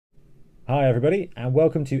Hi everybody, and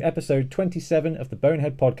welcome to episode 27 of the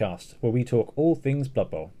Bonehead podcast, where we talk all things Blood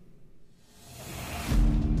Bowl.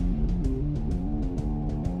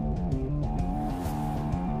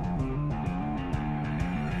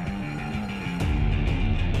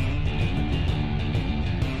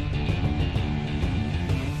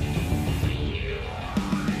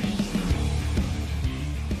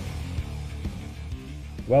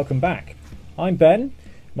 Welcome back. I'm Ben.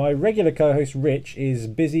 My regular co-host Rich is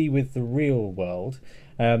busy with the real world,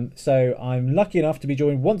 so I'm lucky enough to be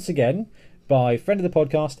joined once again by friend of the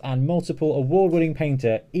podcast and multiple award-winning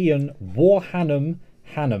painter Ian Warhannam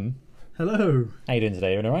Hannam. Hello. How you doing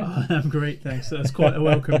today? You all right? Oh, I'm great, thanks. That's quite a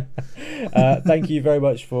welcome. Thank you very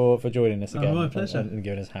much for joining us again. My pleasure. And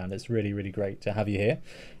giving us a hand. It's really, really great to have you here.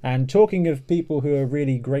 And talking of people who are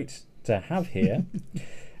really great to have here,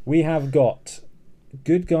 we have got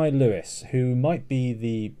Good Guy Lewis, who might be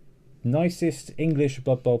the nicest English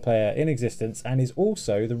Blood Bowl player in existence and is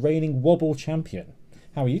also the reigning Wobble champion.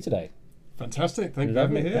 How are you today? Fantastic, thank you for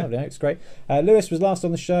having me here. Lovely, it's great. Lewis was last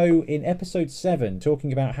on the show in episode 7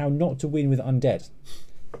 talking about how not to win with undead,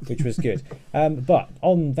 which was good. But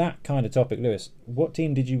on that kind of topic, Lewis, what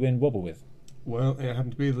team did you win Wobble with? Well, it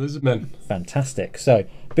happened to be the Lizardmen. Fantastic. So,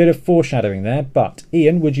 a bit of foreshadowing there, but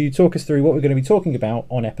Ian, would you talk us through what we're going to be talking about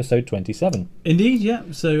on episode 27? Indeed, yeah.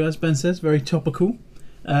 So, as Ben says, very topical.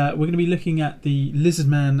 We're going to be looking at the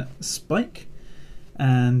Lizardman Spike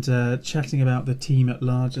and chatting about the team at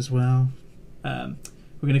large as well. We're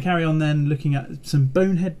going to carry on then looking at some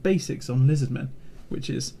Bonehead basics on Lizardmen,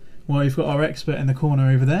 which is why we've got our expert in the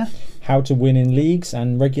corner over there. How to win in leagues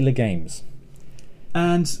and regular games.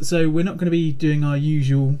 And so we're not going to be doing our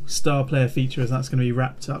usual star player feature, as that's going to be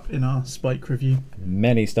wrapped up in our Spike review.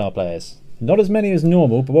 Many star players. Not as many as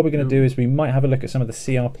normal, but what we're going to do is we might have a look at some of the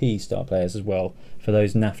CRP star players as well for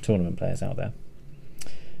those NAF tournament players out there.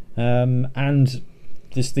 And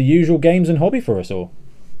just the usual games and hobby for us all.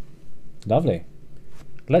 Lovely.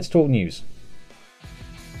 Let's talk news.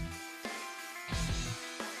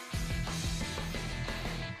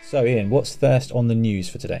 So Ian, what's first on the news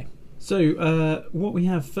for today? So, what we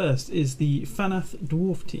have first is the Fanath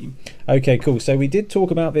Dwarf team. Okay, cool. So we did talk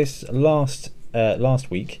about this last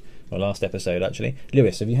week, or last episode actually.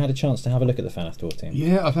 Lewis, have you had a chance to have a look at the Fanath Dwarf team?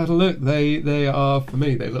 Yeah, I've had a look. They are, for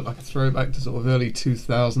me, they look like a throwback to sort of early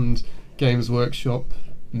 2000 Games Workshop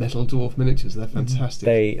metal dwarf miniatures. They're fantastic.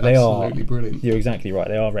 They absolutely are brilliant. You're exactly right.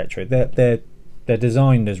 They are retro. They're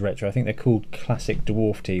designed as retro. I think they're called Classic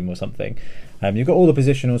Dwarf Team or something. You've got all the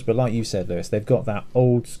positionals, but like you said, Lewis, they've got that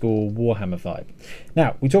old school Warhammer vibe.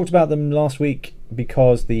 Now, we talked about them last week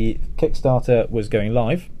because the Kickstarter was going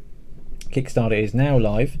live. Kickstarter is now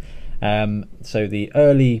live. So the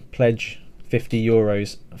early pledge,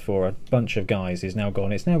 €50 for a bunch of guys, is now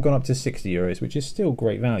gone. It's now gone up to €60, which is still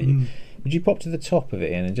great value. Would you pop to the top of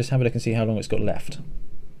it, Ian, and just have a look and see how long it's got left?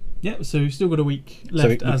 Yeah, so we've still got a week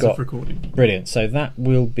left as of recording. Brilliant. So that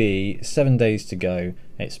will be 7 days to go.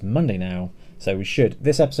 It's Monday now, so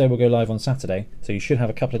this episode will go live on Saturday, so you should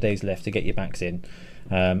have a couple of days left to get your backs in,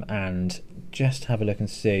 and just have a look and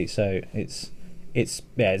see. So it's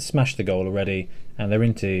smashed the goal already, and they're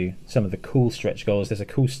into some of the cool stretch goals. There's a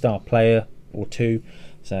cool star player or two.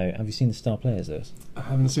 So have you seen the star players, Lewis? I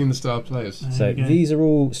haven't seen the star players. So these are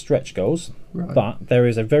all stretch goals, right. But there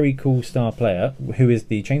is a very cool star player who is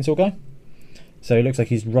the chainsaw guy. So it looks like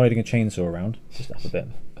he's riding a chainsaw around. Just up a bit.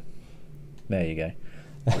 There you go.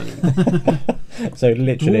 So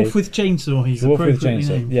literally dwarf with chainsaw. He's dwarf with chainsaw.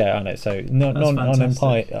 Named. Yeah, I know. So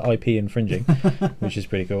non-IP infringing, which is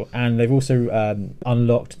pretty cool. And they've also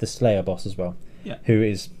unlocked the Slayer boss as well. Yeah. Who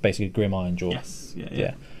is basically Grim Iron Jaw. Yes.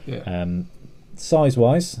 Yeah.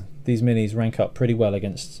 Size-wise, these minis rank up pretty well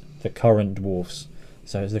against the current dwarfs,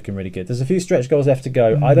 so it's looking really good. There's a few stretch goals left to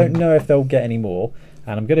go. I don't know if they'll get any more,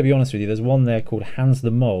 and I'm going to be honest with you, there's one there called Hans the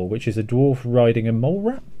Mole, which is a dwarf riding a mole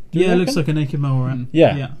rat. Yeah, it looks like a naked mole rat.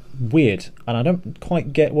 Yeah, weird, and I don't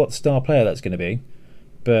quite get what star player that's going to be,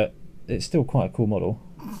 but it's still quite a cool model.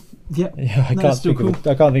 Yeah, I can't think of a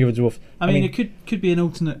dwarf. I mean, it could be an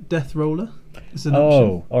alternate death roller. It's an option.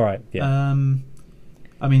 Oh, all right, yeah.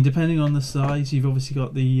 I mean, depending on the size, you've obviously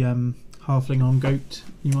got the halfling on goat.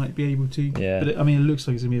 You might be able to. Yeah. But it looks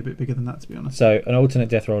like it's going to be a bit bigger than that, to be honest. So an alternate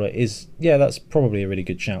death roller is, that's probably a really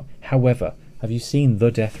good shout. However, have you seen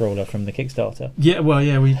the death roller from the Kickstarter? Yeah,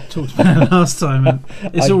 we talked about it last time, and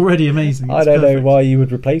it's already amazing. I don't know why you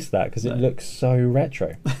would replace that, because it looks so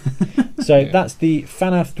retro. So that's the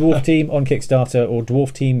Fanath Dwarf Team on Kickstarter, or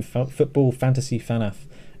Dwarf Team Football Fantasy Fanath.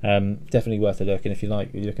 Definitely worth a look, and if you're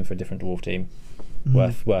looking for a different dwarf team,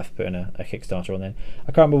 worth putting a Kickstarter on then.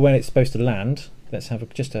 I can't remember when it's supposed to land. Let's have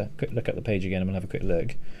just a quick look at the page again, and we'll have a quick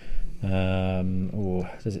look.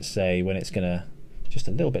 Does it say when it's gonna? Just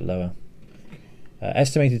a little bit lower.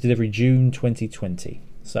 Estimated delivery June 2020.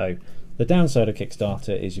 So the downside of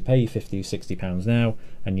Kickstarter is you pay £50-60 now,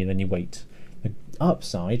 and then you wait. The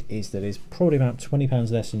upside is that it's probably about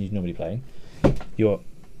 £20 less than you'd normally pay. You're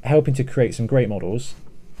helping to create some great models,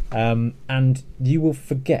 and you will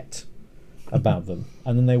forget about them,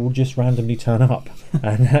 and then they will just randomly turn up,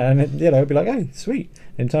 and it'll be like, hey, sweet,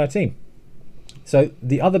 entire team. So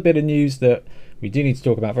the other bit of news that we do need to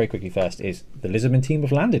talk about very quickly first is the Lizardmen team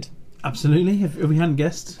have landed. Absolutely, if we hadn't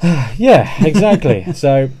guessed. Yeah, exactly.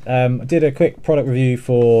 So I did a quick product review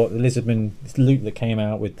for the Lizardmen loot that came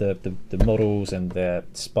out with the models and the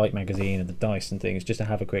Spike magazine and the dice and things, just to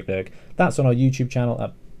have a quick look. That's on our YouTube channel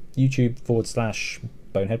at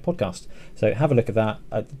YouTube/Bonehead Podcast. So have a look at that.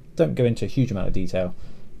 I don't go into a huge amount of detail,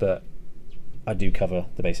 but I do cover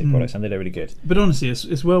the basic products, and they're really good. But honestly,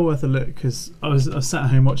 it's well worth a look, because I was sat at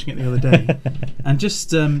home watching it the other day, and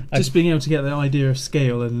just being able to get the idea of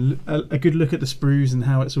scale and a good look at the sprues and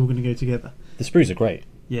how it's all going to go together. The sprues are great.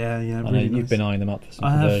 Yeah, I really know nice. you've been eyeing them up for some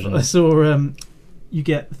I conversions. saw you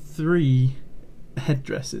get 3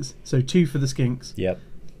 headdresses, so 2 for the skinks, Yep.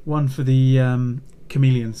 1 for the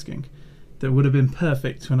chameleon skink, that would have been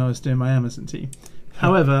perfect when I was doing my Amazon team.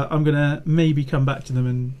 However, I'm going to maybe come back to them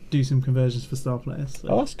and do some conversions for star players. So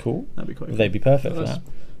Oh, that's cool. that'd be quite cool. They'd be perfect for that.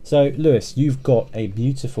 So, Lewis, you've got a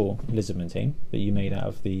beautiful Lizardman team that you made out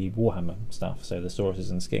of the Warhammer stuff, so the Sauruses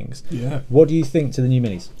and Skinks. Yeah. What do you think to the new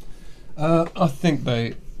minis? I think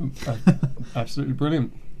they are absolutely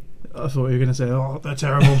brilliant. I thought you were going to say, oh, they're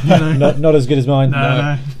terrible. You know? Not as good as mine.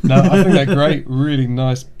 No. No, I think they're great. Really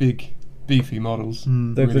nice, big, beefy models.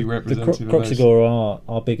 The Really representative of those. Croxigore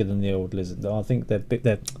are bigger than the old lizard. I think the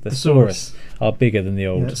Saurus are bigger than the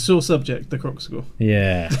old. Yeah, sore subject, the Croxigore.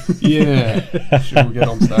 Yeah. Yeah. Sure, we'll get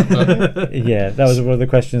on to that. But Yeah, that was one of the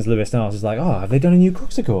questions Lewis asked. Is like, have they done a new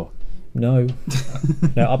Croxigore? No.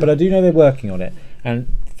 No, but I do know they're working on it,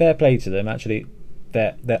 and fair play to them. Actually,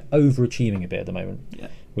 they're overachieving a bit at the moment, Yeah.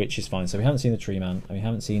 which is fine. So we haven't seen the Tree Man, and we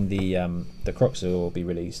haven't seen the Croxigore be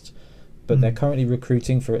released, but they're currently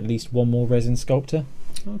recruiting for at least one more resin sculptor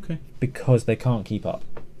Okay. because they can't keep up.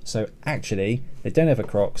 So actually, they don't have a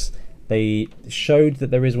Crocs. They showed that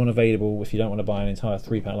there is one available if you don't want to buy an entire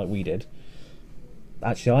 3-pack like we did.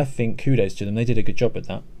 Actually, I think kudos to them. They did a good job with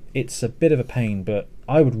that. It's a bit of a pain, but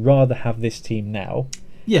I would rather have this team now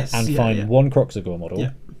Yes. and yeah, find yeah. one Croxigore model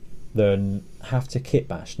Yeah. than have to kit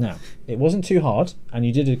bash. Now, it wasn't too hard, and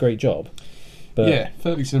you did a great job. But yeah,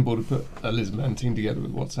 fairly simple to put a Lizardman team together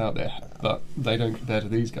with what's out there, but they don't compare to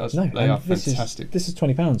these guys. no, They and are this fantastic. Is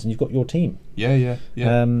 £20, and you've got your team. Yeah.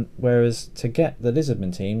 Whereas to get the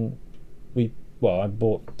Lizardman team, I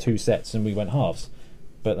bought 2 sets and we went halves,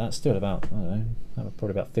 but that's still about, I don't know,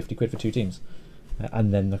 probably about 50 quid for 2 teams,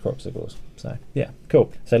 and then the Croxigores. So yeah,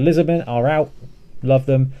 cool. So Lizardmen are out, love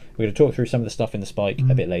them. We're going to talk through some of the stuff in the Spike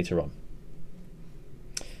a bit later on.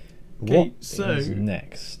 Okay, What so- is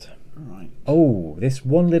next? Right. Oh, this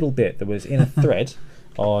one little bit that was in a thread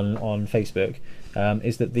on Facebook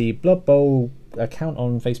is that the Blood Bowl account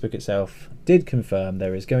on Facebook itself did confirm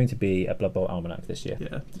there is going to be a Blood Bowl almanac this year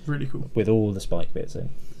Yeah, really cool. with all the Spike bits in.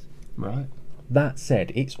 Right. That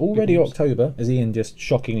said, it's already news. October, as Ian just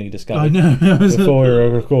shockingly I discovered know. before we were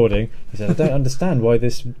recording. He said, I don't understand why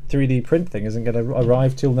this 3D print thing isn't going to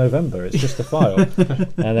arrive till November. It's just a file.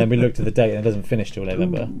 And then we looked at the date and it doesn't finish till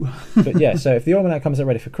November. But yeah, so if the almanac comes out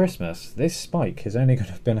ready for Christmas, this Spike is only going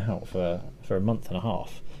to have been out for a month and a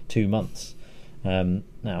half, 2 months. Now,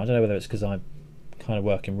 I don't know whether it's because I kind of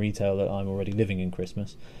work in retail that I'm already living in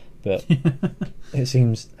Christmas, but it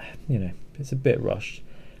seems, it's a bit rushed.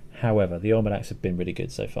 However, the almanacs have been really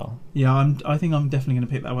good so far. Yeah, I think I'm definitely going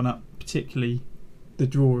to pick that one up, particularly the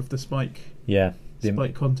draw of the Spike Yeah.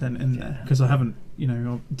 Spike content in there, because I haven't,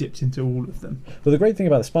 dipped into all of them. Well, the great thing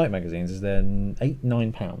about the Spike magazines is they're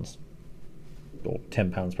 £8-9, or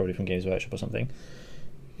 £10 probably from Games Workshop or something.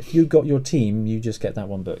 If you've got your team, you just get that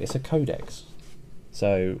one book. It's a codex.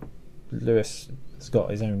 So Lewis has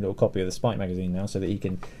got his own little copy of the Spike magazine now, so that he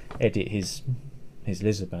can edit his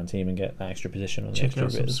Lizardman team and get that extra position on the Check extra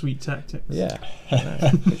out some bits. sweet tactics. Yeah,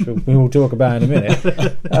 which we will talk about in a minute.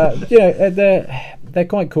 They're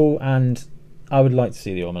quite cool, and I would like to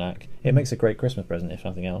see the almanac. It makes a great Christmas present, if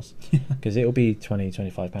nothing else, because it'll be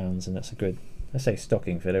 £20-25, and that's a good, let's say,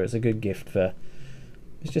 stocking filler. It's a good gift for.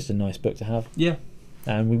 It's just a nice book to have, Yeah.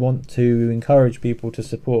 and we want to encourage people to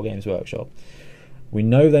support Games Workshop. We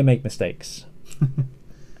know they make mistakes,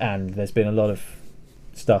 and there's been a lot of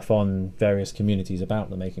stuff on various communities about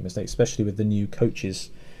them making mistakes, especially with the new coaches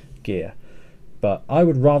gear. But I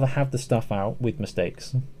would rather have the stuff out with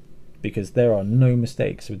mistakes because there are no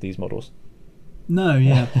mistakes with these models. No,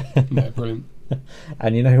 yeah. Yeah, brilliant.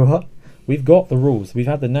 And you know what? We've got the rules. We've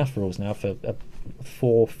had the NAF rules now for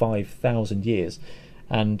 4,000-5,000 years,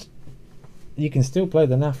 and you can still play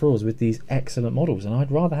the NAF rules with these excellent models. And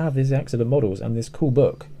I'd rather have these excellent models and this cool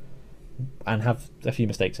book, and have a few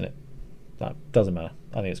mistakes in it. That doesn't matter.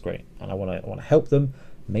 I think it's great, and I want to help them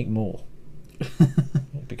make more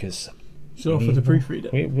because. Should offer to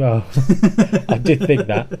proofread it. Well, I did think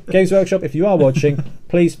that. Games Workshop, if you are watching,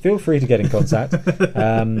 please feel free to get in contact,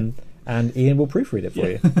 and Ian will proofread it for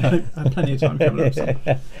you. I have plenty of time coming up. So.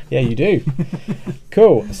 Yeah, you do.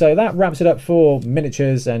 Cool. So that wraps it up for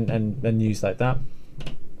miniatures and news like that.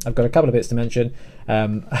 I've got a couple of bits to mention.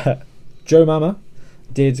 Joe Mama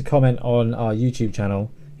did comment on our YouTube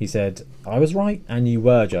channel. He said, I was right and you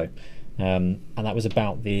were, Joe. And that was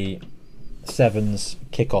about the Sevens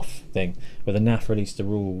kickoff thing, where the NAF released a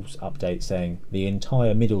rules update saying the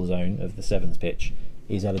entire middle zone of the Sevens pitch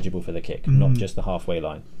is eligible for the kick, not just the halfway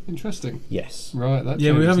line. Interesting. Yes. Right. That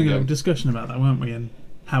Yeah, we were having changes a again. discussion about that, weren't we? And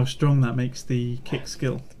how strong that makes the kick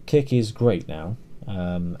skill. Kick is great now,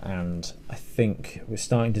 and I think we're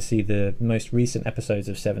starting to see the most recent episodes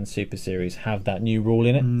of Seven Super Series have that new rule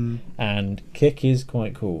in it, and kick is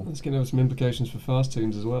quite cool. That's going to have some implications for fast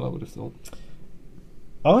teams as well, I would have thought.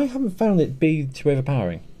 I haven't found it be too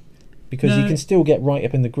overpowering, because you No. can still get right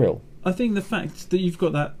up in the grill. I think the fact that you've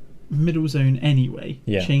got that middle zone anyway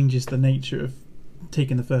changes the nature of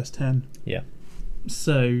taking the first 10. Yeah.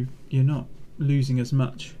 So you're not losing as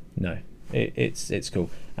much. No, it's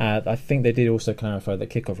cool. I think they did also clarify that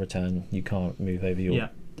kickoff return you can't move over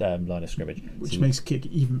your line of scrimmage, Which so makes kick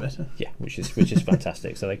even better. yeah, which is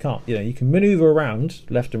fantastic. So they can't, you can manoeuvre around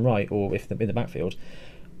left and right, or if they're in the backfield,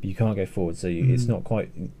 but you can't go forward. So it's not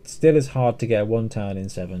quite still as hard to get a one turn in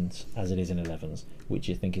sevens as it is in 11s, which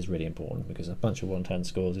I think is really important, because a bunch of one turn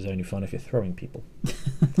scores is only fun if you're throwing people.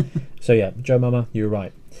 So yeah, Joe Mama, you were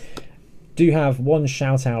right. Do have one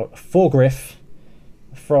shout out for Griff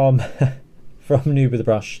from Noob with the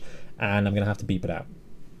Brush, and I'm going to have to beep it out.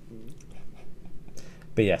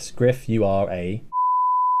 But yes, Griff, you are a.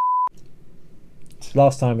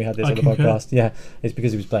 Last time we had this on the podcast, it's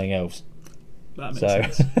because he was playing elves. That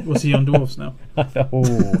makes sense. Was he on dwarves now?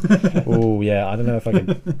 Oh, yeah. I don't know if I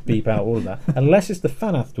can beep out all of that, unless it's the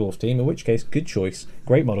Fanath dwarf team, in which case, good choice,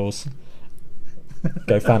 great models.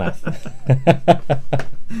 Go Fanath.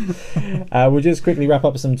 We'll just quickly wrap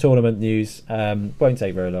up some tournament news. Won't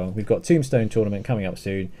take very long. We've got Tombstone tournament coming up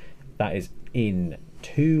soon. That is in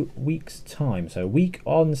 2 weeks' time. So a week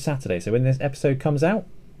on Saturday. So when this episode comes out,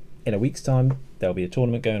 in a week's time, there'll be a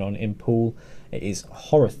tournament going on in Poole. It is a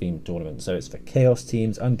horror themed tournament. So it's for Chaos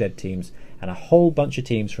teams, Undead teams, and a whole bunch of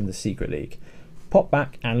teams from the Secret League. Pop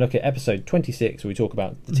back and look at episode 26 where we talk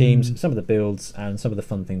about the teams, some of the builds, and some of the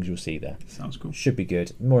fun things you'll see there. Sounds cool. Should be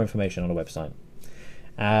good. More information on the website.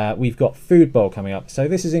 We've got Food Bowl coming up. So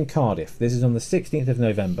this is in Cardiff. This is on the 16th of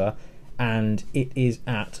November, and it is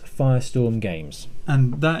at Firestorm Games.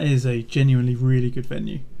 And that is a genuinely really good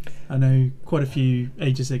venue. I know quite a few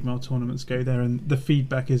Age of Sigmar tournaments go there, and the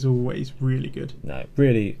feedback is always really good. No,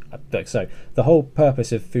 really. So the whole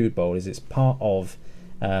purpose of Food Bowl is it's part of.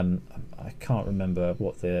 I can't remember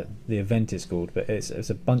what the event is called, but it's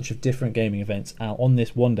a bunch of different gaming events out on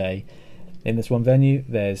this one day, in this one venue.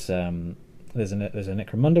 There's a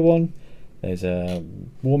Necromunda one, there's a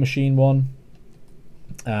War Machine one,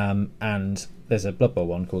 and there's a Blood Bowl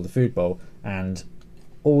one called the Food Bowl, and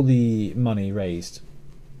all the money raised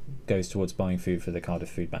goes towards buying food for the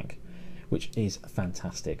Cardiff Food Bank, which is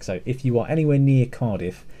fantastic. So if you are anywhere near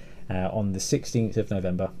Cardiff on the 16th of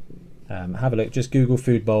November, have a look. Just Google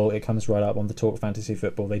Food Bowl. It comes right up on the Talk Fantasy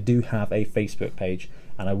Football. They do have a Facebook page,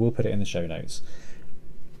 and I will put it in the show notes.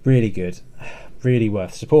 Really good. Really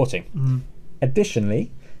worth supporting.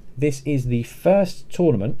 Additionally, this is the first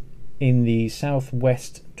tournament in the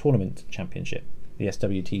Southwest Tournament Championship, the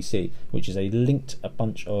SWTC, which is a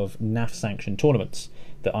bunch of NAF sanctioned tournaments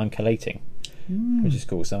that I'm collating, which is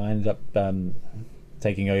cool. So I ended up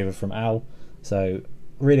taking over from Al. So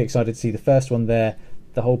really excited to see the first one there.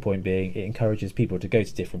 The whole point being, it encourages people to go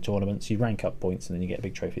to different tournaments. You rank up points, and then you get a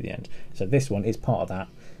big trophy at the end. So this one is part of that,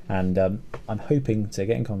 and I'm hoping to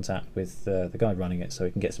get in contact with the guy running it so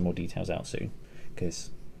we can get some more details out soon, because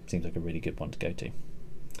it seems like a really good one to go to.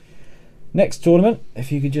 Next tournament,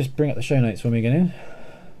 if you could just bring up the show notes when we get in.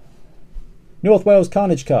 North Wales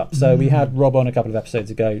Carnage Cup. So we had Rob on a couple of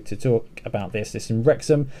episodes ago to talk about this. This is in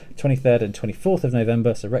Wrexham, 23rd and 24th of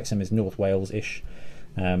November. So Wrexham is North Wales-ish.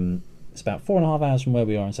 It's about 4.5 hours from where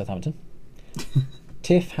we are in Southampton.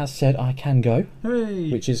 Tiff has said I can go, Hooray!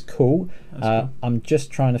 which is cool. That's cool. I'm just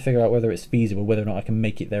trying to figure out whether it's feasible, whether or not I can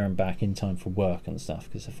make it there and back in time for work and stuff,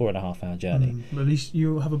 because it's a 4.5 hour journey. But at least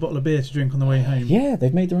you'll have a bottle of beer to drink on the way home. Yeah,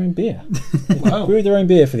 they've made their own beer. Wow. Brewed their own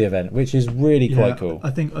beer for the event, which is really quite cool. I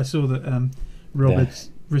think I saw that Roberts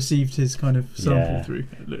received his kind of sample through.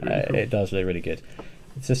 It looked really cool. It does look really good.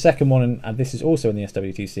 It's the second one, and this is also in the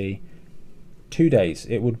SWTC. 2 days.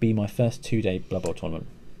 It would be my first 2-day Blood Bowl tournament.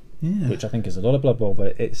 Yeah. Which I think is a lot of Blood Bowl,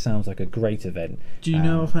 but it sounds like a great event. Do you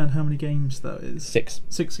know offhand how many games that is? 6.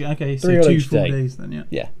 6. Okay, so 3 on 2 each full day. days then. Yeah.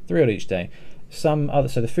 Yeah, 3 on each day. So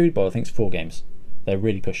the Food Bowl I think is 4 games. They're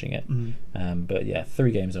really pushing it. But yeah,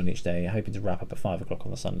 3 games on each day. Hoping to wrap up at 5 o'clock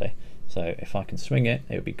on the Sunday. So if I can swing it,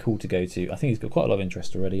 it would be cool to go to. I think he's got quite a lot of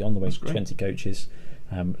interest already. On the way to 20 coaches.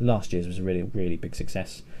 Last year's was a really, really big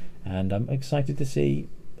success, and I'm excited to see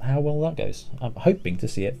how well that goes. I'm hoping to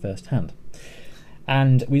see it firsthand.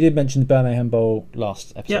 And we did mention the Birmingham Bowl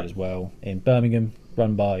last episode as well, in Birmingham,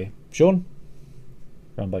 run by Sean,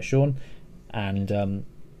 and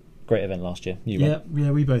great event last year. Yeah,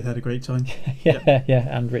 we both had a great time. yeah,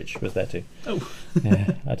 and Rich was there too. Oh,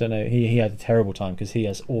 Yeah, I don't know. He had a terrible time because he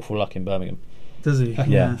has awful luck in Birmingham. does he?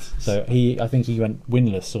 Yeah, so I think he went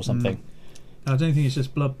winless or something. I don't think it's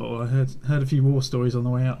just Blood Bowl. I heard a few war stories on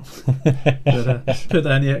the way up. But, put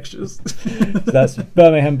that in the extras. So that's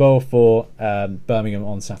Birmingham Bowl for Birmingham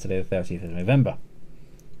on Saturday the 30th of November.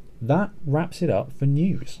 That wraps it up for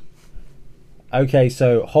news. Okay,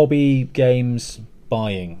 so hobby, games,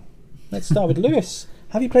 buying. Let's start with Lewis.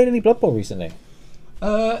 Have you played any Blood Bowl recently?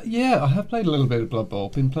 Yeah, I have played a little bit of Blood Bowl.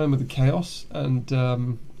 Been playing with the Chaos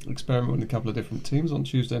and experimenting with a couple of different teams on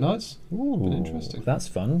Tuesday nights. Ooh, been interesting. That's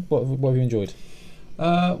fun. What have you enjoyed?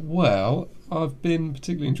 Well, I've been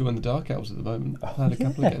particularly enjoying the Dark Elves at the moment. I've had a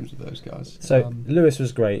couple of games with those guys. So Lewis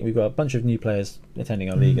was great. We've got a bunch of new players attending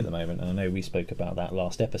our league at the moment, and I know we spoke about that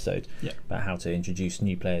last episode about how to introduce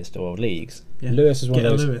new players to our leagues. Yeah. Lewis is one Get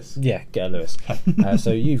of a those. Lewis. Yeah, get a Lewis.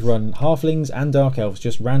 So you've run Halflings and Dark Elves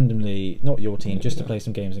just randomly, not your team, just to play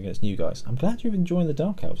some games against new guys. I'm glad you're enjoying the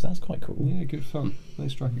Dark Elves. That's quite cool. Yeah, good fun. They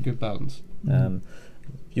strike a good balance.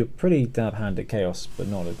 You're pretty dab hand at Chaos, but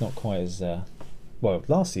not quite as well.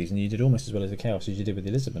 Last season you did almost as well as the Chaos as you did with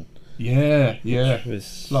the Lizardmen. Yeah. It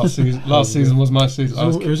was Last season was my season.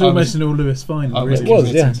 It was almost an all Lewis final. was It Really.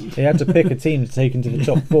 was, yeah. He had to pick a team to take into the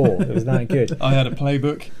top 4. It was that good. I had a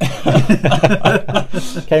playbook.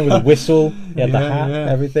 Came with a whistle. He had the Yeah, hat,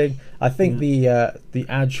 yeah. everything. I think the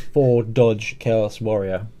Edge 4 Dodge Chaos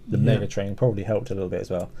Warrior, the Mega Train, probably helped a little bit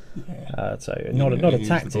as well. So not a he's the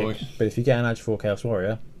tactic, boy. but if you get an Edge 4 Chaos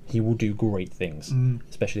Warrior, he will do great things,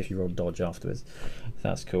 especially if you roll Dodge afterwards.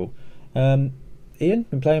 That's cool. Ian,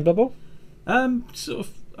 been playing Blood Bowl? Sort of.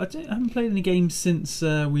 I haven't played any games since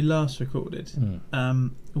we last recorded.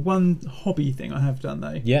 One hobby thing I have done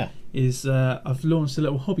though Yeah. is I've launched a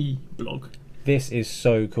little hobby blog. This is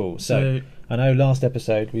so cool. So I know last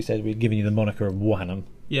episode we said we'd given you the moniker of Warhannam,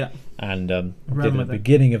 Yeah. and Ran did the with it.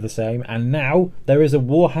 beginning of the same, and now there is a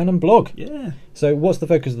Warhannam blog. Yeah. So what's the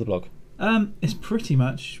focus of the blog? It's pretty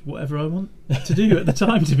much whatever I want to do at the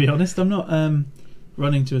time, to be honest. I'm not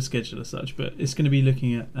running to a schedule as such, but it's going to be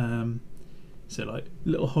looking at so like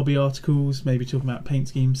little hobby articles, maybe talking about paint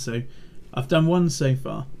schemes. So I've done one so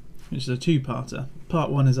far, which is a 2-parter. Part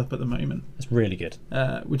 1 is up at the moment, It's really good.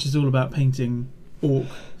 which is all about painting orc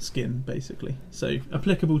skin, basically. So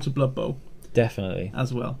applicable to Blood Bowl Definitely.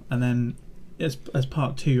 as well. And then as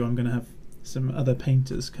part 2, I'm going to have some other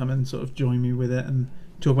painters come and sort of join me with it and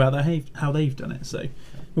talk about how they've done it. So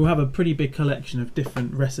we'll have a pretty big collection of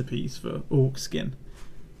different recipes for orc skin,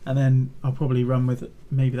 and then I'll probably run with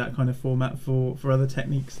maybe that kind of format for other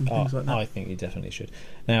techniques and things like that. I think you definitely should.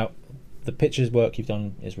 Now, the pictures work you've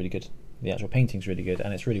done is really good. The actual painting's really good,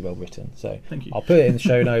 and it's really well written. So Thank you. I'll put it in the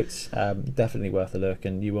show notes. Definitely worth a look.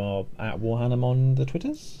 And you are at Warhannam on the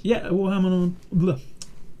Twitters? Yeah, at Warhannam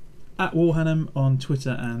on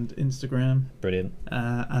Twitter and Instagram, Brilliant.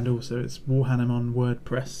 and also it's Warhannam on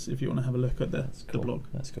WordPress if you want to have a look at the Cool. blog.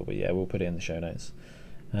 That's cool. But yeah, we'll put it in the show notes.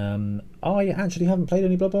 I actually haven't played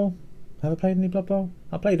any Blood Bowl. Have I played any Blood Bowl?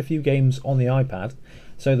 I played a few games on the iPad.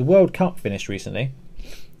 So the World Cup finished recently,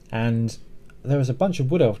 and there was a bunch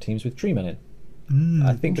of Wood Elf teams with Tree Men in.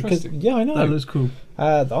 I think because I know That looks cool.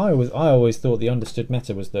 I always thought the understood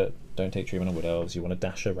meta was that don't take Tree Men on Wood Elves. You want to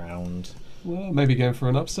dash around. Well, maybe going for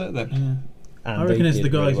an upset then. Yeah. And I reckon they it's the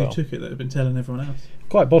did really guys well. who took it that have been telling everyone else.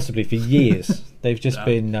 Quite possibly for years. They've just Yeah.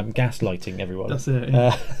 been gaslighting everyone. That's it.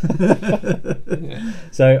 Yeah. Yeah.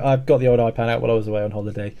 So I've got the old iPad out while I was away on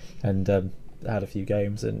holiday and had a few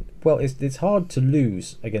games. And well, it's hard to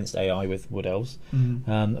lose against AI with Wood Elves.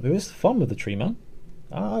 But it was fun with the Tree Man.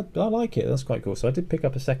 I like it. That's quite cool. So I did pick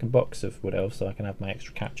up a second box of Wood Elves so I can have my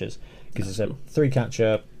extra catchers, because it's a 3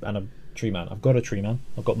 catcher and a tree man. I've got a tree man.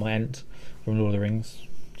 I've got my Ent from Lord of the Rings.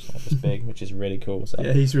 It's like this big, which is really cool. So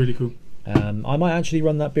Yeah, he's really cool. I might actually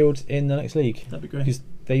run that build in the next league. That'd be great. Because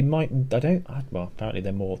they might. Well, apparently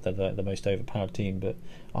they're the most overpowered team, but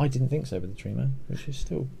I didn't think so with the tree man, which is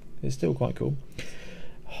still quite cool.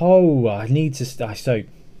 Oh, I need to. So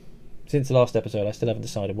since the last episode, I still haven't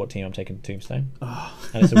decided what team I'm taking to Tombstone. Oh.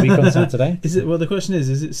 And it's a week on Saturday. Is it? Well, the question is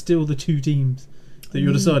it still the 2 teams that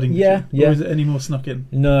you're deciding? Yeah, between? Or is it any more snuck in?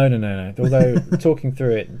 No. Although talking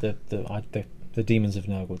through it, the Demons of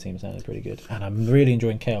Nurgle team sounded pretty good, and I'm really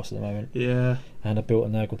enjoying Chaos at the moment. Yeah. And I built a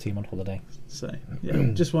Nurgle team on holiday. So yeah,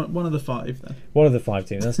 just one of the 5 then. One of the 5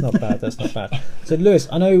 teams. That's not bad. That's not bad. So Lewis,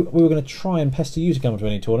 I know we were going to try and pester you to come to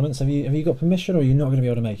any tournaments. Have you got permission, or are you not going to be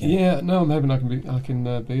able to make it? Yeah, no, I'm hoping I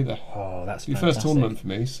can be there. Oh, that's Your fantastic. first tournament for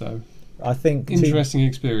me, so I think interesting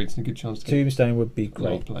experience and a good chance to get Tombstone would be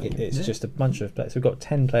great. playing. It's Yeah. just a bunch of players. We've got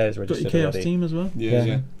 10 players Got registered your Chaos already. team as well.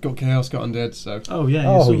 Yeah. Got Chaos, got Undead, so Oh yeah.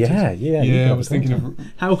 you're Oh sorted. yeah. yeah, I was thinking of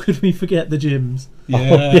How could we forget the gyms? the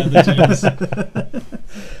gyms.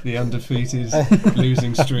 The undefeated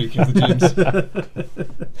losing streak of the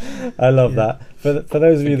gyms. I love Yeah. that. For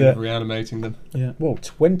those of you Thinking of that, reanimating them. Yeah.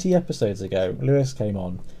 20 episodes ago, Lewis came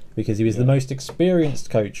on because he was the most experienced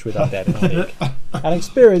coach with Undead in the league. And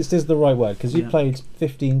experienced is the right word, because you Yeah. played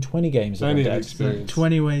 15-20 games of Plenty of Undead. experience.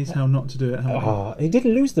 20 ways how not to do it. Haven't we? Oh, he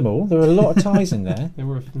didn't lose them all. There were a lot of ties in there. They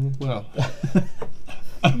were well.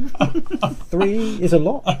 3 is a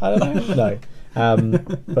lot. I don't know. No.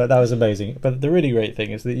 But that was amazing. But the really great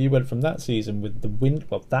thing is that you went from that season with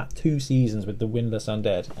that 2 seasons with the winless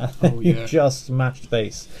Undead, and then Oh, you yeah. just smashed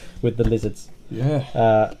face with the Lizards.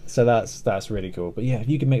 Yeah. So that's really cool. But yeah, if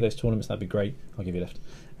you can make those tournaments, that'd be great. I'll give you a lift.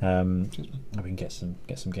 We can get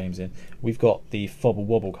some games in. We've got the Fobble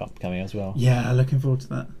Wobble Cup coming as well, Yeah, looking forward to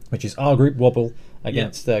that. which is our group Wobble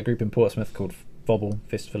against a group in Portsmouth called Fobble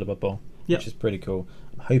Fistful of a Ball, Yep. which is pretty cool.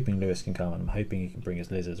 I'm hoping Lewis can come, and I'm hoping he can bring his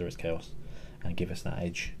Lizards or his Chaos and give us that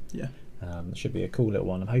edge. Yeah. It should be a cool little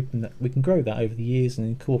one. I'm hoping that we can grow that over the years and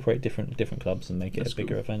incorporate different clubs and make it That's a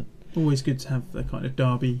bigger cool. event. Always good to have the kind of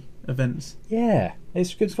derby events, Yeah,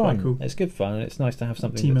 it's good fun. quite cool. It's good fun, and it's nice to have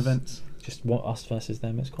something team that's events. just us versus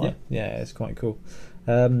them. It's quite it's quite cool.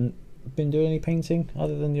 Been doing any painting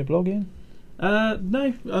other than your blogging?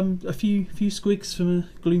 No, a few squigs from a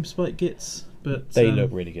Gloom Spike Gits, but They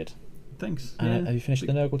look really good. Thanks. Have Yeah. you finished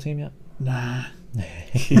the Nurgle team yet? Nah.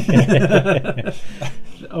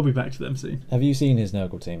 I'll be back to them soon. Have you seen his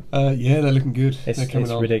Nurgle team? Yeah, they're looking good. It's they're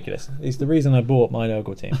coming on. ridiculous. It's the reason I bought my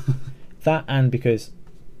Nurgle team. That, and because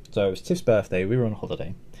it was Tiff's birthday, we were on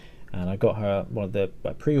holiday, and I got her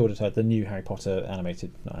I pre-ordered her the new Harry Potter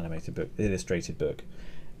illustrated book,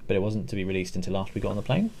 but it wasn't to be released until after we got on the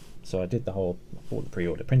plane. So I did bought the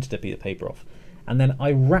pre-order, printed a piece of paper off, and then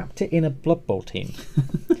I wrapped it in a Blood Bowl team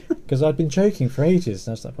because I'd been joking for ages.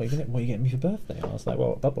 And I was like, "What are you getting me for birthday?" And I was like,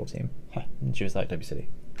 "Well, a Blood Bowl team." And she was like, "Don't be silly."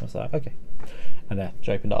 I was like, "Okay." And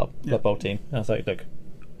she opened it up, Blood Bowl team. And I was like, "Look,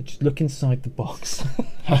 just look inside the box."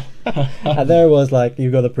 And there it was, like,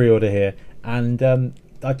 you've got the pre-order here, and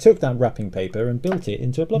I took that wrapping paper and built it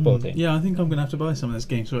into a Blood Bowl team. Yeah, I think I'm going to have to buy some of this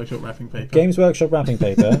Games Workshop wrapping paper. Games Workshop wrapping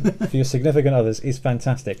paper for your significant others is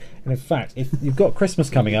fantastic. And in fact, if you've got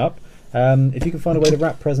Christmas coming up, if you can find a way to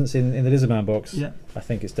wrap presents in the Lizardman box, I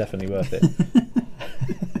think it's definitely worth it.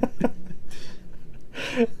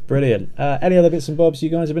 Brilliant. Any other bits and bobs you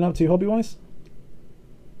guys have been up to hobby-wise?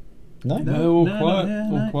 No? No, all No, quiet. no,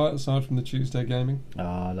 All no. quiet aside from the Tuesday gaming.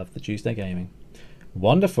 Ah, I love the Tuesday gaming.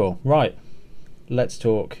 Wonderful. Right. Let's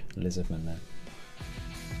talk Lizardmen then.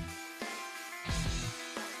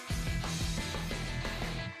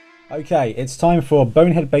 Okay, it's time for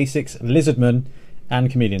Bonehead Basics, Lizardman, and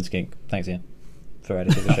Chameleon Skink. Thanks, Ian, for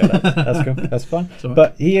editing the show. That's cool. That's fine. All right.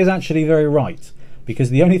 But he is actually very right, because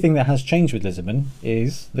the only thing that has changed with Lizardman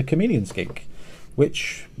is the Chameleon Skink,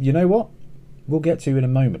 which, you know what, we'll get to in a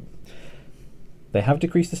moment. They have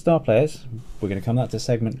decreased the star players. We're going to come back to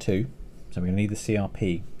segment 2, so we're going to need the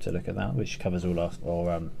CRP to look at that, which covers all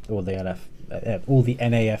the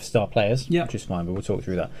NAF star players, Yeah. which is fine, but we'll talk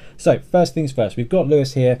through that. So first things first, we've got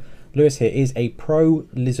Lewis here. Lewis here is a pro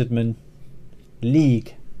Lizardman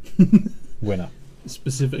League winner,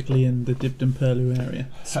 Specifically in the Dibden Purlieu area.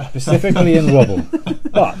 specifically in Wobble.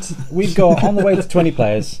 But we've got on the way to 20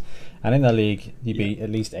 players, and in that league you beat at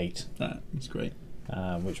least 8. That's great.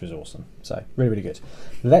 Which was awesome. So, really, really good.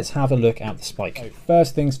 Let's have a look at the spike.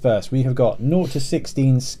 First things first, we have got 0 to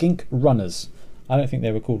 16 skink runners. I don't think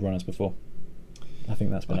they were called runners before. I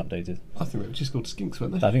think that's been updated. I think they were just called skinks,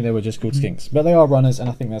 weren't they? I think they were just called skinks. But they are runners, and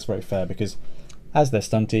I think that's very fair, because As they're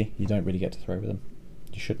stunty, you don't really get to throw with them.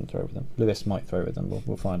 You shouldn't throw with them. Lewis might throw with them.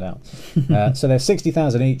 We'll find out. So they're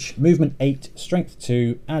 60,000 each. Movement 8, Strength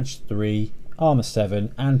 2, Edge 3, Armor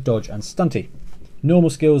 7, and Dodge and Stunty. Normal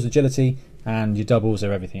skills, agility, and your doubles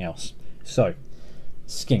are everything else. So,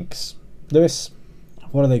 skinks. Lewis,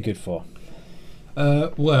 what are they good for?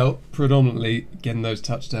 Well, predominantly getting those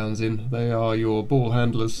touchdowns in. They are your ball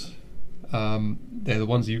handlers. They're the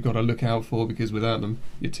ones you've got to look out for, because without them,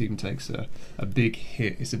 your team takes a big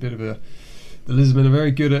hit. It's a bit of a... The Lizardmen are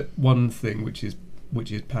very good at one thing, which is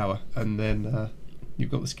power, and then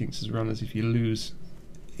you've got the skinks as runners. If you lose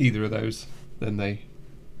either of those, then they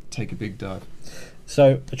take a big dive.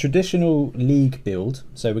 So a traditional league build,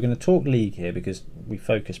 so we're going to talk league here because we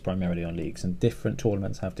focus primarily on leagues, and different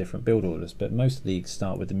tournaments have different build orders, but most leagues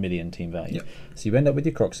start with the million team value. Yep. So you end up with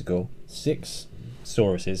your Croxicle, 6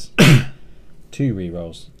 Sauruses, 2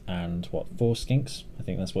 rerolls, and 4 skinks? I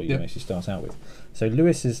think that's what you actually start out with. So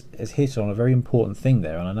Lewis has hit on a very important thing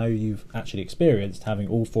there, and I know you've actually experienced having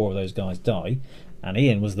all 4 of those guys die, and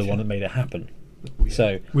Ian was the one that made it happen.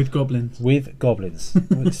 So with goblins. With goblins.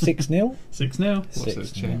 6-0? 6-0. What's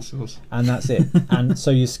those chainsaws? And that's it. And so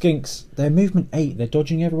your skinks, they're movement 8, they're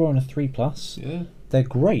dodging everyone on a 3+. Yeah. They're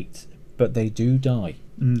great, but they do die.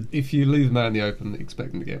 If you leave them out in the open,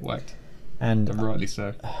 expect them to get whacked. And rightly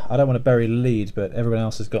so. I don't want to bury the lead, but everyone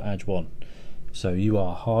else has got Edge 1. So you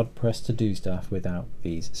are hard pressed to do stuff without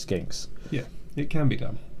these skinks. Yeah, it can be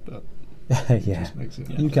done, but yeah, just makes it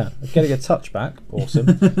you can. Getting a touchback, awesome,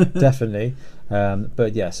 definitely.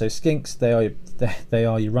 But yeah, so skinks, they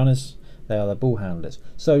are your runners, they are the ball handlers.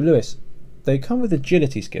 So Lewis, they come with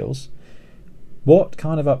agility skills. What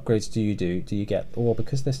kind of upgrades do you do? Do you get, or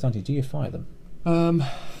because they're stunty, do you fire them?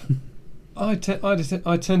 I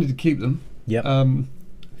tended to keep them. Yep.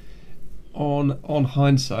 On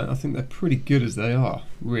hindsight, I think they're pretty good as they are,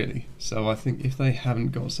 really. So I think if they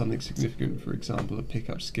haven't got something significant, for example, a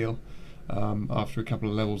pickup skill, after a couple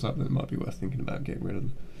of levels up, then it might be worth thinking about getting rid of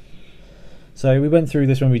them. So we went through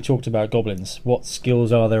this when we talked about goblins. What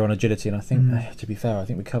skills are there on agility? And I think, to be fair, I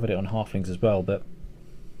think we covered it on halflings as well. But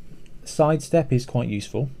sidestep is quite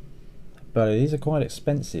useful, but it is quite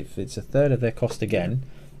expensive. It's a third of their cost again,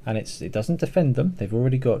 and it doesn't defend them. They've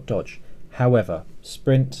already got dodge. However,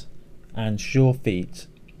 sprint and sure feet,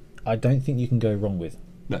 I don't think you can go wrong with.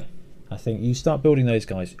 No. I think you start building those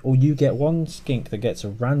guys, or you get one skink that gets a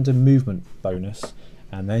random movement bonus,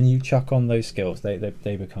 and then you chuck on those skills. They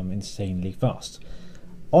become insanely fast.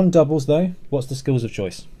 On doubles though, what's the skills of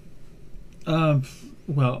choice?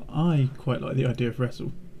 Well, I quite like the idea of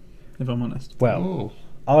wrestle, if I'm honest. Well,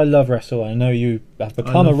 I love wrestle. I know you have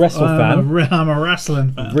become a wrestle fan. I'm a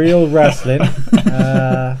wrestling fan. Real wrestling.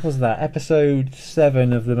 What was that? Episode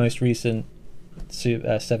 7 of the most recent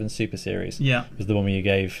 7 Super Series. Yeah. Was the one where you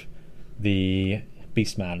gave the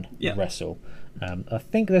Beastman wrestle. I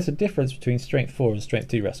think there's a difference between Strength 4 and Strength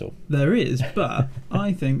 2 wrestle. There is, but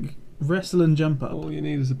I think wrestle and jump up all you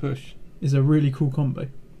need is a push. Is a really cool combo.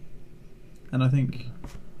 And I think...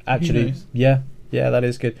 Actually, yeah, that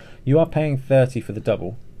is good. You are paying 30 for the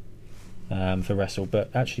double for wrestle, but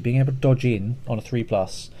actually being able to dodge in on a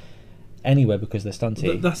 3+ anywhere because they're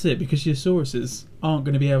stunty. That's it, because your Sauruses aren't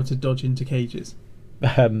going to be able to dodge into cages.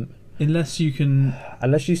 Unless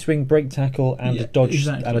you swing break tackle and a dodge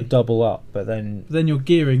and a double up, but then you're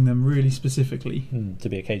gearing them really specifically to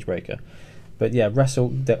be a cage breaker. But yeah, wrestle,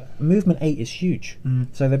 the movement 8 is huge,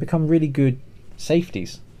 so they become really good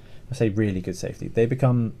safeties. I say really good safety. They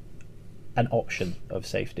become an option of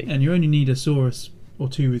safety, and you only need a Saurus or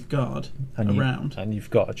 2 with guard around, and you've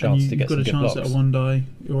got a chance to get some good blocks. You've got a chance at a 1 die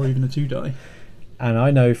or even a 2 die. And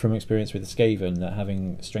I know from experience with the Skaven that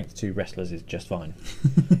having Strength 2 wrestlers is just fine.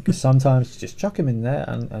 Because sometimes you just chuck them in there,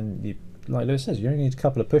 and you, like Lewis says, you only need a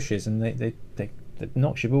couple of pushes, and they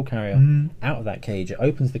knocks your ball carrier out of that cage. It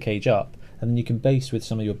opens the cage up, and then you can base with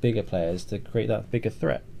some of your bigger players to create that bigger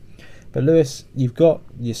threat. But Lewis, you've got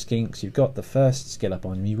your skinks, you've got the first skill up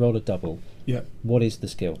on them, you roll a double. Yeah. What is the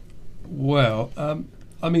skill? Well,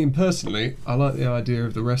 I mean, personally, I like the idea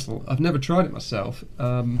of the wrestle. I've never tried it myself.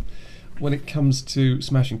 When it comes to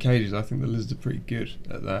smashing cages, I think the lizards are pretty good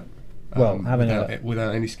at that. Well,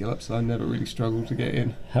 without any skill ups, I never really struggled to get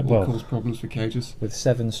in or cause problems for cages. With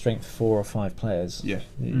 7 strength 4 or 5 players, yeah,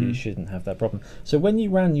 you shouldn't have that problem. So when you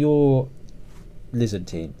ran your lizard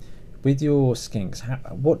team with your skinks,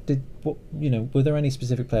 were there any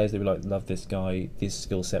specific players that were like, love this guy, this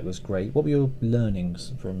skill set was great? What were your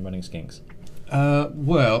learnings from running skinks?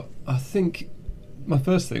 Well, I think my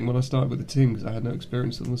first thing when I started with the team, because I had no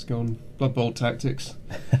experience on this, gone Blood Bowl Tactics.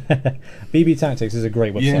 BB Tactics is a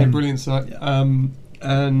great website. Yeah, brilliant site.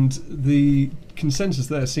 And the consensus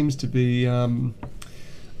there seems to be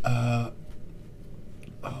I've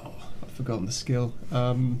forgotten the skill.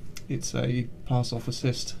 It's a pass off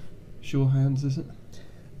assist. Sure hands, is it?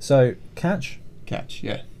 So catch, Catch,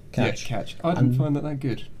 yeah. Catch. Yeah, catch. I didn't find that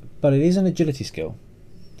good. but it is an agility skill,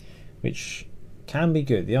 which can be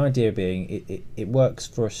good. The idea being it works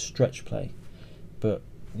for a stretch play, but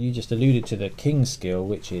you just alluded to the king skill,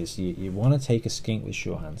 which is you want to take a skink with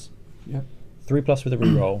sure hands. Yep. 3+ with a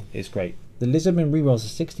reroll is great. The Lizardmen rerolls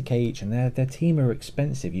are 60k each, and their team are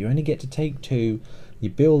expensive. You only get to take 2. You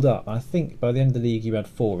build up. I think by the end of the league you had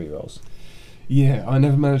 4 rerolls. Yeah, I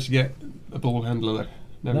never managed to get a ball handler there.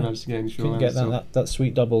 Never No, managed to get any sure Couldn't get hands. that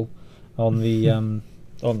sweet double on the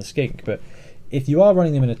on the skink. But if you are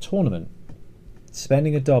running them in a tournament,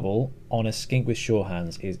 spending a double on a skink with sure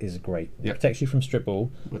hands is great. It Yep. protects you from strip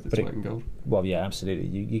ball. With the but Titan Gold. Well, yeah, absolutely.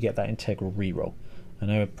 You get that integral reroll. I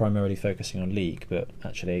know we're primarily focusing on league, but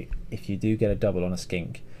actually, if you do get a double on a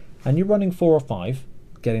skink, and you're running 4 or 5,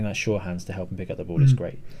 getting that sure hands to help him pick up the ball is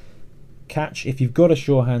great. Catch, if you've got a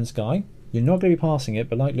sure hands guy, you're not going to be passing it,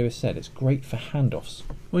 but like Lewis said, it's great for handoffs.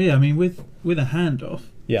 Well, yeah, I mean, with a handoff,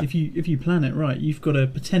 Yeah. if you plan it right, you've got a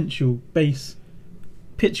potential base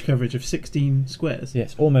pitch coverage of 16 squares.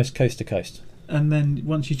 Yes, almost coast to coast. And then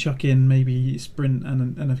once you chuck in maybe sprint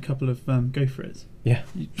and a couple of go for it, Yeah.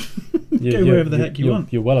 go wherever the heck you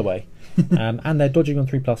want. You're well away. And they're dodging on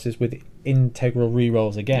 3+ with integral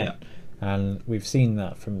rerolls again. Yeah. And we've seen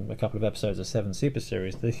that from a couple of episodes of 7 Super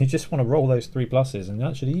Series. That you just want to roll those 3+, and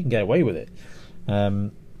actually you can get away with it.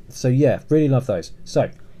 So yeah, really love those.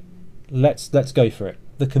 So let's go for it.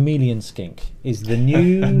 The Chameleon Skink is the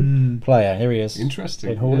new player. Here he is.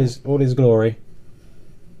 Interesting. In all yeah. his glory,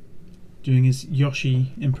 Doing his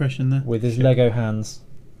Yoshi impression there. with his Lego hands,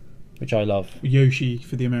 which I love. Yoshi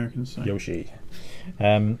for the Americans. Sorry. Yoshi.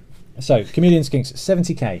 So Chameleon Skinks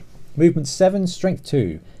 70k, movement 7, strength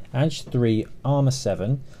 2, edge 3, armor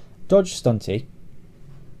 7, dodge stunty,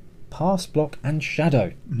 pass block and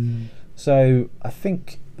shadow. So I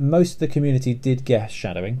think most of the community did guess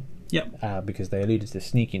shadowing. Yep. Because they alluded to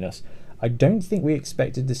sneakiness. I don't think we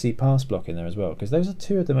expected to see pass block in there as well, because those are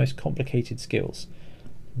 2 of the most complicated skills.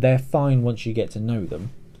 They're fine once you get to know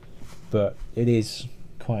them, but it is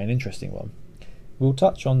quite an interesting one. We'll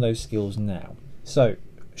touch on those skills now. So,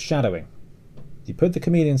 shadowing. You put the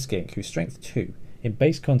Chameleon Skink, who's strength 2, in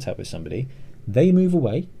base contact with somebody, they move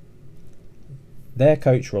away, their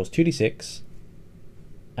coach rolls 2d6,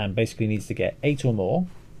 and basically needs to get 8 or more.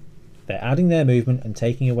 They're adding their movement and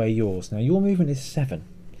taking away yours. Now, your movement is 7.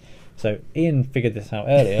 So Ian figured this out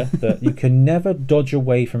earlier, that you can never dodge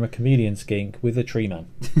away from a Chameleon Skink with a tree man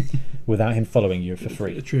without him following you for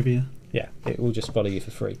free. Trivia. Yeah, it will just follow you for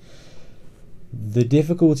free. The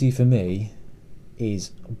difficulty for me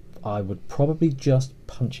is I would probably just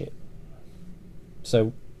punch it.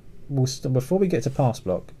 So before we get to pass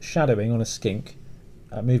block, shadowing on a skink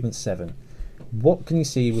at movement 7, what can you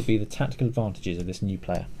see would be the tactical advantages of this new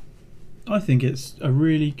player? I think it's a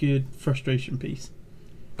really good frustration piece.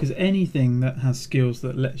 Because anything that has skills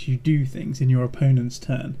that lets you do things in your opponent's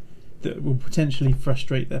turn that will potentially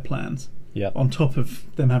frustrate their plans, Yeah. on top of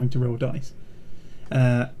them having to roll dice,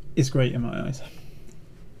 is great in my eyes.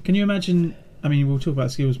 Can you imagine, I mean, we'll talk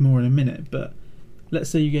about skills more in a minute, but let's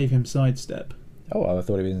say you gave him sidestep. Oh, I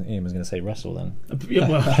thought Ian was going to say wrestle then. Yeah,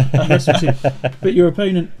 well, wrestle too. But your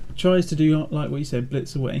opponent tries to do, like what you said,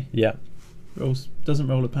 blitz away, Yeah. doesn't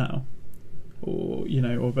roll a POW,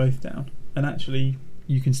 or both down, and actually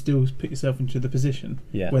you can still put yourself into the position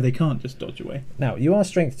where they can't just dodge away. Now, you are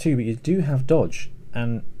strength 2, but you do have dodge.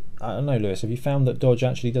 And I don't know, Lewis, have you found that dodge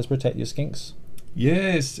actually does protect your skinks?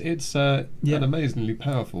 Yes, it's an amazingly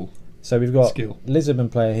powerful So we've got skill.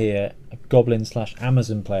 Lizardman player here, a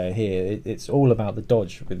Goblin/Amazon player here. It's all about the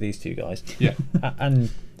dodge with these 2 guys. Yeah. And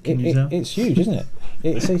Can you tell? it's huge, isn't it?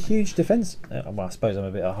 It's a huge defence. Well, I suppose I'm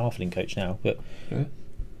a bit of a halfling coach now, but Yeah.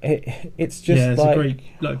 it's just it's like a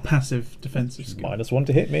great passive defensive skill. -1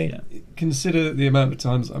 to hit me. Yeah. Consider the amount of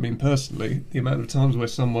times, I mean personally, the amount of times where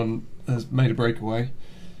someone has made a breakaway,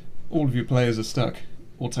 all of your players are stuck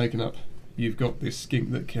or taken up. You've got this skink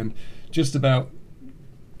that can just about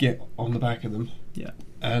get on the back of them. Yeah.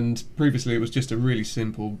 And previously it was just a really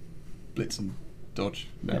simple blitz and dodge.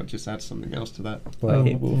 Now Yeah. it just adds something else to that. Well,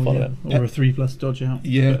 it will follow it. Or a 3+ dodge out.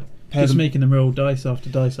 Yeah. But just making them roll dice after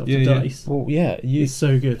dice after Yeah. dice Well, yeah, is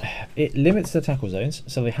so good. it limits the tackle zones,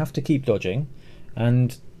 so they have to keep dodging,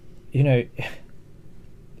 and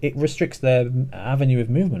it restricts their avenue of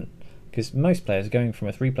movement, because most players are going from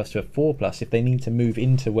a 3+ to a 4+ if they need to move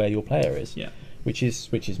into where your player is. Yeah. which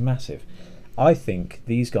is massive. I think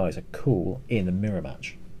these guys are cool in the mirror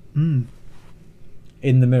match.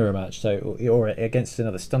 in the mirror match, so or against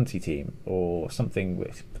another stunty team or something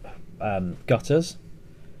with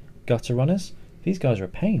gutter runners. These guys are a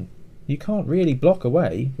pain. You can't really block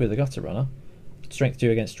away with a gutter runner. Strength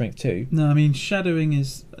 2 against strength 2. No, I mean shadowing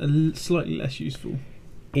is slightly less useful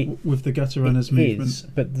with the gutter runners movement. Is,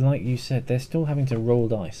 but like you said, they're still having to roll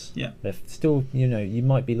dice. Yeah, they're still, you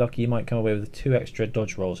might be lucky, you might come away with 2 extra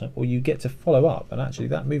dodge rolls, or you get to follow up, and actually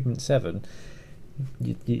that movement 7,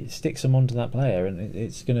 you sticks them onto that player, and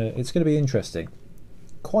it's gonna be interesting.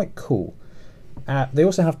 Quite cool. They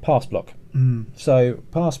also have pass block. So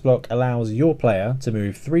pass block allows your player to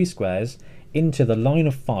move 3 squares into the line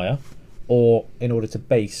of fire, or in order to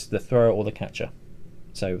base the thrower or the catcher.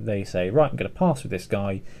 So they say, right, I'm going to pass with this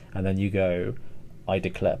guy, and then you go, I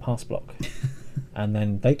declare pass block. And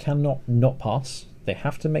then they cannot not pass. They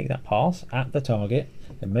have to make that pass at the target,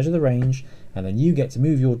 then measure the range, and then you get to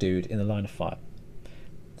move your dude in the line of fire.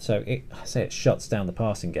 So it shuts down the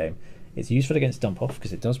passing game. It's useful against dump off,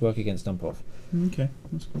 because it does work against dump off. Okay,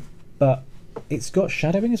 that's cool. But it's got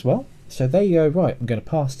shadowing as well. So there you go, right, I'm going to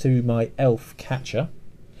pass to my elf catcher,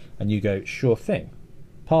 and you go, sure thing.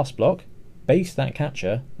 Pass block, base that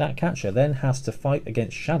catcher then has to fight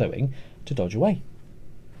against shadowing to dodge away.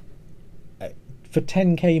 For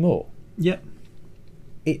 10k more. Yep.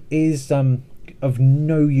 It is of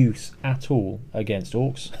no use at all against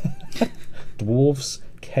orcs, dwarves,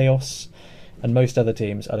 chaos, and most other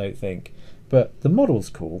teams, I don't think. But the model's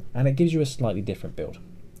cool, and it gives you a slightly different build.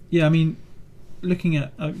 Yeah, I mean, looking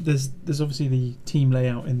at there's obviously the team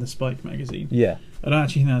layout in the Spike magazine. Yeah. I don't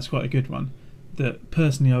actually think that's quite a good one. That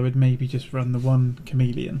personally, I would maybe just run the one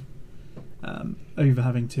chameleon over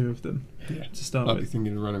having 2 of them to start I'd be with.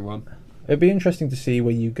 thinking of running 1. It'd be interesting to see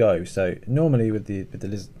where you go. So normally with the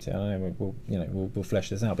lizard, I know we'll flesh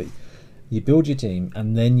this out, but you build your team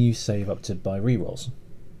and then you save up to buy rerolls.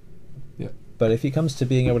 Yeah. But if it comes to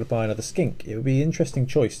being able to buy another skink, it would be an interesting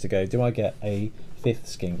choice to go, do I get a 5th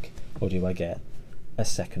skink or do I get a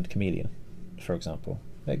 2nd chameleon, for example?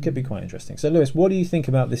 It could be quite interesting. So Lewis, what do you think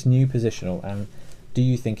about this new positional, and do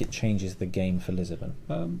you think it changes the game for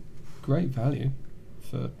Lizardmen? Great value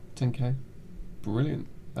for 10k. Brilliant.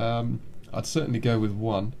 I'd certainly go with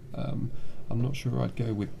 1. I'm not sure I'd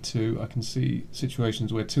go with 2. I can see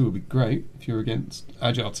situations where 2 would be great if you're against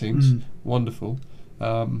agile teams. Wonderful.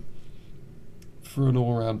 For an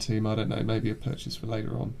all-round team, I don't know, maybe a purchase for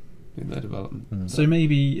later on in their development. So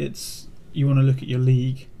maybe you want to look at your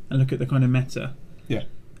league and look at the kind of meta. Yeah.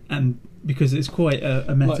 And because it's quite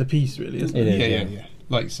a meta piece, really, isn't it? It is, yeah.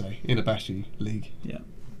 Like you say, in a bashy league. Yeah.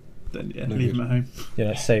 Then No leave good. them at home.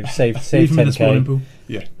 Yeah, save Leave them in the spawning 10k, pool.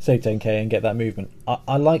 Yeah. save 10k and get that movement.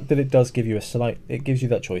 I like that it does give you it gives you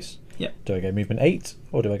that choice. Yeah. Do I go movement 8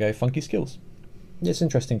 or do I go funky skills? It's an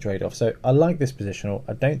interesting trade-off. So I like this positional.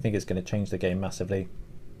 I don't think it's going to change the game massively.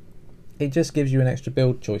 It just gives you an extra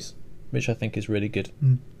build choice, which I think is really good.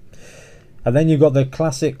 And then you've got the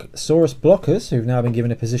classic Saurus blockers, who've now been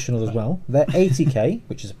given a positional as well. They're 80k,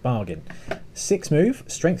 which is a bargain. 6 move,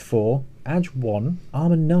 strength 4, edge 1,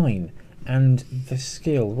 armor 9, and the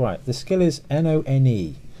skill, right, the skill is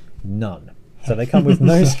None. None. So they come with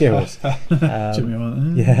no skills. Took me a while.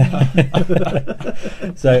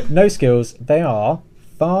 Yeah. So no skills. They are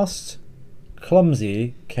fast,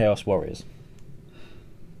 clumsy Chaos Warriors.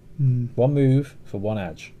 1 move for 1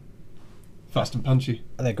 edge. Fast and punchy.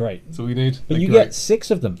 They're great. That's all you need. And They're you great. get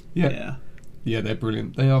 6 of them. Yeah, they're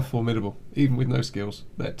brilliant. They are formidable. Even with no skills,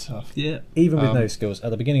 they're tough. Yeah. Even with no skills.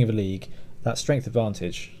 At the beginning of a league, that strength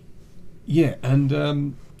advantage. Yeah,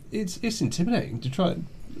 and it's intimidating to try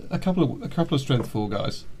a couple of strength 4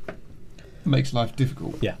 guys. Makes life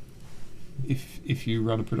difficult. Yeah. If you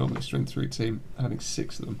run a predominantly strength 3 team, having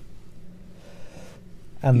 6 of them.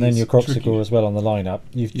 And then It's your Croxicle tricky. as well on the lineup.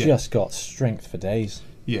 You've Yeah. just got strength for days.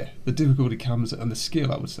 Yeah, the difficulty comes, and the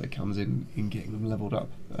skill, I would say, comes in getting them levelled up.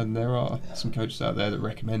 And there are some coaches out there that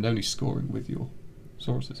recommend only scoring with your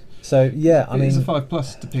sources. So yeah, I It's a mean,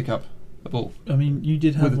 5+ to pick up a ball. I mean, you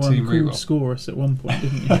did have With a one team called reroll. Scorus at one point,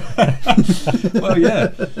 didn't you? Well,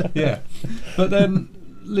 yeah. But then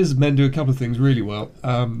Lizardmen do a couple of things really well.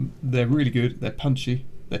 They're really good. They're punchy.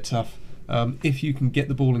 They're tough. If you can get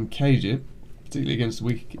the ball and cage it, particularly against a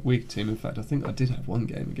weak team. In fact, I think I did have one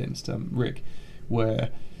game against Rick where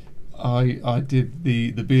I did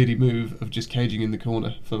the beardy move of just caging in the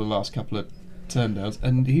corner for the last couple of turn downs,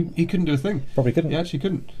 and he couldn't do a thing. probably couldn't. He actually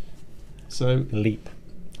couldn't. So Leap.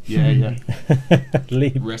 yeah.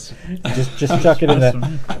 Leap. Wrestle. Just chuck it in there.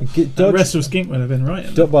 That Dodge. Wrestle Skink would have been right.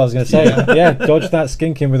 Well, I was going to say, yeah, dodge that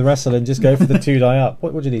skinking with wrestle and just go for the 2 die up.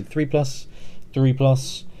 What do you need? 3+,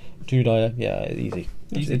 3+, Two-dier, yeah, easy.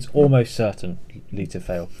 Easy. It's almost certainly to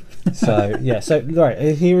fail. So yeah, so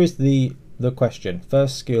right, here is the question.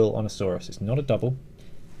 First skill on a Saurus. It's not a double.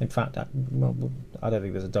 In fact, well, I don't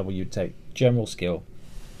think there's a double you'd take. General skill.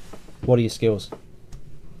 What are your skills?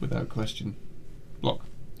 Without question, block.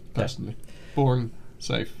 Personally, boring,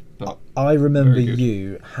 safe, but I remember very good.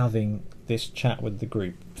 you having this chat with the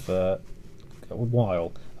group for a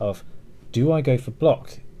while of, do I go for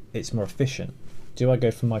block? It's more efficient. Do I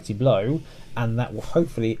go for mighty blow? And that will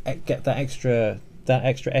hopefully get that extra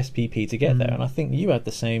SPP to get there. And I think you had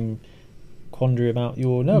the same quandary about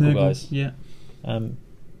your Nurgle guys. Yeah.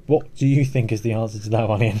 What do you think is the answer to that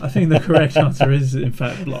one, Ian? I think the correct answer is, in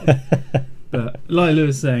fact, block. But like Lou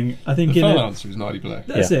was saying, I think the fun answer is mighty blow.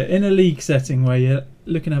 That's it. In a league setting where you're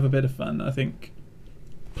looking to have a bit of fun, I think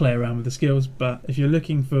play around with the skills. But if you're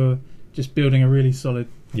looking for just building a really solid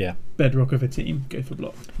bedrock of a team, go for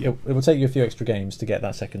block. It will take you a few extra games to get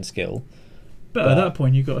that second skill. But at that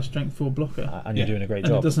point, you've got a strength 4 blocker. And you're doing a great And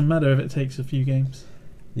job. it doesn't matter if it takes a few games.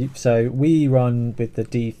 So we run with the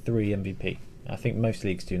D3 MVP. I think most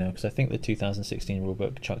leagues do now, because I think the 2016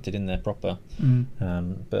 rulebook chucked it in there proper.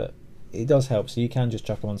 But it does help. So you can just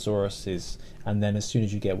chuck them on Sauruses, and then as soon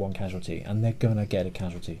as you get one casualty, and they're going to get a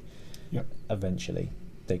casualty eventually,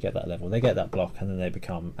 they get that level, they get that block, and then they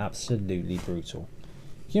become absolutely brutal.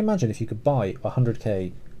 Can you imagine if you could buy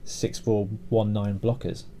 100k 6-4-1-9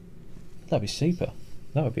 blockers? That'd be super.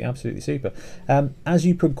 That would be absolutely super. As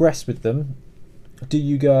you progress with them, do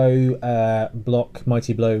you go block,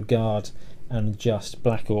 mighty blow, guard, and just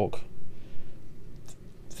Black Orc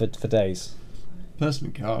for days?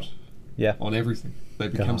 Personally, guard. Yeah. On everything. They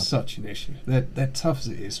become such an issue. They're tough as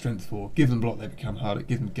it is, strength 4. Give them block, they become harder.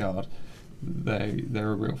 Give them guard,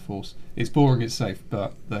 they're a real force. It's boring, it's safe,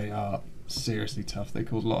 but they are seriously tough. They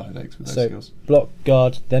cause a lot of headaches with those skills. Block,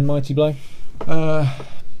 guard, then mighty blow?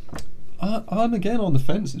 I'm again on the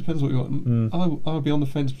fence. It depends what you want. I'll be on the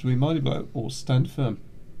fence between mighty blow or stand firm.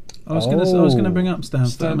 I was going to bring up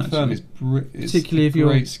stand firm. Stand firm is particularly if you're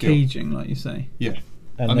great skill. caging, like you say. Yeah,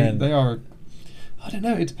 And I then mean they are. I don't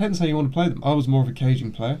know. It depends how you want to play them. I was more of a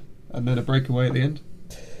caging player, and then a breakaway at the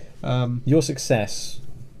end. Your success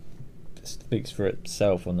speaks for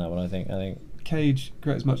itself on that one. I think cage,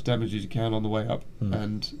 create as much damage as you can on the way up,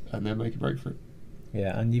 and then make a break for it.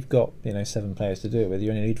 Yeah, and you've got 7 players to do it with.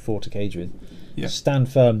 You only need 4 to cage with. Yeah. Stand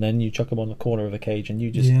firm, then you chuck them on the corner of a cage, and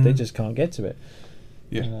they just can't get to it.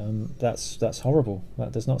 Yeah. That's horrible.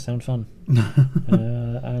 That does not sound fun.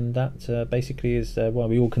 And that basically is why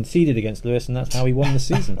we all conceded against Lewis, and that's how he won the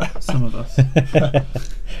season. Some of us.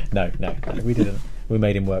 No, we didn't. We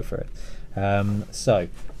made him work for it. So,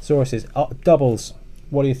 Sauruses. Doubles.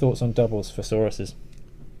 What are your thoughts on doubles for Sauruses?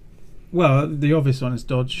 Well, the obvious one is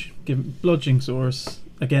dodge. Blodging Saurus.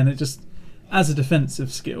 Again, it just, as a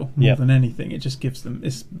defensive skill, more than anything, it just makes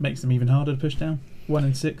them even harder to push down. 1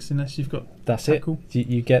 in 6 unless you've got tackle.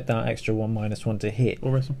 You get that extra 1-1 to hit.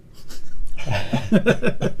 Or wrestle.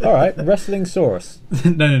 Alright, Wrestling Saurus.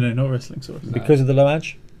 No, not Wrestling Saurus. No. Because of the low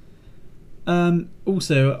edge?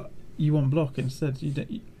 Also, you want block instead.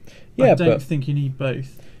 I don't think you need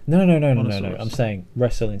both. No. I'm saying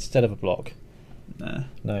wrestle instead of a block. Nah.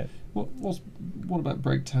 No. What about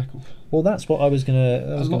break tackle? Well, that's what I was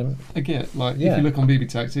gonna. Again, if you look on BB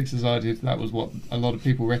Tactics, as I did, that was what a lot of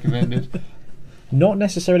people recommended. Not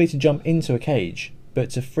necessarily to jump into a cage, but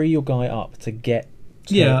to free your guy up to get.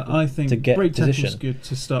 I think break tackle is good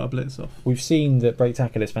to start a blitz off. We've seen that break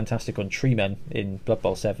tackle is fantastic on tree men in Blood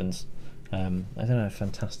Bowl 7s. I don't know if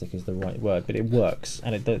fantastic is the right word, but it works,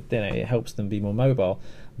 and it helps them be more mobile.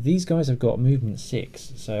 These guys have got movement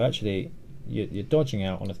 6, so actually you're dodging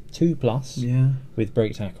out on a 2+ with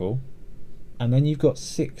break tackle, and then you've got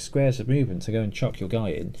 6 squares of movement to go and chuck your guy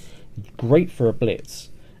in. Great for a blitz,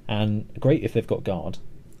 and great if they've got guard.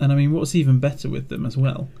 And I mean, what's even better with them as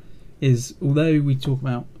well is, although we talk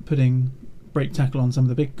about putting break tackle on some of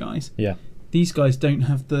the big guys, these guys don't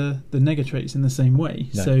have the nega traits in the same way.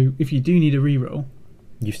 No. So if you do need a reroll,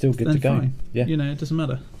 you're still good to go. Fine. Yeah, it doesn't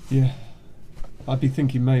matter. Yeah, I'd be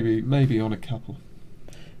thinking maybe on a couple.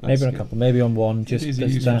 Maybe on a couple, maybe on one. Just it is a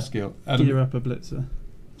useful skill. Gear up a blitzer.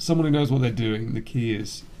 Someone who knows what they're doing. The key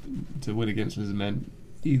is to win against Lizardmen.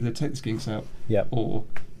 Either take the skinks out, or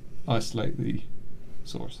isolate the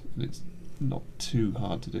source. It's not too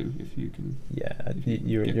hard to do if you can. Yeah,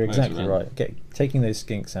 you're exactly right. Taking those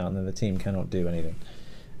skinks out, and then the team cannot do anything.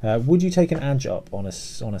 Would you take an edge up on a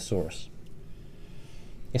Saurus?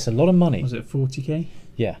 It's a lot of money. Was it 40k?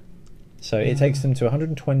 Yeah. So it takes them to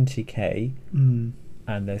 120k,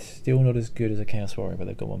 and they're still not as good as a Chaos Warrior, but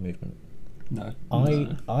they've got 1 movement. No.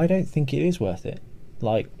 I don't think it is worth it.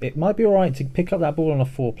 Like, it might be alright to pick up that ball on a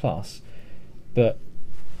 4+, but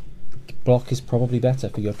block is probably better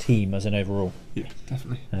for your team as an overall. Yeah,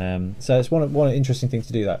 definitely. So it's one interesting thing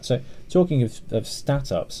to do that. So talking of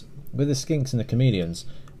stat ups, with the skinks and the chameleons,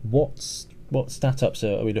 what stat ups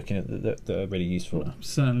are we looking at that are really useful? Well,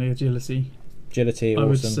 certainly agility. Agility, I awesome.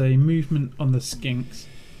 would say movement on the skinks,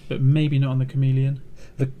 but maybe not on the chameleon.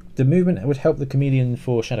 The movement would help the chameleon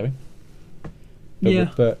for shadowing.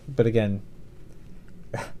 But again,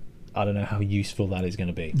 I don't know how useful that is going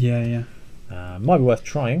to be. Yeah. Might be worth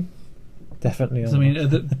trying. Definitely. I mean,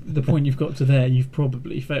 at the point you've got to there, you've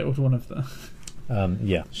probably failed one of the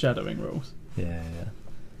shadowing rolls. Yeah.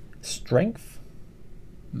 Strength.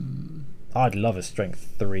 I'd love a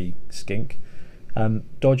strength 3 skink.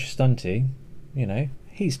 Dodge stunty.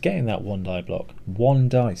 He's getting that 1 die block. 1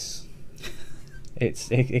 dice.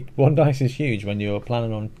 It 1 dice is huge when you're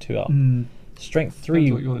planning on 2 up. Strength 3.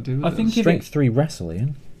 Depends what you want to do with I think Strength 3 wrestle,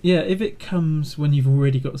 Ian. Yeah, if it comes when you've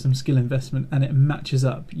already got some skill investment and it matches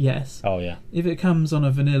up, yes. Oh yeah. If it comes on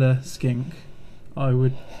a vanilla skink, I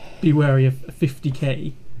would be wary of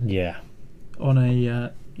 50k. Yeah. On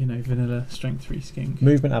a vanilla strength 3 skink.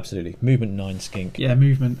 Movement, absolutely. Movement 9 skink. Yeah,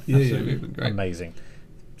 movement. Yeah, Absolutely. movement, great. Amazing.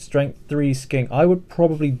 Strength 3 skink. I would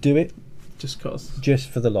probably do it Just cause. just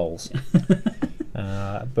for the lols.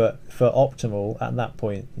 But for optimal, at that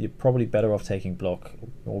point, you're probably better off taking block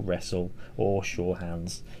or wrestle or sure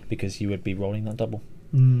hands, because you would be rolling that double,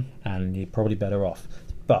 and you're probably better off.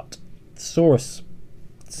 But Saurus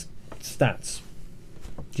stats.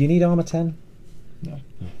 Do you need armor 10? No.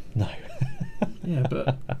 Yeah,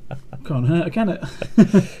 but can't hurt, can it?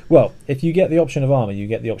 Well, if you get the option of armor, you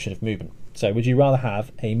get the option of movement. So would you rather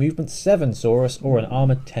have a movement 7 Saurus or an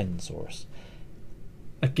armor 10 Saurus?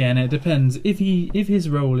 Again, it depends. If his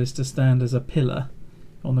role is to stand as a pillar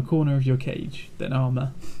on the corner of your cage, then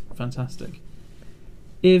armor, fantastic.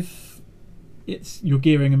 If you're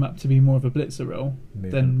gearing him up to be more of a blitzer role,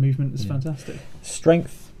 then movement is fantastic.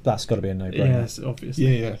 Strength, that's got to be a no-brainer. Yes,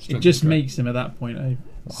 obviously. Yeah. It just makes him at that point a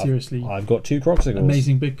seriously I've got 2 Croxigles.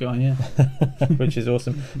 amazing big guy, yeah. Which is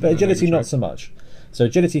awesome. But agility, not so much. So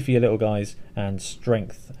agility for your little guys, and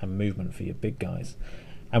strength and movement for your big guys.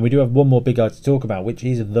 And we do have one more big guy to talk about, which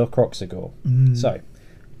is the Croxigore. So,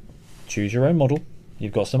 choose your own model.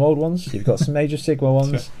 You've got some old ones. You've got some Age of Sigma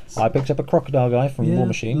ones. I picked up a crocodile guy from War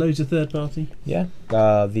Machine. Loads of third party. Yeah.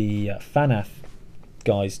 The Fanath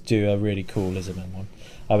guys do a really cool Lizardmen one.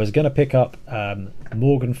 I was going to pick up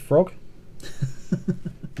Morgan Frog,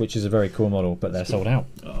 which is a very cool model, but they're sold out.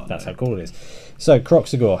 Oh, That's how cool it is. So,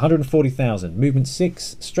 Croxigore, 140,000. Movement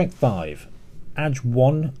 6, Strength 5. Edge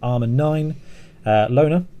 1, Armor 9.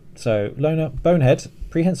 Loner, Bonehead,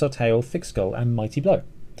 Prehensile Tail, Thick Skull, and Mighty Blow.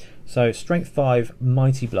 So Strength 5,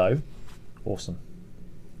 Mighty Blow, awesome.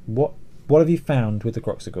 What have you found with the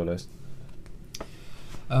Croxigore list?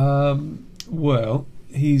 Well,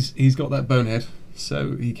 he's got that Bonehead,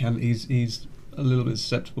 so he's a little bit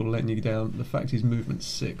susceptible to letting you down. The fact his movement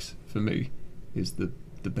 6 for me is the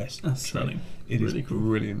best. That's stunning. It really is cool.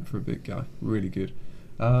 Brilliant for a big guy. Really good.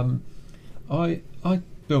 I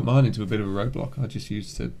built mine into a bit of a roadblock. I just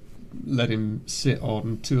used to let him sit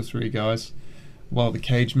on 2 or 3 guys while the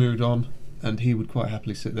cage moved on, and he would quite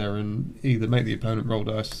happily sit there and either make the opponent roll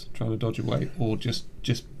dice trying to dodge away, or just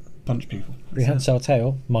punch people. Prehensile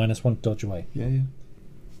Tail, -1 to dodge away. Yeah.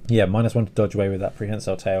 Yeah, -1 to dodge away with that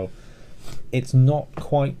Prehensile Tail. It's not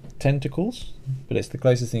quite tentacles, but it's the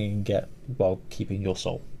closest thing you can get while keeping your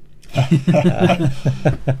soul.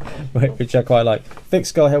 Which I quite like. Thick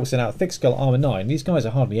Skull helps it out. Thick Skull, Armor 9. These guys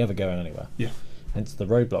are hardly ever going anywhere. Yeah. Hence the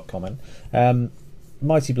roadblock comment.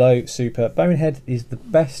 Mighty Blow, super. Bonehead is the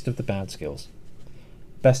best of the bad skills.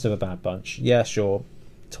 Best of a bad bunch. Yeah, sure.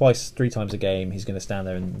 3 times a game he's going to stand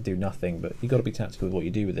there and do nothing, but you've got to be tactical with what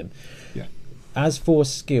you do with him. Yeah. As for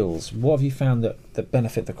skills, what have you found that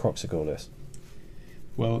benefit the Croxigore list?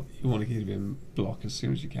 Well, you want to give him block as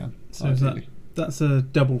soon as you can. So that's a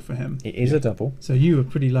double for him. It is a double. So you were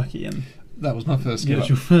pretty lucky, and that was my first skill. It was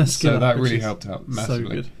your first skill. So that which really is helped out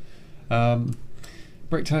massively. So good.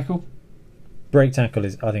 Break tackle. Break tackle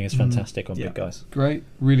I think is fantastic on big guys. Great,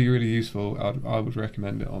 really, really useful. I would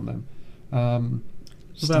recommend it on them.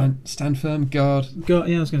 Stand firm, guard. Yeah,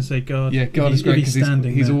 I was going to say guard. Yeah, guard is great because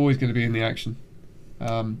he's there. always going to be in the action.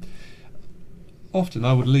 Often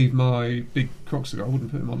I would leave my big Croxigore, I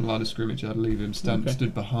wouldn't put him on the line of scrimmage, I'd leave him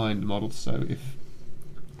stood behind the model, so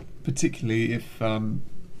particularly if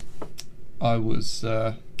I was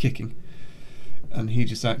kicking and he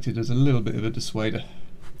just acted as a little bit of a dissuader.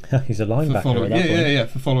 He's a linebacker at that point.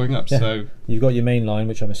 For following up. Yeah. So you've got your main line,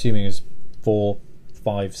 which I'm assuming is 4,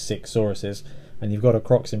 5, 6 Sauruses, and you've got a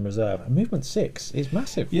Crocs in reserve, and movement 6 is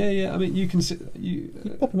massive. Yeah. I mean, you can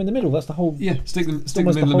You pop them in the middle. That's the whole. stick them in almost the the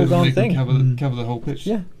middle whole and they darn can thing. cover the whole pitch.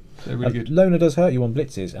 Yeah, They're really good. Loner does hurt you on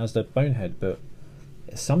blitzes, as the Bonehead, but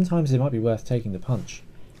sometimes it might be worth taking the punch.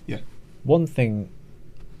 Yeah. One thing,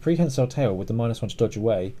 Prehensile Tail with the -1 to dodge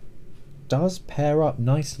away does pair up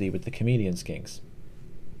nicely with the Chameleon Skinks.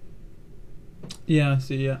 Yeah, I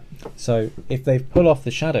see. Yeah, So if they pull off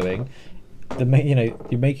the shadowing, you're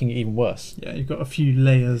making it even worse. yeah. You've got a few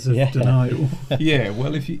layers of Yeah. denial. Yeah,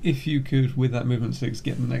 well, if you could, with that movement 6,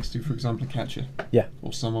 get them next to, for example, a catcher. Yeah.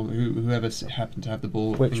 Or someone whoever happened to have the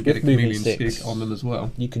ball, Which and get a with movement chameleon 6 stick on them as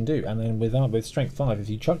well. You can do, and then with strength 5, if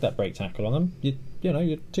you chuck that break tackle on them, you're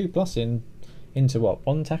 2+ into what,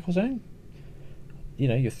 1 tackle zone?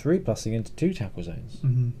 You're 3+ into 2 tackle zones.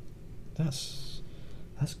 Mm-hmm.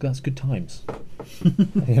 That's good times.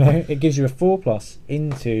 It gives you a 4+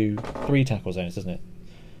 into 3 tackle zones, doesn't it?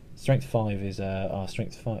 Strength 5 is our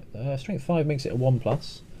strength 5. Strength 5 makes it a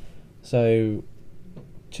 1+. So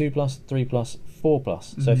 2+, 3+,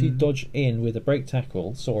 4+. So if you dodge in with a break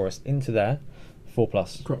tackle Saurus into there,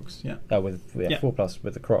 4+. Crocs. Yeah. With 4+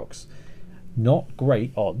 with the Crocs. Not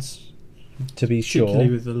great odds, to be Particularly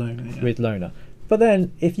sure, with the loner. Yeah. with Loner. But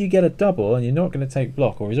then if you get a double and you're not going to take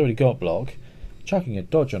block, or he's already got block, chucking a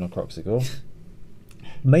dodge on a Croxicle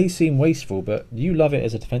may seem wasteful, but you love it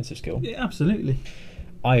as a defensive skill. Yeah, absolutely.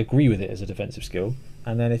 I agree with it as a defensive skill.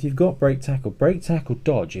 And then if you've got break tackle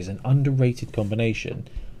dodge is an underrated combination,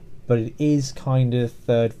 but it is kind of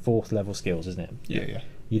 3rd, 4th level skills, isn't it? Yeah.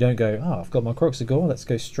 You don't go, I've got my Croxicle, let's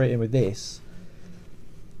go straight in with this.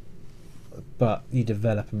 But you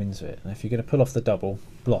develop them into it. And if you're going to pull off the double,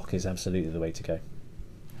 block is absolutely the way to go.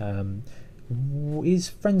 Is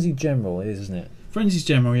Frenzy General, isn't it? Frenzy's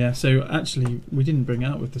general, yeah. So actually, we didn't bring it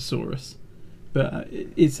up with the Saurus, but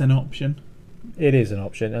it's an option. It is an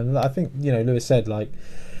option, and I think Lewis said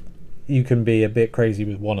you can be a bit crazy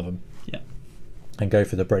with one of them. Yeah. And go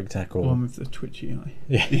for the break tackle. One with the twitchy eye.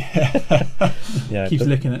 Yeah. Keeps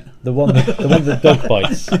licking it. The one that dog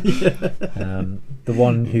bites. Yeah. The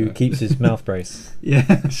one who keeps his mouth brace.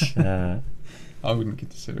 Yeah. I wouldn't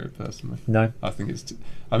consider it personally. No. I think it's.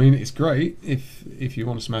 I mean, it's great if you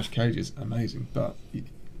want to smash cages, amazing. But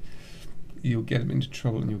you'll get them into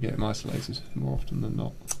trouble and you'll get them isolated more often than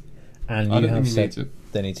not. And you have said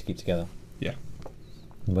they need to keep together. Yeah.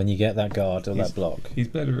 When you get that guard or that block, he's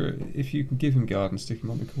better if you can give him guard and stick him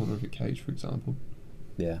on the corner of a cage, for example.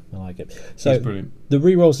 Yeah, I like it. So he's brilliant. The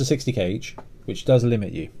rerolls to 60 cage, which does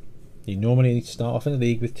limit you. You normally need to start off in the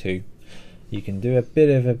league with 2. You can do a bit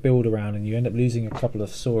of a build around and you end up losing a couple of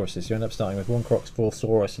Sauruses. You end up starting with 1 Crocs, 4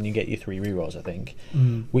 Saurus, and you get your 3 rerolls, I think.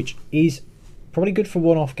 Which is probably good for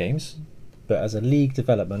one-off games, but as a league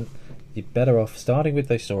development, you're better off starting with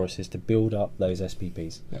those Sauruses to build up those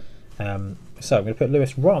SPPs. Yeah. So I'm going to put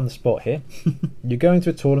Lewis right on the spot here. You're going to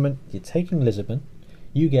a tournament, you're taking Lizardmen,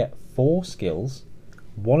 you get 4 skills,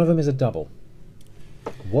 one of them is a double.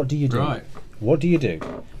 What do you do? Right. What do you do?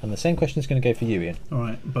 And the same question is going to go for you, Ian.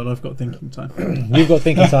 Alright, but I've got thinking time. You've got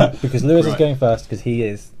thinking time because Lewis is Right. going first because he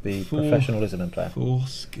is the professional Lizardman player. 4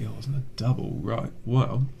 skills and a double, right?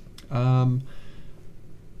 Well,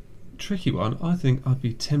 tricky one. I think I'd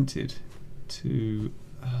be tempted to.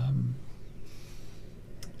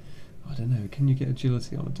 I don't know. Can you get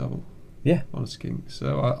agility on a double? Yeah. On a skink.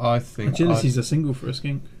 So I think Agility's a single for a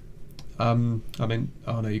skink. I mean,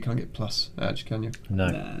 oh no, you can't get plus edge, can you? No.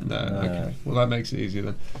 No. Okay. Well, that makes it easier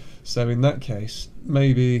then. So in that case,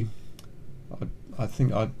 maybe I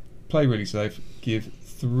think I'd play really safe. Give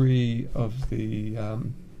 3 of the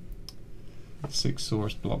 6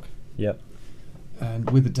 Saurus block. Yep.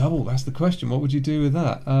 And with the double, that's the question. What would you do with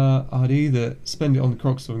that? I'd either spend it on the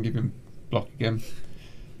Croxel and give him block again.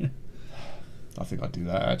 Yeah. I think I'd do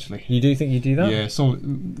that actually. You do think you do that? Yeah,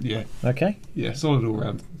 solid. Yeah, Okay. yeah, solid all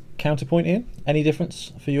round. Counterpoint, Ian? Any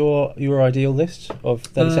difference for your ideal list of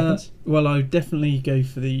 30 seconds? Well, I would definitely go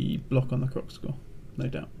for the block on the Croc score, no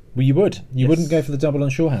doubt. Well, you would. You Yes. wouldn't go for the double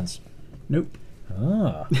on sure hands. Nope.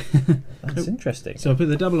 Ah, that's interesting. So I'll put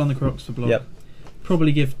the double on the Crocs for block. Yep.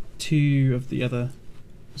 Probably give 2 of the other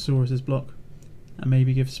Saurus's block, and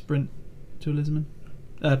maybe give sprint to a Lizardman.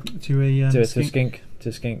 To a skink. To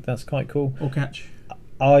a skink. That's quite cool. Or catch.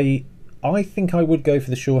 I think I would go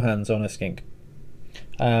for the sure hands on a skink.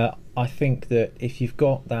 I think that if you've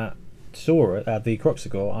got that Saurus, the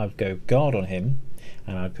Croxicle, I'd go guard on him,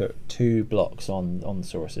 and I'd put 2 blocks on the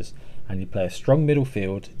Sauruses, and you play a strong middle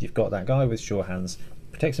field. You've got that guy with sure hands,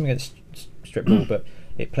 protects him against strip ball, but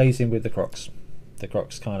it plays him with the Crocs. The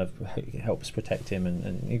Crocs kind of helps protect him,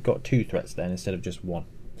 and you've got 2 threats then instead of just 1.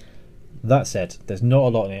 That said, there's not a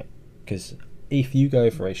lot in it because if you go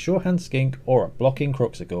for a Shorehand Skink or a blocking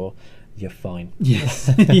Croxagore, you're fine.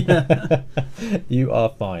 Yes. Yeah. You are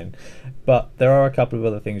fine. But there are a couple of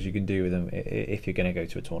other things you can do with them if you're going to go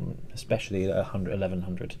to a tournament, especially at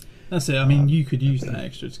 1100. That's it. I mean, you could use that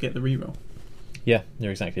extra to get the reroll. Yeah,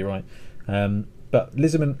 you're exactly right. But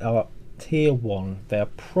Lizardmen are tier 1. They are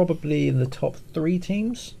probably in the top 3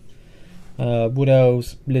 teams. Wood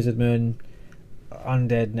Elves, Lizardmen,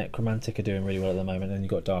 Undead, Necromantic are doing really well at the moment, and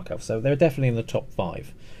you've got Dark Elves. So they're definitely in the top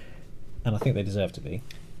 5. And I think they deserve to be.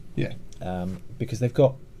 Yeah. Because they've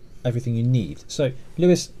got everything you need. So,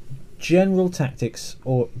 Lewis, general tactics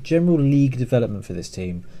or general league development for this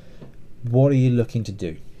team, what are you looking to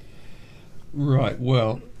do? Right,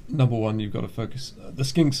 well, number one, you've got to focus. The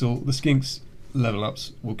skinks level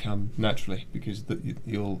ups will come naturally because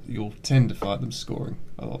you'll tend to find them scoring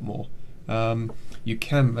a lot more. You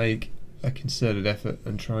can make a concerted effort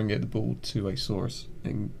and try and get the ball to a Saurus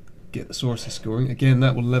and get the Sauruses scoring. Again,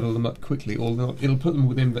 that will level them up quickly, or it'll put them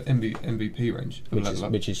within the MVP range,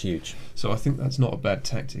 Which is huge. So I think that's not a bad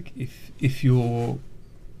tactic. If you're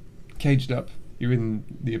caged up, you're in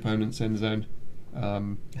the opponent's end zone,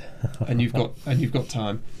 and you've got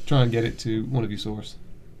time, try and get it to one of your Saurus.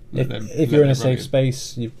 If you're in a safe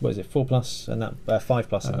space, what is it, 4+ and that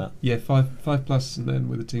 5+ and that? Yeah, 5+, and then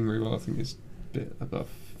with a team reroll, I think it's a bit above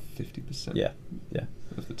 50%. Yeah.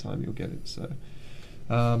 Of the time you'll get it. So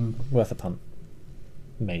Worth a punt,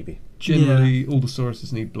 maybe. Generally, all the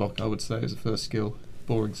Sauruses need block, I would say, as a first skill.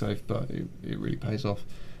 Boring safe, but it really pays off.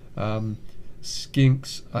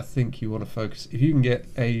 Skinks, I think you want to focus. If you can get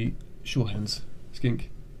a Sure Hands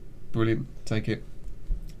Skink, brilliant, take it.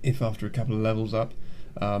 If after a couple of levels up,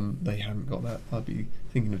 they haven't got that, I'd be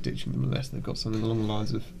thinking of ditching them unless they've got something along the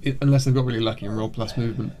lines of unless they've got really lucky and roll plus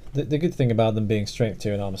movement. The good thing about them being strength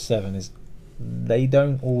 2 and armor 7 is they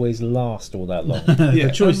don't always last all that long. Yeah,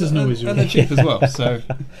 the choice isn't always yours. And they're cheap as well, so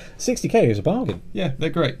 60k is a bargain. yeah,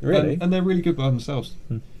 they're great. Really? And they're really good by themselves.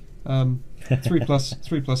 3+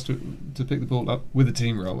 to pick the ball up with a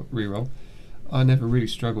team reroll. I never really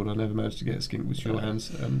struggled. I never managed to get a skink with Sure Hands,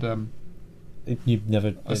 and You've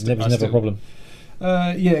never, it's never a problem.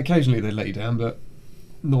 yeah, occasionally they let you down, but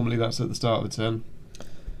normally that's at the start of the turn.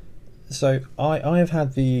 So I have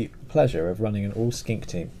had the pleasure of running an all skink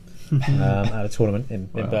team at a tournament in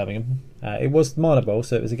Birmingham. It was Minor Bowl,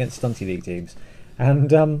 so it was against Stunty League teams, and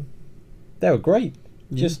they were great.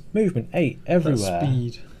 Just movement 8 everywhere. That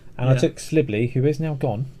speed. And I took Slibley, who is now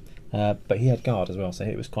gone, but he had guard as well, so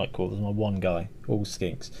it was quite cool. There's my one guy, all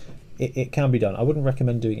skinks. It can be done. I wouldn't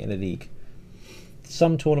recommend doing it in a league.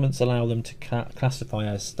 Some tournaments allow them to classify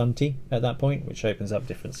as stunty at that point, which opens up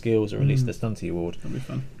different skills or release the stunty award. That'll be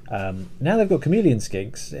fun. Now they've got chameleon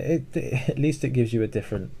skinks. At least it gives you a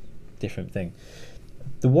different thing.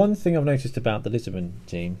 The one thing I've noticed about the Lizardmen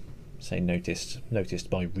team, say noticed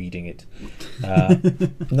by reading it,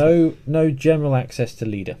 no general access to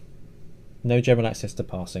leader, no general access to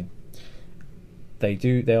passing.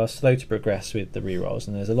 They are slow to progress with the rerolls,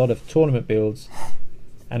 and there's a lot of tournament builds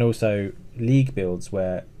and also league builds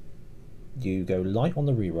where you go light on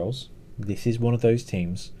the rerolls. This is one of those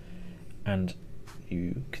teams, and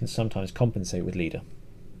you can sometimes compensate with leader.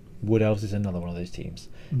 Wood Elves is another one of those teams.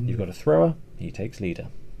 You've got a thrower, he takes leader.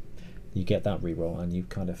 You get that reroll, and you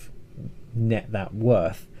kind of net that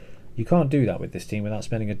worth. You can't do that with this team without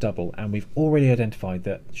spending a double, and we've already identified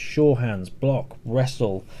that Sure Hands, block,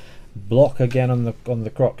 wrestle, block again on the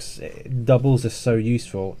Crocs. Doubles are so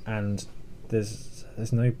useful, and there's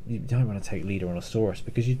no, you don't want to take leader on a Saurus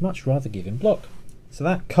because you'd much rather give him block. So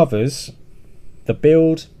that covers the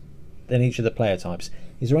build and each of the player types.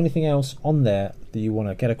 Is there anything else on there that you want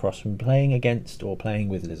to get across from playing against or playing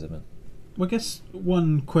with Lizardmen? Well, I guess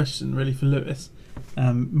one question really for Lewis,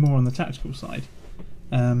 more on the tactical side,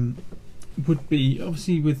 would be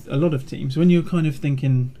obviously with a lot of teams, when you're kind of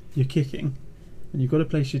thinking you're kicking and you've got to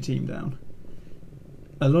place your team down,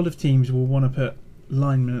 a lot of teams will want to put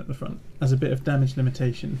linemen at the front as a bit of damage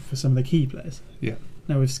limitation for some of the key players. Yeah.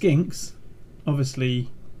 Now with skinks, obviously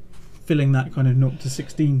filling that kind of 0 to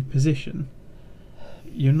 16 position,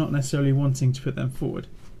 you're not necessarily wanting to put them forward.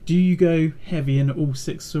 Do you go heavy in all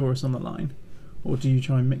 6 Saurus on the line, or do you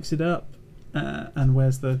try and mix it up? And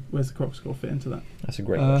where's the Croc score fit into that? That's a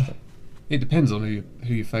great question. It depends on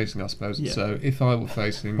who you're facing, I suppose. Yeah. So if I were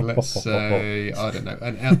facing, let's say, I don't know,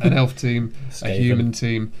 an elf team, a human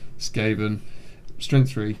team, Skaven,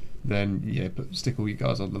 strength 3, then yeah, stick all you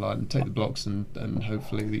guys on the line and take the blocks, and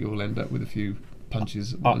hopefully that you'll end up with a few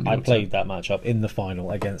punches. I played that matchup in the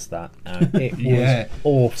final against that, and it was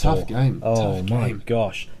awful. Tough game. Oh my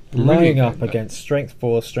gosh. Brilliant Lining up game, against strength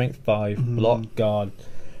 4, strength 5, block, guard.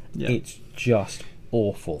 Yeah. It's just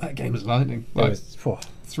awful. That game was lightning. It was,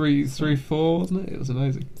 3-4, wasn't it? It was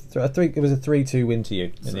amazing. it was a 3-2 win to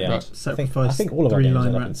you in the end. Sacrifice I think all of our 3 games line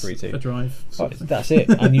ended up in rats 3-2. a drive. Oh, that's it,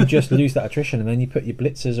 and you just lose that attrition, and then you put your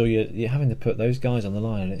blitzers or you're having to put those guys on the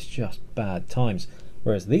line, and it's just bad times.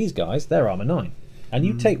 Whereas these guys, they're armor 9, and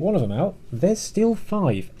you take one of them out, there's still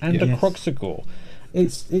 5 and a Croxagore.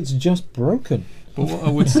 It's just broken. But what I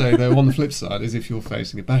would say, though, on the flip side, is if you're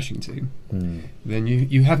facing a bashing team, then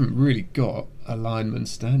you haven't really got a lineman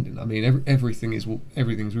standing. I mean, everything's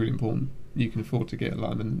really important. You can afford to get a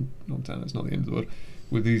lineman knocked down. It's not the end of the world.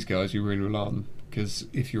 With these guys, you really rely on them, because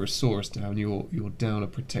if your Saurus down, you're down a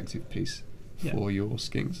protective piece for your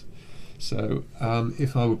skinks. So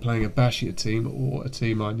if I were playing a bashier team, or a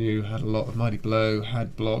team I knew had a lot of mighty blow,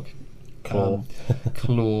 had block, claw,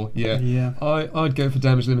 I'd go for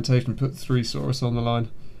damage limitation, put 3 Saurus on the line,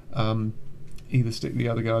 either stick the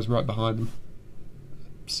other guys right behind them,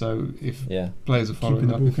 so if players are following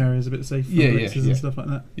keeping up, the ball carriers a bit safe from blitzers and stuff like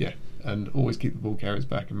that, and always keep the ball carriers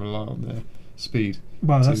back and rely on their speed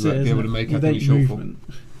that's to be able to make up any shortfall.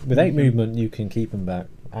 With 8 movement, you can keep them back,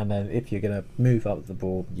 and then if you're going to move up the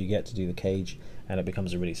ball, you get to do the cage, and it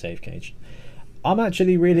becomes a really safe cage. I'm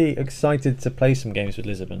actually really excited to play some games with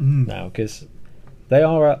Lizardmen now, because they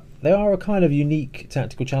are a kind of unique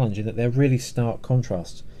tactical challenge in that they're really stark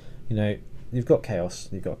contrast. You know, you've got Chaos,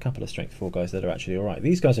 you've got a couple of Strength 4 guys that are actually alright.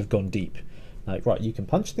 These guys have gone deep. Like, right, you can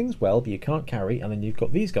punch things well, but you can't carry, and then you've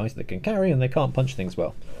got these guys that can carry and they can't punch things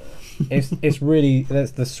well. It's really,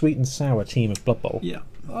 that's the sweet and sour team of Blood Bowl. Yeah,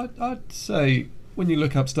 I'd say when you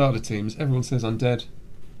look up starter teams, everyone says Undead.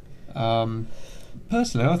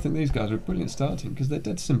 Personally, I think these guys are a brilliant starter team because they're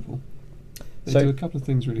dead simple. They do a couple of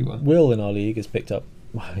things really well. Will in our league has picked up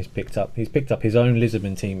his own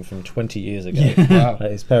Lizardman team from 20 years ago. Wow.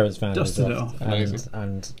 His parents found Dusted it it off.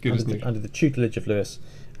 and under the tutelage of Lewis,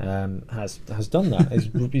 has done that.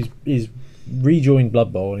 he's rejoined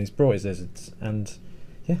Blood Bowl and he's brought his Lizards, and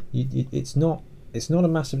it's not a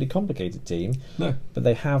massively complicated team. No, but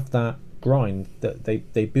they have that grind that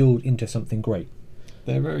they build into something great.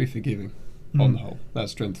 They're very forgiving on the whole.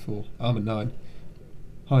 That's strength 4, armor 9,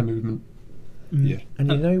 high movement. Yeah, and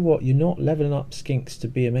you know what? You're not leveling up skinks to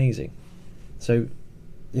be amazing. So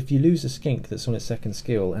if you lose a skink that's on its second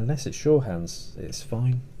skill, unless it's sure hands, it's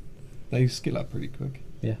fine. They skill up pretty quick.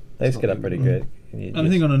 Yeah, they skill up pretty good. And I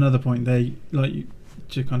think on another point, they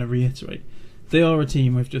to kind of reiterate, they are a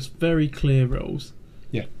team with just very clear roles.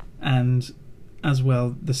 Yeah, and as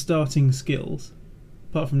well, the starting skills,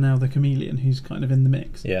 apart from now the chameleon who's kind of in the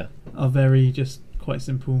mix, are very just quite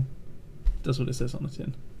simple. Does what it says on the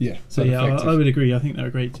tin. Yeah. So I would agree. I think they're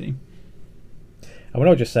a great team. And we're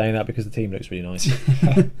not just saying that because the team looks really nice.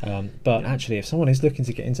 But actually, if someone is looking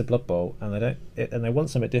to get into Blood Bowl and they want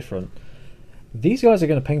something different, these guys are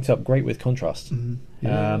going to paint up great with contrast. So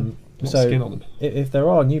skin on them. If there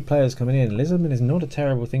are new players coming in, Lizardman is not a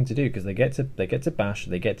terrible thing to do because they get to bash,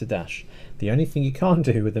 they get to dash. The only thing you can't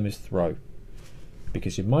do with them is throw,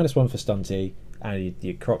 because you're -1 for stunty and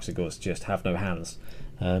your Croxagores just have no hands.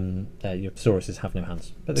 Your Sauruses have no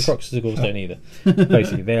hands, but the Croxagores don't either.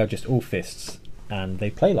 Basically, they are just all fists, and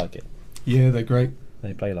they play like it. Yeah, they're great.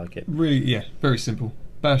 They play like it. Really, very simple.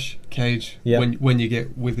 Bash, cage. Yep. When you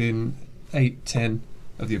get within 8-10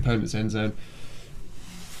 of the opponent's end zone,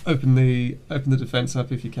 open the defense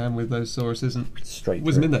up if you can with those Sauruses and straight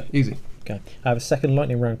whiz them in there, easy. Okay, I have a second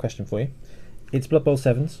lightning round question for you. It's Blood Bowl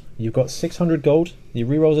 7s. You've got 600 gold. Your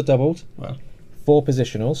rerolls are doubled. Wow. 4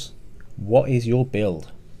 positionals. What is your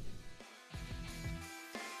build?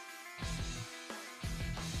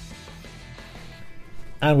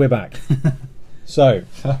 And we're back. So,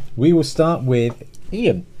 we will start with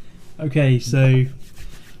Ian. Okay, so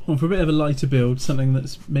for a bit of a lighter build, something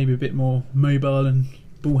that's maybe a bit more mobile and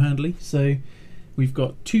ball handly. So, we've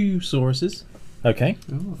got 2 Sauruses. Okay.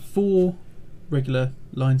 4 regular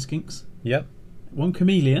line skinks. Yep. 1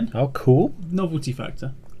 chameleon. Oh, cool. Novelty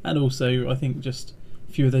factor. And also, I think just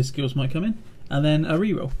a few of those skills might come in. And then a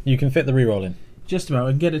reroll. You can fit the reroll in. Just about.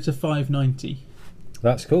 And get it to 590.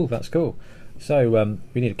 That's cool. So,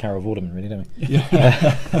 we need a Carol Vorderman, really, don't we?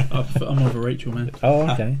 Yeah. I'm more of a Rachel man.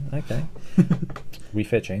 Oh, okay. We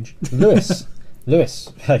fair change. Lewis.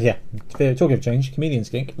 Yeah. Talking of change, chameleon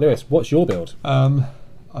skink. Lewis, what's your build?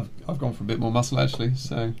 I've gone for a bit more muscle actually.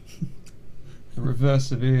 So the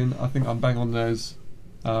reverse of Ian, I think I'm bang on those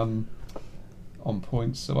on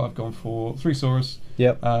points. So I've gone for 3 Saurus,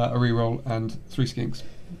 Yep. a reroll, and 3 skinks.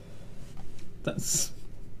 That's.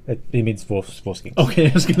 He means 4 skinks. Okay,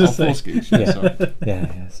 I was going to say. 4 skinks. Yeah, sorry.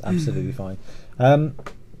 Yeah, it's absolutely fine.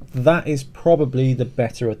 That is probably the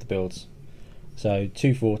better of the builds. So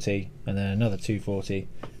 240, and then another 240,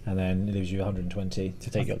 and then it leaves you 120 to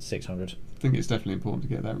take you up to 600. I think it's definitely important to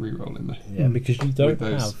get that re-roll in there. Yeah, because you don't With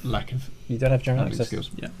those have general handling access skills.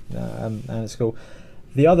 Yeah. and it's cool.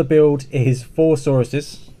 The other build is 4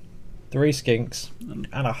 Sauruses, 3 Skinks, and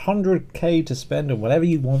 100k to spend on whatever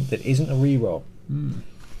you want that isn't a reroll.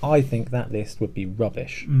 I think that list would be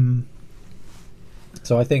rubbish.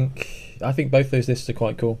 So I think both those lists are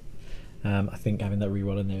quite cool. I think having that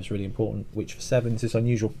reroll in there is really important, which for 7s is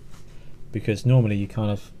unusual, because normally you kind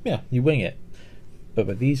of you wing it, but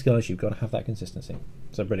with these guys you've got to have that consistency.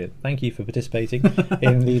 So brilliant. Thank you for participating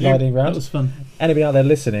in the lightning round. That was fun. Anybody out there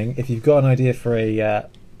listening, if you've got an idea for a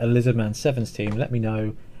Lizardman 7s team, let me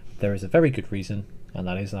know. There is a very good reason, and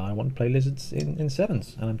that is that I want to play lizards in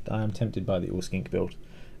 7s, and I am tempted by the all skink build,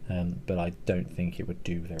 but I don't think it would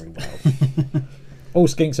do very well. All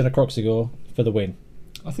skinks and a Croxigore for the win.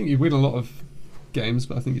 I think you win a lot of games,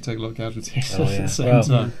 but I think you take a lot of casualties Oh, at yeah. the same Well,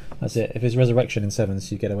 time. That's it. If it's Resurrection in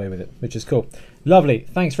 7s, you get away with it, which is cool. Lovely.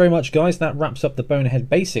 Thanks very much, guys. That wraps up the Bonehead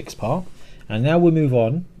Basics part. And now we'll move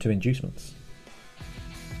on to Inducements.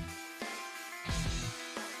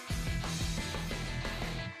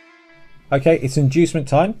 Okay, it's inducement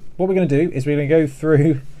time. What we're going to do is we're going to go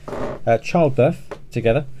through childbirth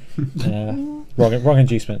together. Wrong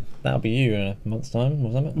inducement. That'll be you in a month's time,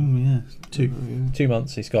 wasn't it? Oh yeah, 2. Oh, yeah. 2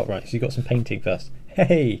 months he's got. Right, so you've got some painting first.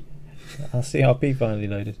 Hey, our CRP finally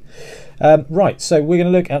loaded. Right, so we're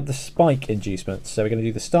going to look at the spike inducements. So we're going to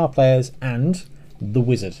do the star players and the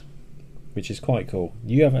wizard, which is quite cool.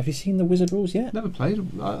 Have you seen the wizard rules yet? Never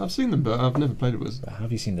played. I've seen them, but I've never played a wizard.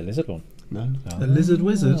 Have you seen the lizard one? No. The lizard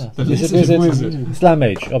wizard. The Lizard wizard. Wizard. Slam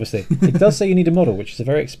mage, obviously. It does say you need a model, which is a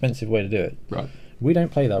very expensive way to do it. Right. We don't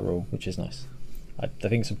play that rule, which is nice. I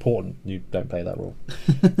think it's important you don't play that rule.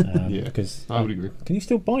 Yeah, because I would agree. can you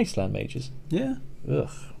still buy slam mages? Yeah. Ugh,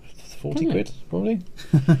 40 Can you? quid probably.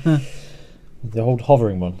 The old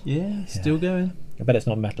hovering one. Yeah, still going. I bet it's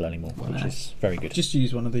not metal anymore, which Wow. is very good. Just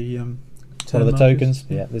use one of the one of the turn markers. tokens.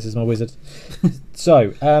 Yeah, this is my wizard.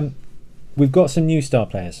 So we've got some new star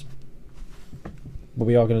players, but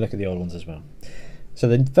we are going to look at the old ones as well. So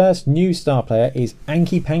the first new star player is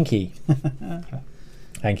Anky Panky.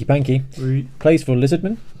 Hanky Panky Sweet. plays for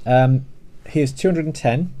Lizardmen. He is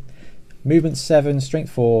 210, movement 7,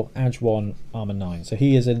 strength 4, edge 1, armor 9. So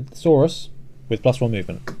he is a Saurus with +1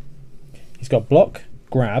 movement. He's got block,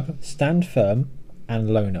 grab, stand firm,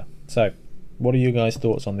 and loner. So, what are you guys'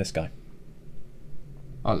 thoughts on this guy?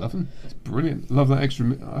 I love him. It's brilliant. Love that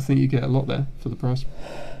extra. I think you get a lot there for the price.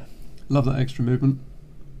 Love that extra movement.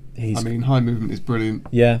 I mean, high movement is brilliant.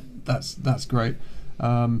 Yeah, That's great.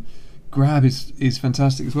 Grab is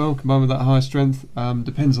fantastic as well, combined with that high strength.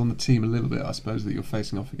 Depends on the team a little bit, I suppose, that you're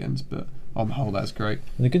facing off against, but on the whole, that's great.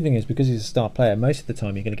 and the good thing is because he's a star player, most of the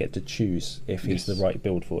time you're going to get to choose if he's Yes. the right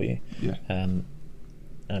build for you. Yeah.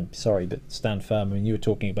 I'm sorry, but stand firm. I mean, you were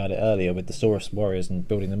talking about it earlier with the Saurus warriors and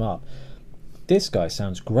building them up. This guy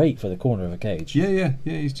sounds great for the corner of a cage. Yeah,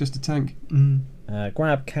 he's just a tank.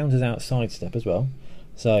 Grab counters out sidestep as well.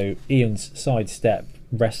 So Ian's sidestep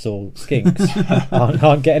wrestle skinks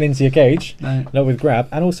aren't getting into your cage. No, Not with grab,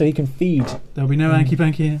 and also he can feed. there'll be no hanky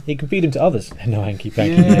panky here. He can feed them to others. No hanky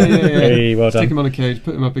panky. Yeah. Hey, well Stick done. him on a cage,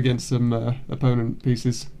 put him up against some opponent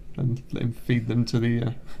pieces, and let him feed them to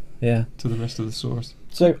the Yeah. rest of the Saurus.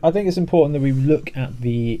 So I think it's important that we look at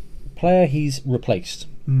the player he's replaced.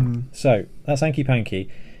 So that's Hanky Panky.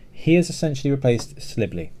 He has essentially replaced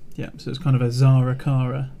Slibley, Yeah, so it's kind of a Zara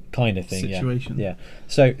Kara kind of thing. situation. Yeah.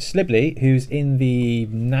 So Slibley, who's in the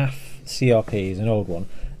NAF CRP, is an old one.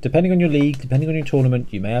 Depending on your league, depending on your tournament,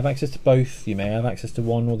 you may have access to both. You may have access to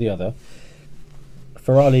one or the other.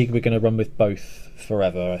 For our league, we're going to run with both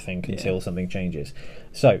forever, I think, until something changes.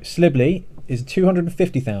 So Slibley is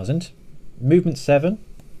 250,000, movement 7,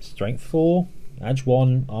 strength 4, edge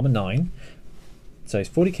 1, armor 9. So it's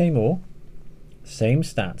 40k more. Same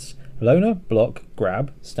stats: loner, block,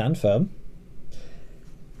 grab, stand firm,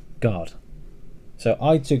 guard. So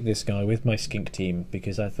I took this guy with my skink team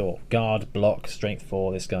because I thought guard, block, strength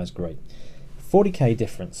 4, this guy's great. 40k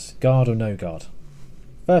difference, guard or no guard.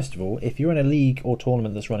 First of all, if you're in a league or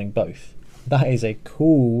tournament that's running both, that is a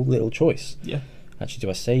cool little choice. Yeah. Actually, do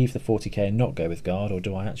I save the 40k and not go with guard, or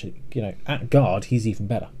do I actually, at guard, he's even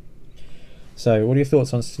better. So what are your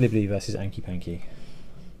thoughts on Slibley versus Anky Panky?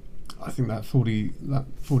 I think that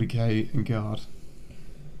 40k in guard,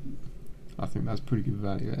 I think that's pretty good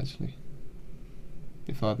value actually.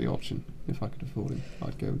 If I had the option, if I could afford him,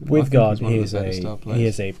 I'd go with him. I With think guard, he's one he of is the better star a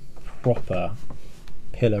players. proper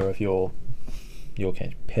pillar of your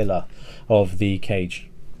cage, pillar of the cage.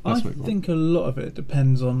 I That's what you want. think a lot of it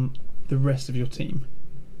depends on the rest of your team.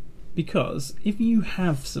 Because if you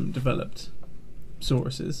have some developed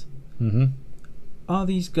Sauruses, Mm-hmm. are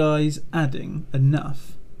these guys adding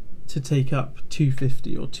enough to take up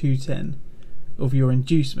 250 or 210 of your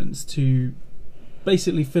inducements to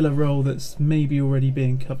basically fill a role that's maybe already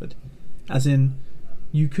being covered? As in,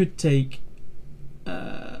 you could take,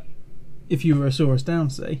 if you were a Saurus down,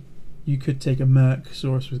 say, you could take a Merc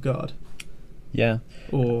Saurus with Guard. Yeah.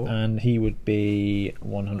 Or And he would be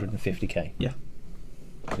 150k. Yeah.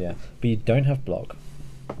 Yeah. But you don't have block.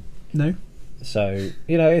 no? So,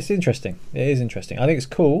 it's interesting. It is interesting. I think it's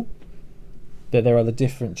cool that there are the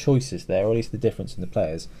different choices there, or at least the difference in the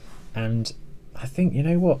players. And I think, you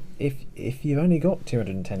know what? If you've only got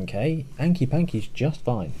 210k, Anki Panky's just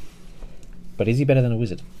fine. But is he better than a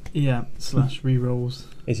wizard? Yeah, slash rerolls.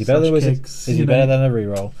 Is he better than a wizard? Kicks, Is he better than a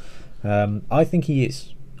reroll? I think he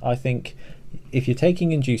is. I think if you're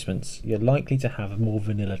taking inducements, you're likely to have a more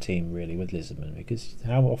vanilla team, really, with Lizardmen. Because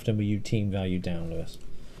how often were you team value down, Lewis?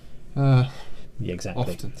 Yeah, exactly.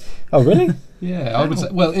 Often. Oh, really? Yeah, I would say.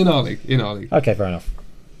 Well, in our league. Okay, fair enough.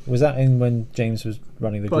 Was that in when James was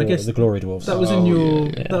running But I guess the Glory Dwarfs? That was Oh, in your.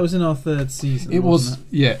 yeah. That was in our third season. It was, wasn't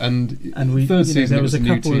yeah, and we third season there it was a a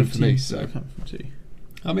new couple team of for me. teams So that come from two.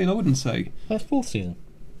 I mean, I wouldn't say. That's fourth season.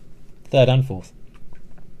 Third and fourth.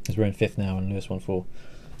 Because we're in fifth now and Lewis won 4.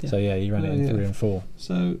 Yeah. So yeah, you ran it in 3 and 4.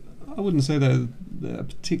 So I wouldn't say they're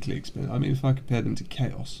particularly expensive. I mean, if I compare them to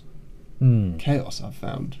Chaos, Hmm. Chaos I've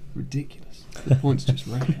found ridiculous. The points just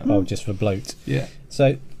rack up. Oh, just for bloat. Yeah.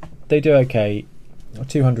 So they do okay.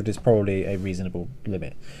 200 is probably a reasonable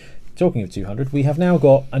limit. Talking of 200, we have now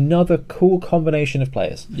got another cool combination of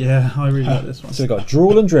players. Yeah, I really like this one. So we've got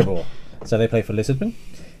Drool and Dribble. So they play for Lizardmen.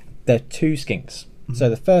 They're 2 skinks. So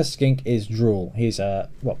the first skink is Drool. He's they're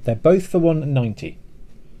both for 190.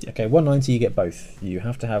 Okay, 190 you get both. You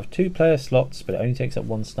have to have 2 player slots, but it only takes up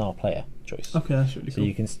 1 star player choice. Okay, that's really So cool.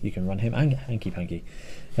 you can run him and Hanky Panky.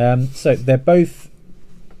 So they're both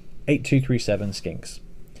 8237 skinks.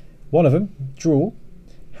 One of them, Drool,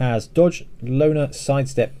 has dodge, loner,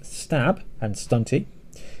 sidestep, stab, and stunty,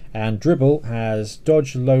 and Dribble has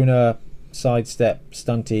dodge, loner, sidestep,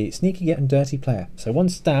 stunty, sneaky yet and dirty player. So 1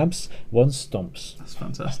 stabs, 1 stomps. That's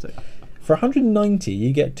fantastic. For 190,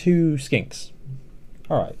 you get 2 skinks.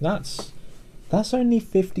 All right, that's only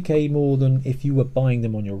 50k more than if you were buying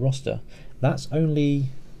them on your roster. That's only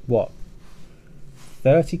what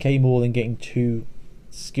 30k more than getting 2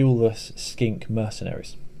 skillless skink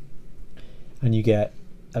mercenaries. And you get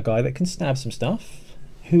a guy that can stab some stuff,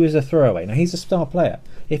 who is a throwaway. Now he's a star player.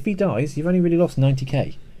 If he dies, you've only really lost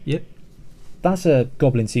 90k. Yep. That's a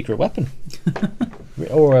goblin secret weapon,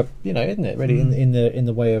 or a, isn't it? Really, in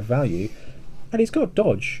the way of value. And he's got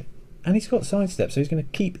dodge, and he's got sidestep, so he's going to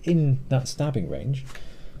keep in that stabbing range.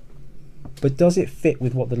 But does it fit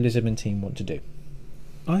with what the Lizardman team want to do?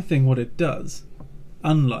 I think what it does,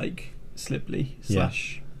 unlike Sliply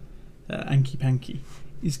slash Anki Panky,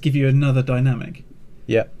 is give you another dynamic.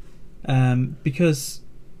 Yeah. Because,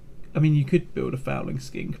 I mean, you could build a fouling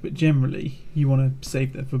skink, but generally you want to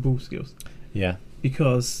save them for ball skills. Yeah.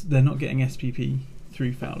 Because they're not getting SPP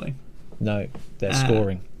through fouling. No, they're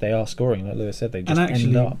scoring. They are scoring, like Lewis said. They just and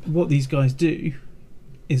actually, end up. what these guys do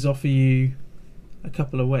is offer you a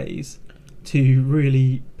couple of ways to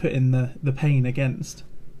really put in the pain against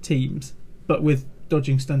teams, but with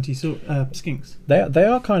dodging stunty skinks. They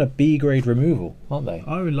are kind of B grade removal, aren't they?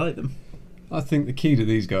 I really like them. I think the key to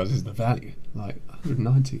these guys is the value. Like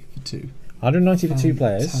 190 for 2. 190 for 2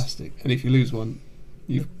 players. Fantastic. And if you lose one,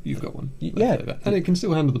 you've got one. Yeah. And it can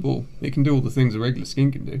still handle the ball. It can do all the things a regular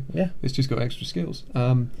skink can do. Yeah. It's just got extra skills.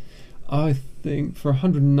 I think for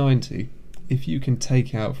 190, if you can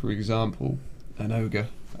take out, for example, an ogre,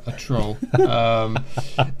 a troll,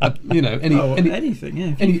 anything,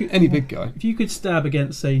 yeah. any big guy. If you could stab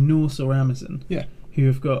against, say, Norse or Amazon, Yeah. who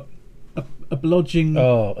have got a blodging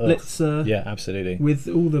blitzer, Yeah, absolutely. with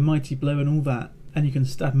all the mighty blow and all that, and you can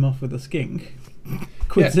stab him off with a skink,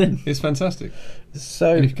 quids in. It's fantastic.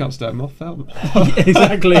 So And if you can't stab them off, foul them.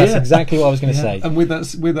 Exactly. that's yeah. exactly what I was going to Yeah. say. And with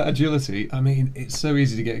that agility, I mean, it's so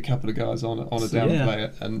easy to get a couple of guys on a down Yeah.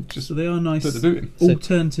 player and just So they are nice put the boot in. So-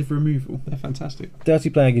 alternative removal. They're fantastic. Dirty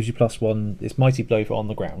player gives you +1. It's mighty blow for on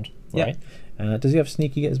the ground, right? Does he have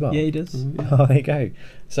sneaky get as well? Yeah, he does. Oh, there you go.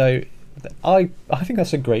 So I think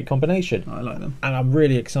that's a great combination, I like them. and I'm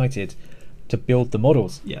really excited to build the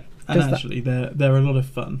models. Yeah, and Does that- actually, they're a lot of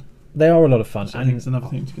fun. They are a lot of fun, So I and think it's another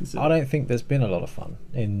thing to consider. I don't think there's been a lot of fun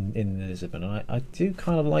in Lizardmen, and I do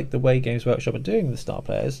kind of like the way Games Workshop are doing the star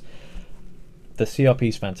players. The CRP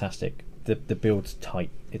is fantastic. The build's tight.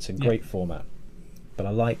 It's a great format, but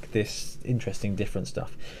I like this interesting different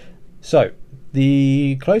stuff. So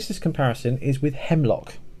the closest comparison is with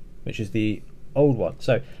Hemlock. which is the old one.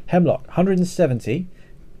 So Hemlock, 170,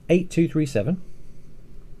 8237.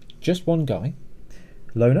 Just one guy.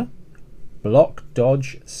 Loner, block,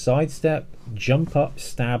 dodge, sidestep, jump up,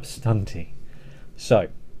 stab, stunty. So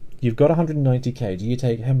you've got 190k. Do you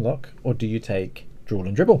take Hemlock or do you take Drawl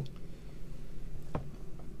and Dribble?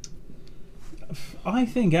 I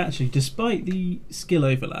think actually, despite the skill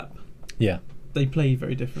overlap, Yeah. they play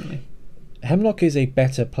very differently. Hemlock is a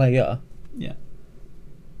better player, Yeah.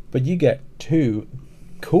 but you get two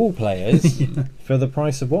cool players Yeah. for the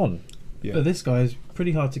price of one. Yeah. But this guy is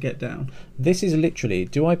pretty hard to get down. This is literally,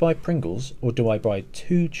 do I buy Pringles or do I buy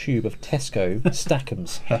 2 tube of Tesco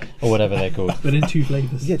Stack'ems or whatever they're called? But in 2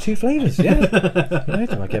 flavours. Yeah, 2 flavours, yeah.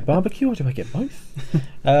 Do I get barbecue or do I get both?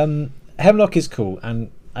 Hemlock is cool,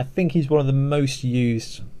 and I think he's one of the most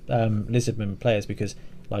used Lizardmen players because,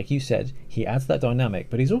 like you said, he adds that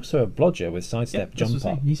dynamic, but he's also a blodger with sidestep, That's what I'm jump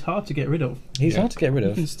saying. up. He's hard to get rid of. He's Yeah. hard to get rid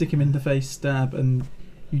You can of. stick him in the face, stab, and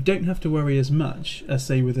you don't have to worry as much as,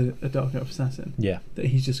 say, with a Dark Elf Assassin, Yeah, that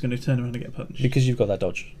he's just going to turn around and get punched. because you've got that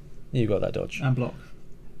dodge. You've got that dodge. And block.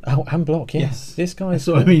 Oh, and block, yeah. Yes. This guy's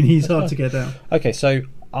That's what I mean, he's That's hard fine. to get down. Okay, so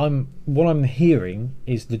what I'm hearing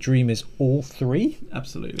is the dream is all 3.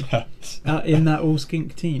 Absolutely. In that all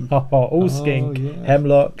skink team. All skink, yeah.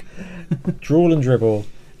 Hemlock, Drawl and Dribble,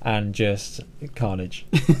 and just carnage.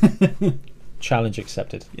 Challenge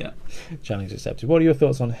accepted. Yeah. Challenge accepted. What are your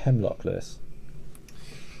thoughts on Hemlock, Lewis?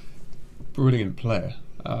 Brilliant player,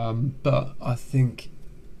 but I think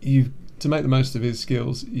to make the most of his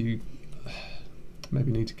skills, you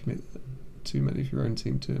maybe need to commit too many of your own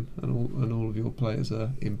team to him, and all of your players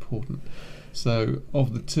are important. So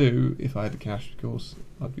of the two, if I had the cash, of course,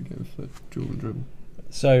 I'd be going for Drawl and Dribble.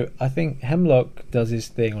 So I think Hemlock does his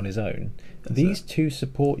thing on his own. That's These it. two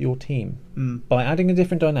support your team Mm. by adding a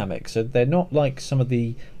different dynamic. So they're not like some of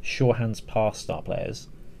the sure hands pass star players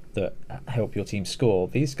that help your team score.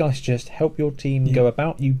 These guys just help your team Yeah. go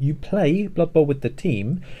about. You play Blood Bowl with the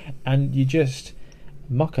team, and you just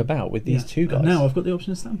muck about with these Yeah. two guys. And now I've got the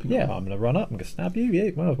option of stamping. Yeah, on. I'm going to run up. I'm going to stab you. Yeah,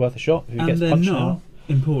 well, it's worth a shot. Who And gets they're punched not, now?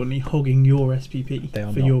 importantly, hogging your SPP They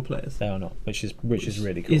are for not. your players. They are not, which is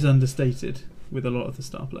really cool. Is understated with a lot of the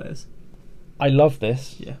star players. I love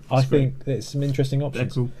this. Yeah, I it's great. think there's some interesting They're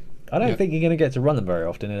options. cool. I don't Yeah. think you're going to get to run them very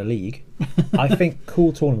often in a league. I think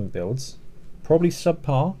cool tournament builds, probably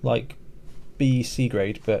subpar, like B, C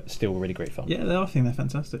grade, but still really great fun. Yeah, I think they're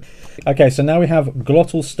fantastic. Okay, so now we have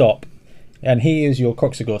Glottal Stop, and he is your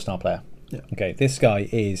Croxigor style player. Yeah. Okay, this guy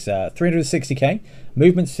is 360k,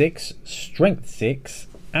 movement 6, strength 6,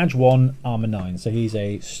 edge 1, armor 9. So he's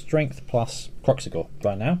a strength plus Croxigor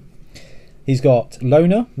right now. He's got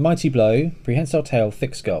Loner, Mighty Blow, Prehensile Tail,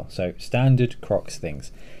 Thick Skull. So standard Crocs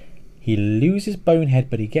things. He loses Bonehead,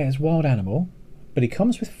 but he gets Wild Animal. But he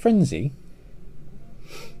comes with Frenzy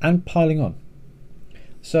and Piling On.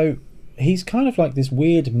 So he's kind of like this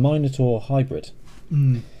weird Minotaur hybrid.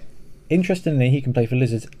 Mm. Interestingly, he can play for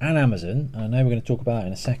Lizards and Amazon. And I know we're going to talk about it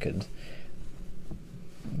in a second.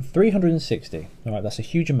 360. Alright, that's a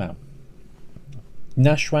huge amount.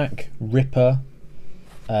 Nashrak, Ripper,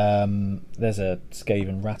 there's a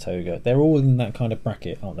Skaven Rat Ogre. They're all in that kind of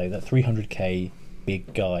bracket, aren't they? That 300k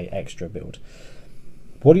big guy extra build.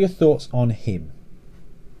 What are your thoughts on him?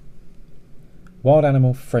 Wild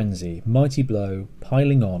Animal, Frenzy, Mighty Blow,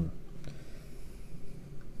 Piling On,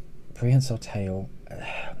 Prehensile Tail,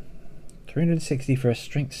 360 for a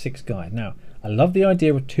Strength 6 guy. Now, I love the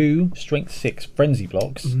idea of 2 Strength 6 Frenzy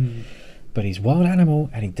blocks, but he's Wild Animal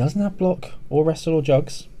and he doesn't have block or wrestle or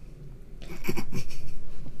jugs.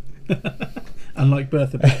 Unlike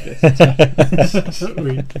Bertha Breakfast.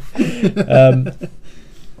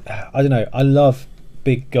 I don't know. I love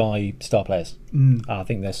big guy star players. Mm. I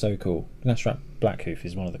think they're so cool. Nashrak Blackhoof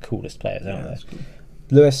is one of the coolest players out Yeah, there. that's cool.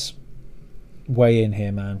 Lewis, weigh in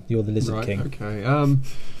here, man. You're the Lizard Right, King. okay.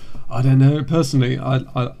 I don't know. Personally,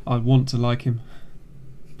 I want to like him,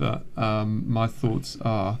 but my thoughts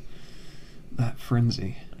are that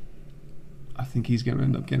Frenzy. I think he's going to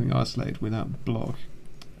end up getting isolated without block,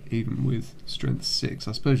 even with strength 6.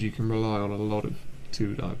 I suppose you can rely on a lot of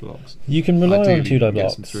 2-die blocks. You can rely Ideally, on 2-die you can get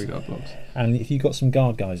blocks, some 3-die blocks. and if you've got some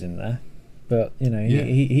guard guys in there, but you know Yeah.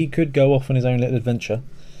 he could go off on his own little adventure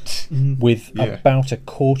Mm. with Yeah. about a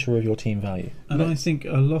quarter of your team value. And I think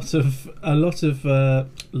a lot of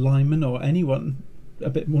linemen or anyone a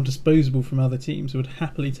bit more disposable from other teams would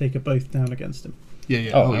happily take a both down against him, Yeah.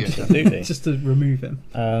 Oh, yeah. absolutely. just to remove him.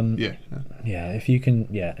 Yeah. Yeah, if you can,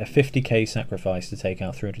 a 50k sacrifice to take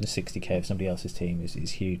out 360k of somebody else's team is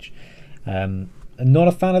huge. Not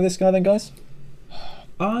a fan of this guy then, guys?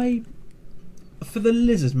 For the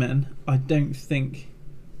Lizardmen, I don't think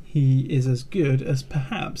he is as good as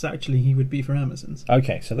perhaps actually he would be for Amazons.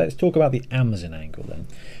 Okay, so let's talk about the Amazon angle then.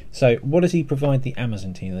 So what does he provide the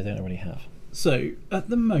Amazon team they don't already have? So at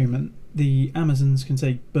the moment, the Amazons can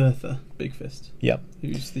take Bertha Big Fist, Yep.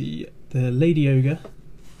 who's the Lady Ogre.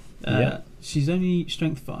 Yeah. She's only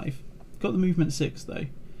strength 5, got the movement 6 though,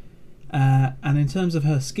 and in terms of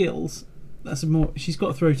her skills, she's got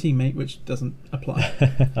a throw teammate, which doesn't apply.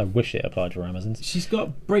 I wish it applied for Amazons. She's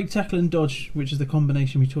got break, tackle and dodge, which is the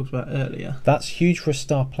combination we talked about earlier. That's huge for a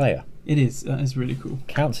star player. It is. That is really cool.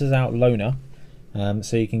 Counts as out loner,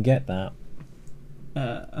 so you can get that.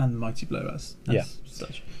 And Mighty Blow as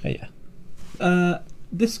such. Yeah.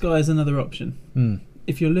 This guy is another option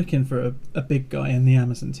if you're looking for a big guy in the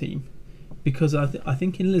Amazon team, because I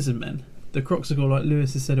think in Lizardmen, the Croxigal, like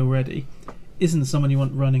Lewis has said already, isn't someone you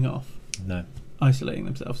want running off. No. Isolating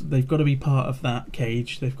themselves. They've got to be part of that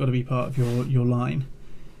cage. They've got to be part of your line.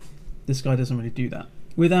 This guy doesn't really do that.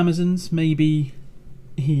 With Amazons, maybe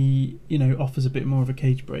he offers a bit more of a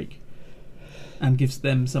cage break and gives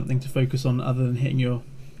them something to focus on other than hitting your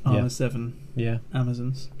armor 7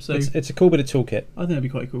 Amazons. So it's a cool bit of toolkit. I think it'd be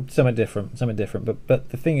quite cool. Something different. But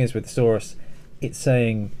the thing is with Saurus, it's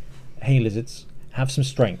saying, hey lizards, have some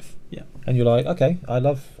strength. Yeah. And you're like, okay, I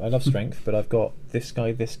love strength, but I've got this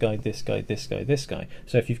guy, this guy, this guy, this guy, this guy.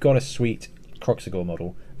 So if you've got a sweet Croxigore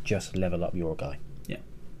model, just level up your guy. Yeah.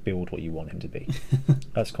 Build what you want him to be.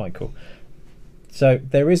 That's quite cool. So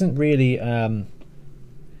there isn't really a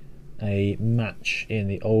match in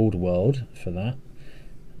the old world for that.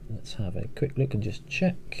 Let's have a quick look and just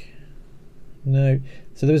check. No.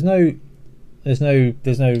 So there's no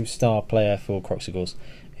star player for Croxigores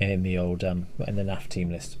in the old in the NAF team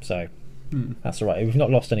list, so that's all right. We've not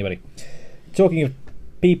lost anybody. Talking of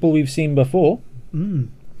people we've seen before,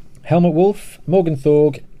 Helmut Wolf, Morgan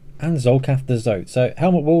Thorg, and Zolcath the Zote. So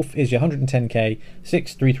Helmut Wolf is your 110k,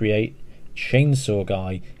 6338 chainsaw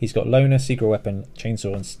guy. He's got loner, secret weapon,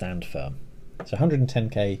 chainsaw, and stand firm. So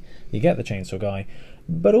 110k, you get the chainsaw guy,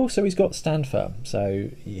 but also he's got stand firm, so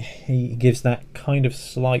he gives that kind of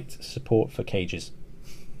slight support for cages.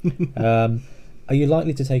 Are you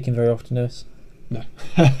likely to take him very often, Lewis? No.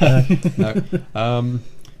 No.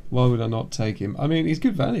 Why would I not take him? I mean, he's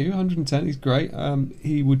good value, 110, he's great.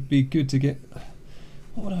 He would be good to get...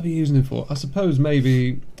 What would I be using him for? I suppose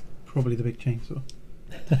maybe... Probably the big chainsaw.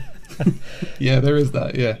 Yeah, there is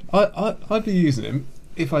that, yeah. I'd be using him,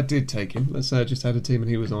 if I did take him, let's say I just had a team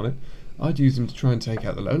and he was on it, I'd use him to try and take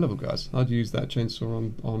out the low-level guys. I'd use that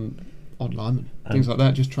chainsaw on odd linemen, things like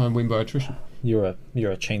that, just try and win by attrition. You're a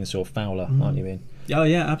chainsaw fowler, aren't you, Ian? Oh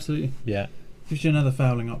yeah, absolutely. Yeah. Gives you another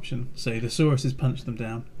fouling option. So the Sauruses punch them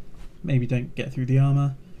down, maybe don't get through the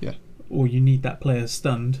armour. Yeah. Or you need that player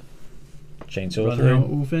stunned. Chainsaw Run through. out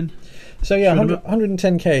Wolf in. So yeah,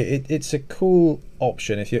 110k. It's a cool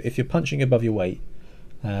option if you're punching above your weight,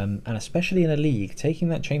 and especially in a league, taking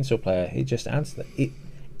that chainsaw player, it just adds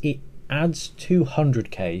it adds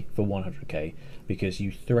 200k for 100k because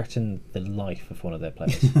you threaten the life of one of their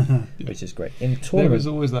players, which is great. In tournament, there is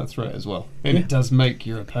always that threat as well, and it does make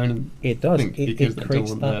your opponent. It does. Think It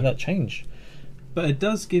creates that change. But it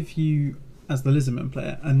does give you, as the Lizardman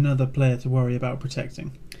player, another player to worry about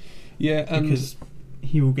protecting. Yeah, and because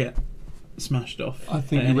he will get smashed off. I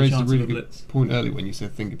think you raised a really good point earlier when you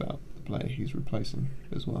said think about the player he's replacing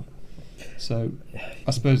as well. So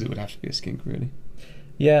I suppose it would have to be a skink, really.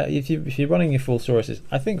 Yeah, if you're running your full Sauruses,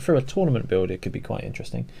 I think for a tournament build it could be quite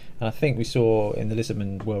interesting. And I think we saw in the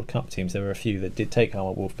Lizardman World Cup teams there were a few that did take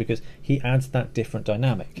Helmut Wolf because he adds that different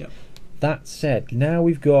dynamic. Yep. That said, now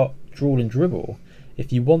we've got Drool and Dribble.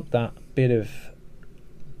 If you want that bit of,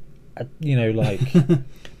 like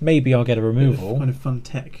maybe I'll get a removal. Kind of fun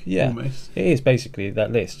tech. Yeah, almost. It is basically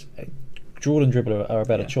that list. Drool and Dribble are a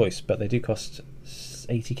better choice, but they do cost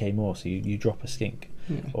 80k more, so you drop a skink.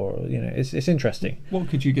 Yeah. Or it's interesting. What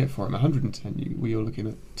could you get for him? 110. We are looking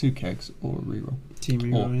at 2 kegs or a reroll. Team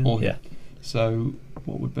reroll. Yeah. So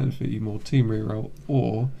what would benefit you more, team reroll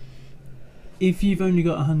or? If you've only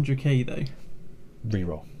got 100k though,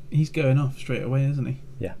 reroll. He's going off straight away, isn't he?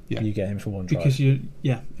 Yeah. You get him for one drive. Because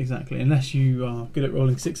exactly. Unless you are good at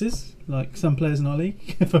rolling sixes, like some players in our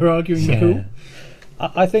league, for arguing the cool.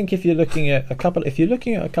 I think if you're looking at a couple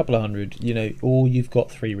of hundred, or you've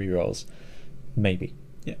got 3 rerolls, maybe.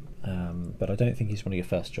 Yeah. But I don't think he's one of your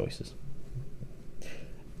first choices.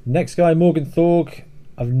 Next guy, Morgan Thorg.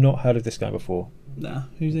 I've not heard of this guy before. Nah,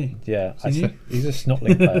 who's he? Yeah, he's a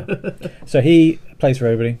snotling player. So he plays for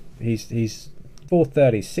everybody. He's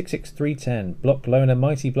 430, 6'6", 310, block loner,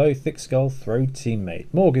 mighty blow, thick skull, throw teammate.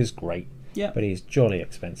 Morg is great, yeah, but he's jolly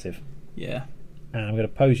expensive. Yeah. And I'm going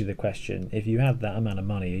to pose you the question: if you had that amount of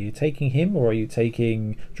money, are you taking him or are you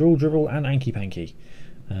taking Drool, Dribble, and Anky Panky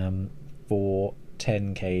for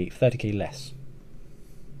 10k, 30k less?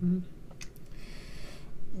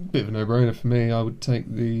 Bit of a no-brainer for me. I would take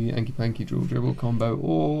the Anky Panky Drool Dribble combo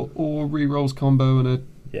or re-rolls combo and a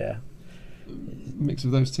Yeah, mix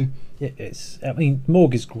of those two. it's. I mean,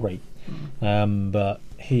 Morg is great, but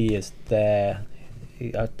he is there.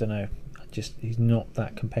 I don't know. He's not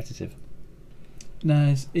that competitive.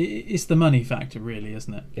 No, it's the money factor, really,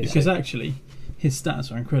 isn't it? Is Because it? actually, his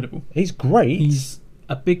stats are incredible. He's great. He's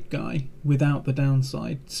a big guy without the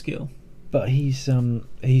downside skill. But he's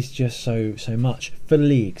just so much for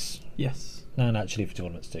leagues, Yes. and actually for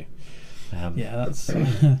tournaments too. Yeah, that's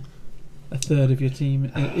a third of your team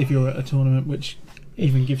if you're at a tournament, which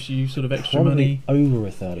even gives you sort of extra probably money. over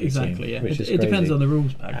a third of your team. Exactly, yeah. Which is It depends crazy. on the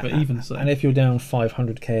rules pack, but even so. And if you're down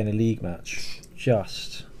 500k in a league match,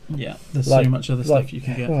 just Yeah, there's like- so much other stuff you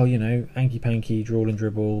can get. well, Anky Panky, Drool and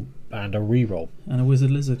Dribble, and a reroll. And a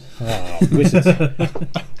wizard lizard. Ah, wizards.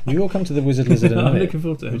 We all come to the wizard lizard in a I'm minute, looking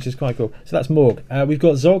forward to it. which is quite cool. So that's Morg. We've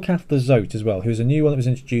got Zolcath the Zote as well, who's a new one that was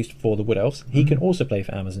introduced for the Wood Elves. He can also play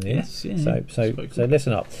for Amazon. Yes, yeah, So yeah. It's quite so cool.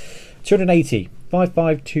 listen up. 280,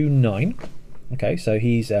 5529. Okay, so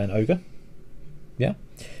he's an ogre. Yeah.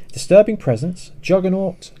 Disturbing Presence,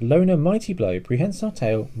 Juggernaut, Loner, Mighty Blow, Prehensile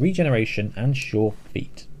Tail, Regeneration, and Sure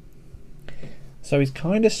Feet. So he's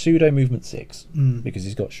kind of pseudo movement 6 because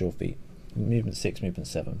he's got sure feet. Movement 6, movement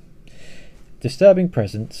 7. Disturbing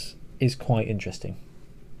Presence is quite interesting,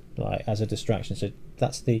 like as a distraction. So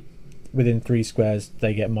that's within 3 squares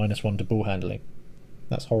they get -1 to ball handling.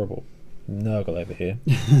 That's horrible. Nurgle over here.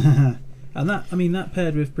 And that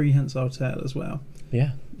paired with Prehensile Tail as well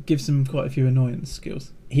Yeah. gives him quite a few annoyance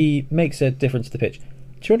skills. He makes a difference to the pitch.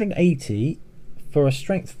 280 for a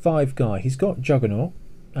strength 5 guy. He's got Juggernaut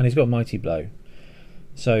and he's got Mighty Blow.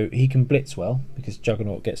 So he can blitz well because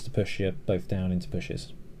Juggernaut gets to push you both down into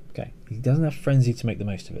pushes. Okay. He doesn't have Frenzy to make the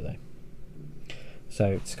most of it though. So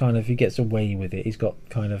it's kind of, he gets away with it. He's got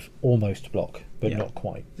kind of almost block, but Yeah. not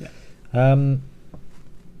quite. Yeah.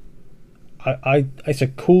 It's a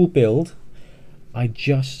cool build. I'm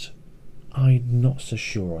not so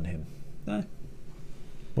sure on him. No.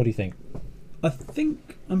 What do you think? I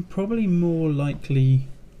think I'm probably more likely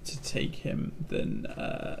to take him than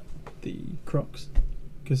the Crocs,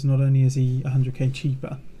 because not only is he 100k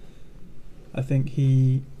cheaper, I think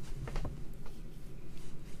he's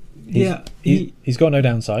got no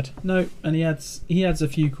downside. no, and he adds a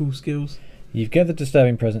few cool skills. You get the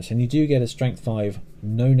Disturbing Presence, and you do get a Strength 5,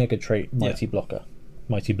 no nega trait, Mighty Blocker,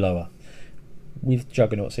 Mighty Blower, with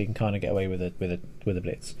Juggernaut, so you can kind of get away with a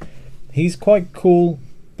blitz. He's quite cool,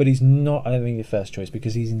 but he's not, I don't think, your first choice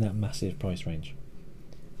because he's in that massive price range.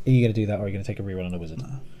 Are you going to do that, or are you going to take a rerun on a wizard?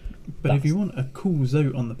 But if you want a cool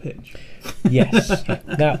Zote on the pitch, Yes.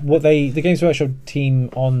 Now, the Games Workshop team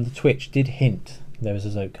on Twitch did hint there was a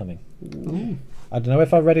Zote coming. Ooh. I don't know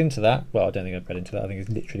if I read into that. Well, I don't think I've read into that. I think it's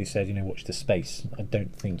literally said, watch the space. I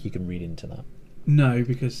don't think you can read into that. no,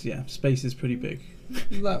 because space is pretty big.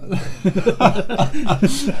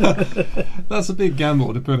 That's a big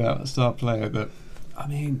gamble to put out a star player that, I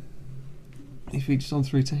mean, he features on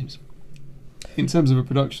 3 teams. In terms of a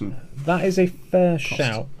production, That is a fair Cost.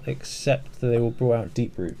 shout, except that they all brought out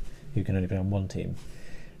Deep Root, who can only play on 1 team.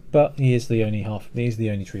 But he is the only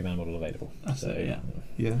 3-man model available. That's it, yeah.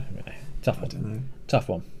 yeah, Tough I one. don't know. Tough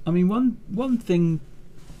one. I mean, one thing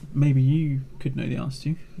maybe you could know the answer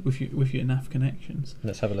to with your NAF connections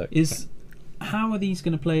Let's have a look. is how are these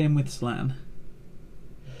going to play in with Slan?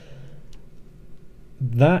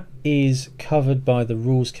 That is covered by the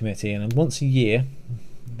rules committee, and once a year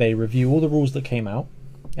they review all the rules that came out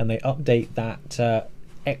and they update that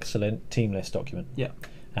excellent team list document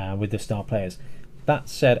with the star players. That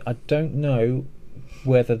said, I don't know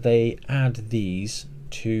whether they add these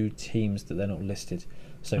to teams that they're not listed.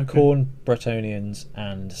 So Okay. Khorne, Bretonians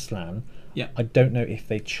and Slan. Yeah. I don't know if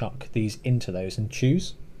they chuck these into those and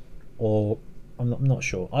choose, or I'm not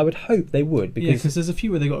sure. I would hope they would, because Because there's a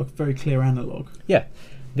few where they got a very clear analogue.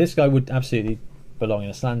 this guy would absolutely belong in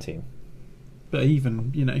a Slan team. But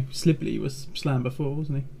even Slibley was Slan before,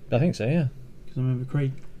 wasn't he? I think so, yeah. Because I remember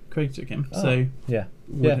Craig took him. Oh, So yeah.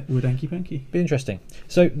 would Anky Panky. Be interesting.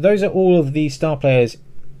 So those are all of the star players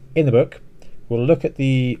in the book. We'll look at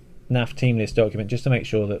the NAF team list document just to make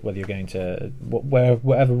sure that whether you're going to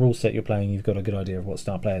whatever rule set you're playing, you've got a good idea of what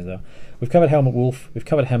star players are. We've covered Helmut Wolf, we've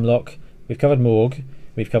covered Hemlock, we've covered Morg,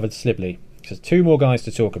 we've covered Slibley. So 2 more guys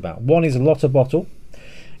to talk about. One is Lotta Bottle.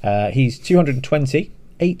 He's 220,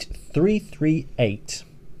 8338.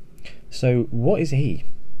 So what is he?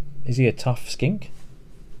 Is he a tough skink?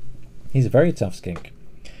 He's a very tough skink.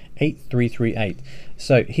 8338.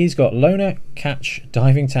 So he's got loner, catch,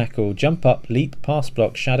 diving tackle, jump up, leap, pass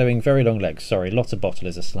block, shadowing, very long legs. Sorry, lot of bottle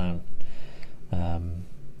is a slan.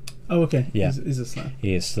 Oh, okay. Yeah. Is a slam.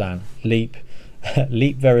 He is slan. Leap,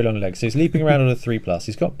 leap, very long legs. So he's leaping around on a 3+.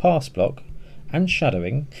 He's got pass block and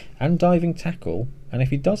shadowing and diving tackle, and if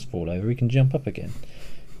he does fall over, he can jump up again.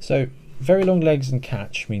 So very long legs and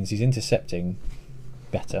catch means he's intercepting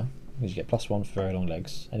better, because you get +1 for very long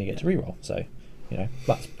legs, and you get to reroll. So, you know,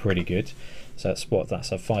 that's pretty good. So that's what,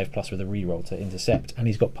 that's a 5+ with a reroll to intercept, and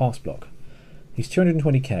he's got pass block. He's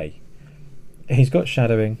 220k. He's got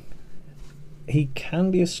shadowing. He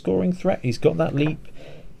can be a scoring threat. He's got that leap.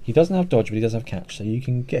 He doesn't have dodge, but he does have catch, so you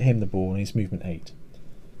can get him the ball, and he's movement 8.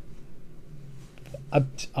 I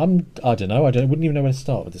don't know. I wouldn't even know where to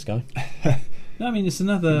start with this guy. No, I mean it's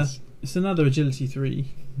another agility 3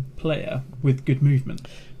 player with good movement.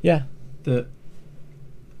 Yeah. I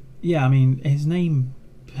mean his name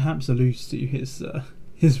perhaps alludes to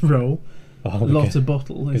his role. Oh, Lot of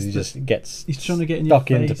bottle. Because he just gets he's trying to get in your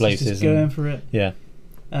face, into places. He's just going for it. Yeah.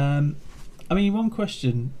 I mean, one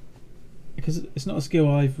question, because it's not a skill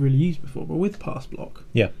I've really used before, but with pass block,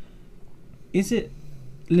 Yeah. is it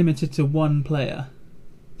limited to one player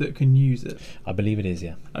that can use it? I believe it is,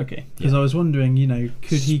 yeah. Okay, because Yeah. I was wondering,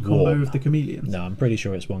 could he combo Swarm. with the chameleons? No, I'm pretty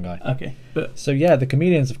sure it's one guy. Okay, but So yeah, the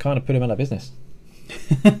chameleons have kind of put him out of business.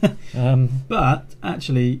 but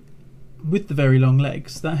actually, with the very long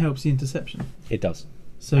legs, that helps the interception. It does.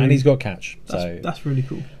 So And he's got catch. that's really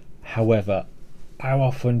cool. However, how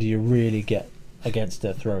often do you really get against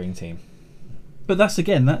a throwing team? But that's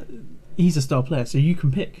that he's a star player, so you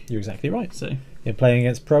can pick. You're exactly right. So You're playing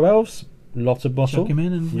against pro elves, lot of bottle. chuck him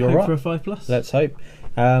in and You're hope up. for a 5+. Let's hope.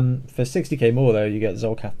 For 60k more though, you get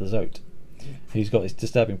Zolcath the Zote, who's got this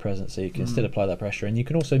disturbing presence, so you can still apply that pressure, and you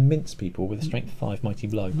can also mince people with a strength 5 mighty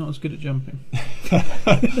blow. Not as good at jumping.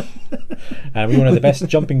 And we know the best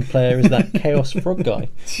jumping player is that Chaos Frog guy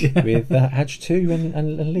Yeah. with Edge 2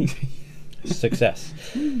 and Leap. Success.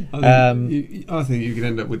 I think you could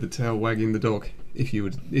end up with the tail wagging the dog if you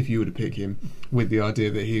were to pick him, with the idea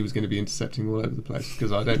that he was going to be intercepting all over the place,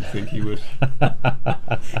 because I don't think he would.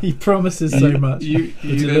 He promises so much. You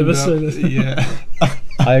delivers so little. Yeah.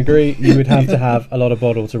 I agree. You would have to have a lot of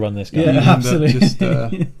bottle to run this guy. Yeah, You'd end up absolutely. just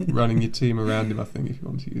running your team around him, I think, if you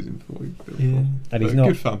want to use him for you. Yeah. And he's But not.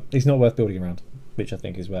 good fun. He's not worth building around, which I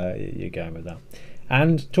think is where you're going with that.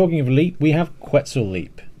 And talking of Leap, we have Quetzal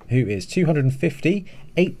Leap, who is 250,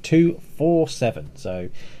 8247. So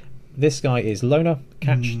this guy is loner,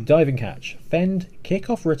 catch, diving catch, fend, kick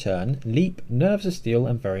off return, leap, nerves of steel,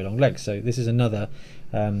 and very long legs. So this is another.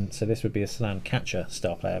 So this would be a slam catcher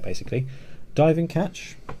star player basically. Diving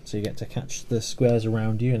catch, so you get to catch the squares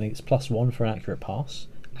around you, and it's +1 for an accurate pass.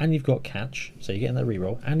 And you've got catch, so you're getting that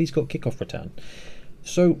reroll, and he's got kick off return.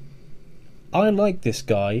 So I like this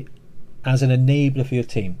guy as an enabler for your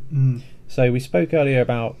team. So we spoke earlier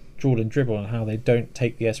about drawl and dribble and how they don't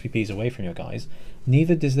take the SPPs away from your guys.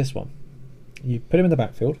 Neither does this one. You put him in the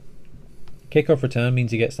backfield. Kick-off return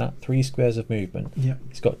means he gets that 3 squares of movement. Yeah.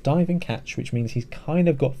 He's got diving catch, which means he's kind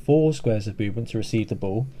of got 4 squares of movement to receive the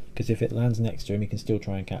ball, because if it lands next to him, he can still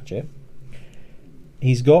try and catch it.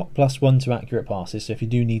 He's got +1 to accurate passes, so if you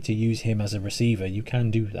do need to use him as a receiver, you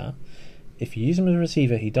can do that. If you use him as a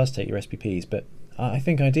receiver, he does take your SPPs, but I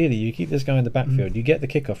think ideally you keep this guy in the backfield, you get the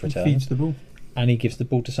kick-off He return, feeds the ball. and he gives the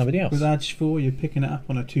ball to somebody else. With Edge 4, you're picking it up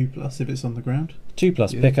on a 2+ if it's on the ground.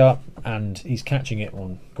 2+ Yeah. pick up, and he's catching it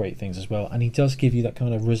on great things as well. And he does give you that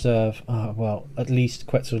kind of reserve. Well, at least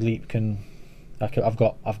Quetzal Leap can. I've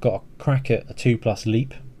got a crack at a 2+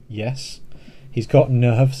 leap. Yes, he's got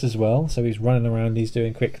nerves as well, so he's running around. He's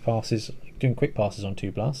doing quick passes on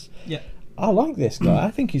 2+. Yeah. I like this guy.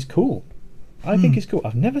 I think he's cool.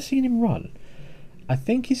 I've never seen him run. I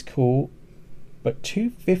think he's cool, but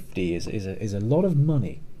 250 is a lot of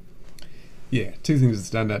money. Yeah, 2 things that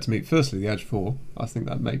stand out to me. Firstly, the Edge 4. I think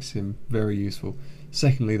that makes him very useful.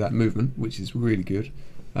 Secondly, that movement, which is really good.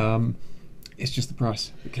 It's just the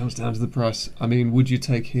price. It comes down to the price. I mean, would you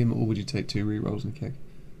take him, or would you take 2 rerolls and a kick?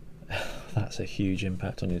 That's a huge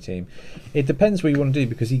impact on your team. It depends what you want to do,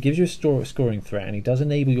 because he gives you a scoring threat, and he does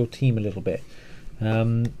enable your team a little bit.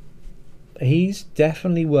 He's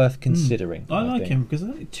definitely worth considering. I like think. him because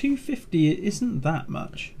 250 isn't that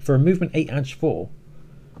much. For a movement 8 edge 4,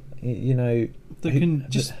 you know. That can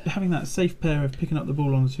just having that safe pair of picking up the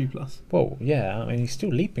ball on a 2+. Well, yeah, I mean, he's still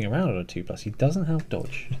leaping around on a 2+. He doesn't have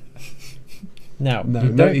dodge. Now,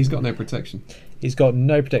 He's got no protection. He's got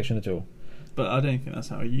no protection at all. But I don't think that's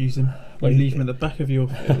how you use him. You Well, leave him at the back of your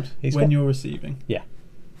field when you're receiving. Yeah.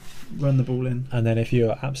 Run the ball in. And then if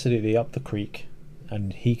you're absolutely up the creek,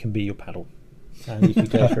 and he can be your paddle, and you can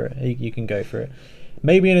go for it. You can go for it.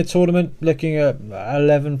 Maybe in a tournament, looking at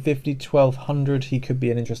 1150, 1200, he could be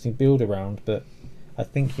an interesting build around, but I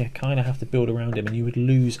think you kind of have to build around him, and you would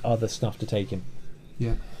lose other stuff to take him.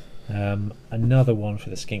 Yeah. Another one for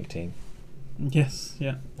the skink team. Yes,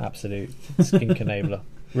 yeah. Absolute skink enabler.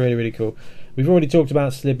 Really, really cool. We've already talked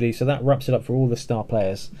about Slibley, so that wraps it up for all the star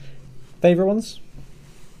players. Favourite ones?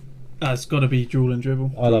 It's got to be Drool and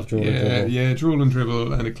Dribble. I love Drool and Dribble. Yeah, Drool and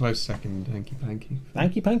Dribble, and a close second, Hanky Panky.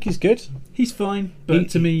 Hanky Panky's good. He's fine, but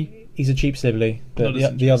to me... He's a cheap Slibley, but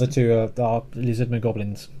the other two are Lizardmen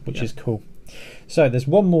Goblins, which is cool. So there's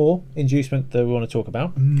one more inducement that we want to talk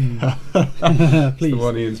about. Please. The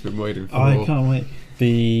one Ian's been waiting for. I can't wait.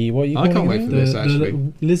 What are you I can't wait for this, actually.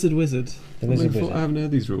 The Lizard Wizard. The Lizard Wizard. I haven't heard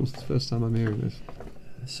these rules. It's the first time I'm hearing this.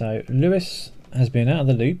 So Lewis has been out of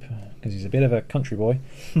the loop because he's a bit of a country boy.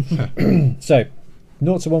 So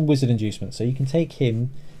 0 to 1 wizard inducement. So you can take him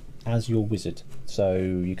as your wizard. So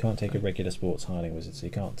you can't take a regular sports hireling wizard. So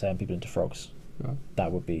you can't turn people into frogs. Right.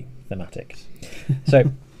 That would be thematic.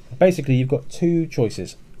 So basically you've got two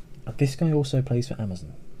choices. This guy also plays for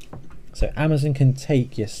Amazon. So Amazon can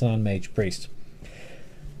take your Slan Mage Priest.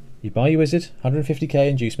 You buy your wizard, 150k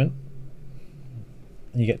inducement,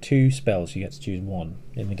 and you get 2 spells. You get to choose one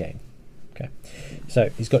in the game. Okay. So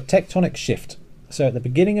he's got Tectonic Shift. So at the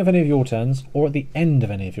beginning of any of your turns, or at the end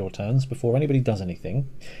of any of your turns, before anybody does anything,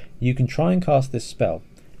 you can try and cast this spell.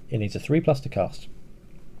 It needs a 3+ to cast.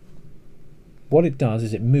 What it does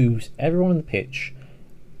is it moves everyone on the pitch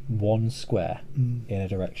 1 square in a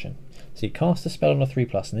direction. So you cast a spell on a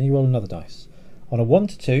 3+, and then you roll another dice. On a 1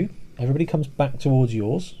 to 2, everybody comes back towards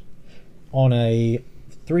yours. On a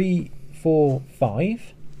 3, 4,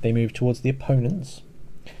 5, they move towards the opponents.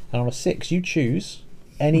 And on a 6, you choose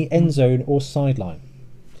any end zone or sideline.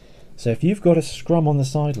 So if you've got a scrum on the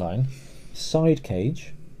sideline, side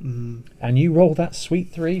cage, and you roll that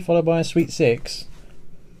sweet 3 followed by a sweet 6,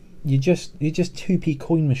 you just 2p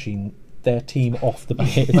coin machine their team off the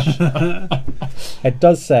pitch. It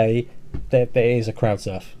does say that there is a crowd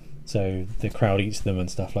surf. So the crowd eats them and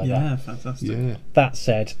stuff like that. Yeah, fantastic. Yeah. That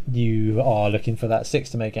said, you are looking for that 6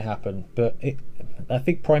 to make it happen. But I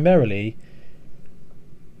think primarily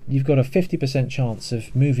you've got a 50% chance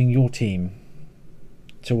of moving your team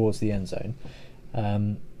towards the end zone,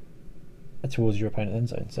 towards your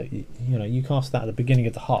opponent's end zone. So you cast that at the beginning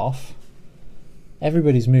of the half.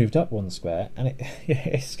 Everybody's moved up 1 square, and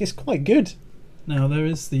it's quite good. Now there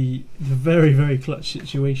is the very, very clutch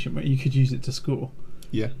situation where you could use it to score.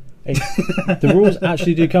 Yeah. The rules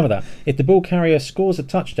actually do cover that. If the ball carrier scores a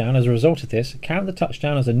touchdown as a result of this, count the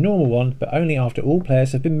touchdown as a normal one, but only after all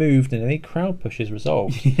players have been moved and any crowd push is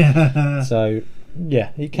resolved. Yeah. So,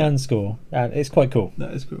 yeah, he can score, and it's quite cool.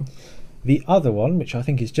 That is cool. The other one, which I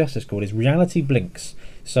think is just as cool, is Reality Blinks.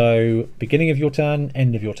 So, beginning of your turn,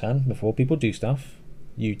 end of your turn, before people do stuff,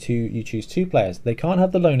 you choose 2 players. They can't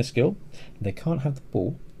have the loner skill, they can't have the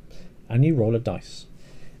ball, and you roll a dice.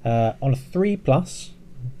 On a 3+,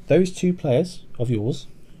 those 2 players of yours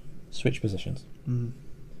switch positions.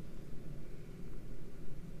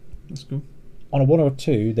 That's cool. On a 1 or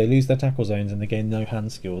 2, they lose their tackle zones and they gain no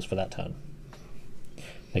hand skills for that turn.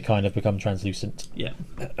 They kind of become translucent. Yeah.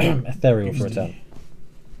 Ethereal for a turn.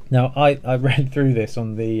 Now, I read through this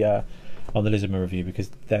on the Lizardmen review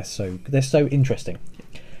because they're so interesting.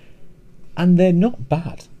 And they're not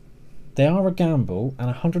bad. They are a gamble,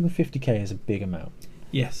 and 150k is a big amount.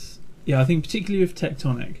 Yes. Yeah, I think particularly with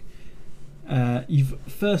Tectonic, you've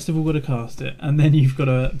first of all got to cast it, and then you've got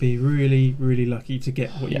to be really, really lucky to get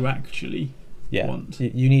what you actually want.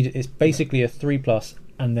 You need, it's basically a 3+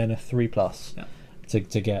 and then a 3+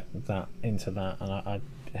 to get that into that. And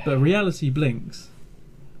but Reality Blinks.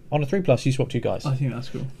 On a 3+, you swap 2 guys. I think that's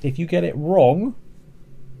cool. If you get it wrong,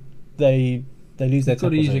 they lose their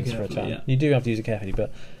tackle zones for a turn. Yeah. You do have to use it carefully,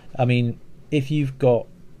 but I mean, if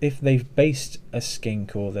they've based a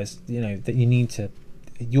skink, or there's that you need to,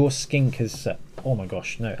 your skink has oh my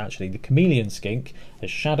gosh, no, actually the chameleon skink has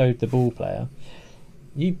shadowed the ball player.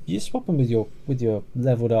 You swap them with your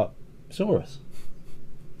leveled up Saurus.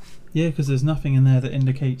 Yeah, because there's nothing in there that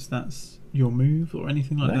indicates that's your move or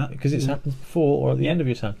anything like that. Because it's happened before or at the end of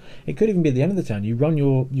your turn. It could even be at the end of the turn. You run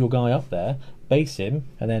your guy up there, base him,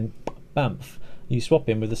 and then bamf, you swap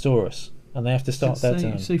him with the Saurus, and they have to start their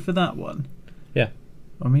turn. So for that one, yeah,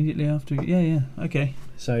 immediately after, okay.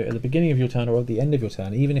 So at the beginning of your turn or at the end of your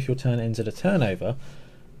turn, even if your turn ends at a turnover,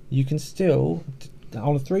 you can still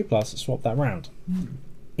on a 3+ swap that round.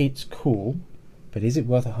 It's cool, but is it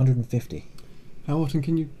worth 150? How often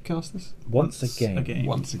can you cast this? Once a game.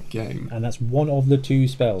 Once a game. And that's one of the 2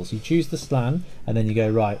 spells. You choose the slan, and then you go,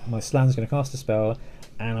 right, my slan's going to cast a spell,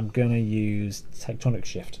 and I'm going to use Tectonic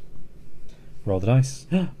Shift. Roll the dice,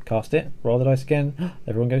 cast it, roll the dice again,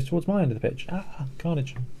 everyone goes towards my end of the pitch.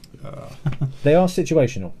 Carnage. They are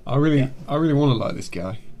situational. I really want to like this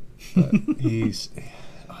guy, but he's,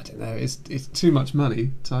 I don't know, it's too much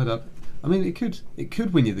money tied up. I mean, it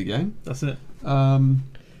could win you the game. That's it. But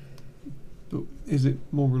is it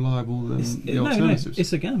more reliable than the alternatives? No,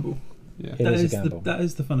 it's a gamble. Yeah, It is a gamble. That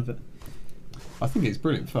is the fun of it. I think it's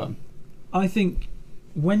brilliant fun. I think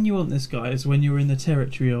when you want this guy is when you're in the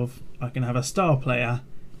territory of I can have a star player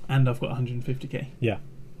and I've got 150k. Yeah.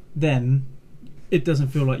 Then it doesn't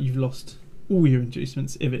feel like you've lost all your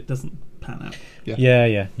inducements if it doesn't pan out.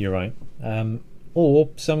 Yeah, you're right. Or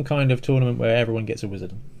some kind of tournament where everyone gets a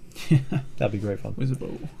wizard. That'd be great fun. Wizard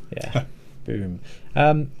Bowl. Yeah. Boom.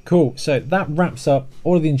 Cool. So that wraps up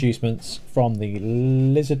all of the inducements from the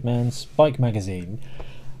Lizardman Spike magazine.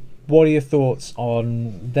 What are your thoughts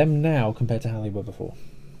on them now compared to how they were before?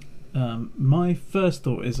 My first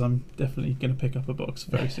thought is I'm definitely going to pick up a box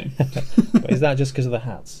very soon. Is that just because of the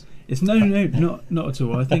hats? It's no, not at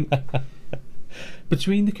all. I think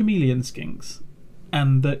between the chameleon skinks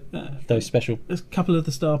and Those special. a couple of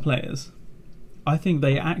the star players, I think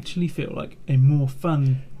they actually feel like a more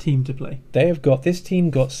fun team to play. This team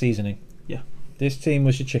got seasoning. Yeah. This team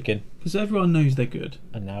was your chicken, Because everyone knows they're good.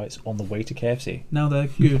 and now it's on the way to KFC. Now they're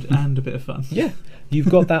good and a bit of fun. Yeah, you've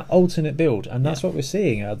got that alternate build, and that's Yeah. what we're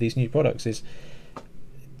seeing out of these new products is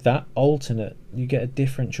that alternate. You get a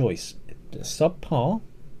different choice. Subpar,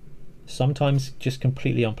 sometimes just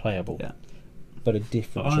completely unplayable. Yeah. But a But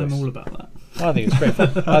different I'm choice. all about that. I think it's great fun.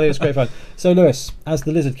 I think it's great fun. So Lewis, as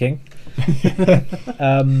the Lizard King,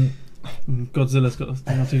 Godzilla's got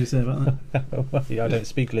nothing to say about that. I don't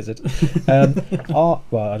speak lizard. Well,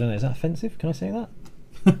 I don't know. Is that offensive? Can I say that?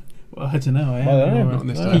 Well, I don't know. I Well, I don't am know. your Not in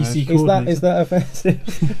this PC day and age. coordinator. Is that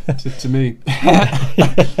offensive to me.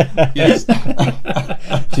 Yes.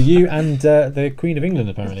 to you and the Queen of England?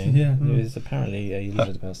 Apparently, Yeah. who is apparently a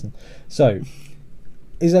lizard person. So,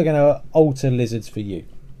 is that going to alter lizards for you?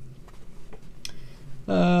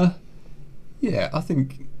 Yeah, I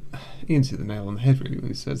think Ian's hit the nail on the head really when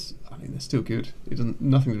he says, I mean, they're still good.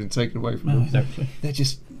 Nothing's been taken away from No, them. exactly. They're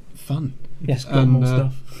just fun. Yes. Got more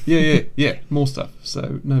stuff. Yeah, more stuff.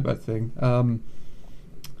 So no bad thing.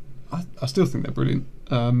 I still think they're brilliant.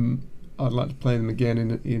 I'd like to play them again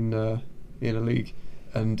in a league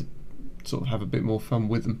and sort of have a bit more fun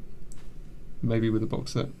with them. Maybe with a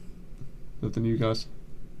box set of the new guys.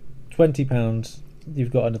 £20.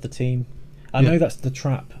 You've got another team. I know that's the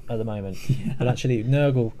trap at the moment. But actually,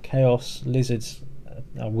 Nurgle, Chaos, Lizards,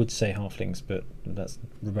 I would say Halflings, but that's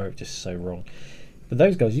remote just so wrong. But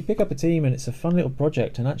those guys, you pick up a team and it's a fun little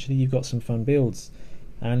project, and actually you've got some fun builds.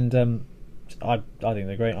 And I think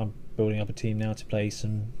they're great. I'm building up a team now to play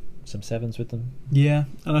some sevens with them. Yeah,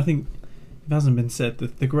 and I think it hasn't been said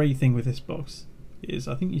that the great thing with this box is,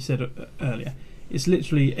 I think you said it earlier, it's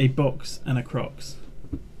literally a box and a Crocs.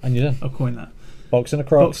 And you're done. I'll coin that. Box and a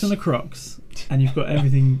Crocs. Box and a Crocs, and you've got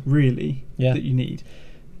everything really that you need.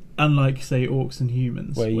 Unlike, say, Orcs and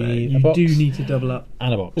Humans, Where where you need you a box do need to double up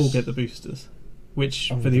and a box. or get the boosters. Which,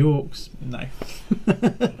 for the Orcs, no.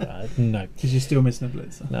 No. Because you're still missing a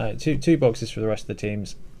Blitzer. No, two boxes for the rest of the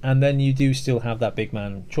teams. And then you do still have that big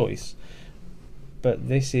man choice. But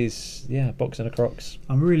this is, box and a Crocs.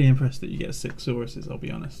 I'm really impressed that you get 6 Sauruses, I'll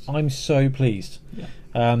be honest. I'm so pleased. Yeah.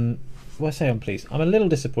 Well, I say I'm pleased. I'm a little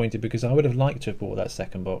disappointed because I would have liked to have bought that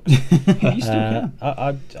second box. You still can.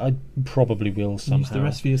 I probably will somehow. Use the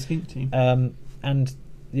rest for your skink team. And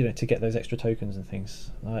to get those extra tokens and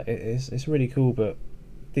things, it's really cool. But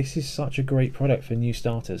this is such a great product for new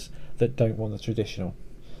starters that don't want the traditional.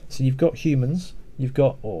 So you've got humans, you've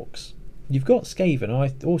got orcs, you've got Skaven.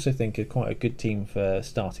 I also think are quite a good team for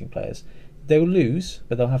starting players. They'll lose,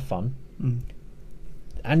 but they'll have fun.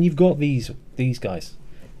 And you've got these guys.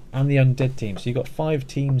 And the undead team, so you've got 5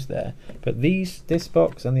 teams there. But this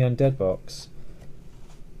box and the undead box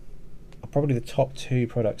are probably the top 2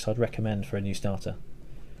 products I'd recommend for a new starter.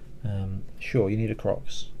 Sure, you need a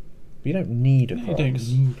Crocs, but you don't need a Crocs. You don't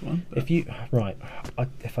need one.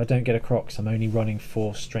 If I don't get a Crocs, I'm only running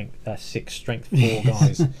 6 strength 4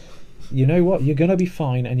 guys. You know what? You're gonna be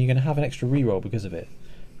fine, and you're gonna have an extra reroll because of it.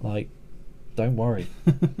 Don't worry.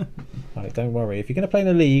 Don't worry. If you're going to play in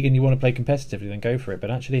a league and you want to play competitively, then go for it.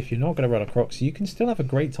 But actually, if you're not going to run a Crocs, you can still have a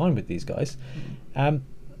great time with these guys. I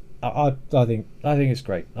think it's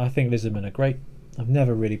great. I think Lizardmen are great. I've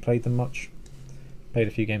never really played them much. Played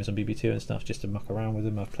a few games on BB2 and stuff just to muck around with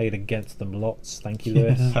them. I've played against them lots. Thank you,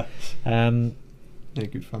 Lewis. They're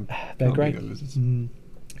good fun. They're Can't great. beat the lizards.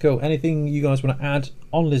 Cool. Anything you guys want to add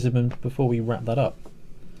on Lizardmen before we wrap that up?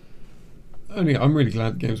 Only, I'm really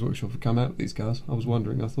glad Games Workshop have come out with these guys. I was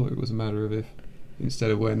wondering. I thought it was a matter of if instead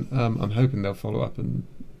of when. I'm hoping they'll follow up and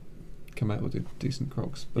come out with decent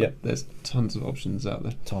crocs. But Yep. there's tons of options out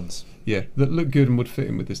there. Tons. Yeah, that look good and would fit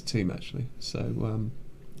in with this team actually. So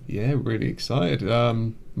yeah, really excited.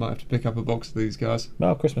 Might have to pick up a box of these guys.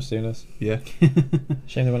 Well, Christmas sooners. Yeah.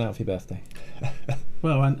 Shame they went out for your birthday.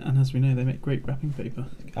 Well, and as we know, they make great wrapping paper.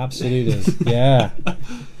 Absolutely. Yeah.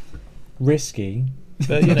 Risky,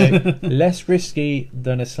 but you know, less risky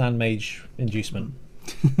than a Slan Mage inducement.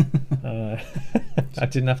 I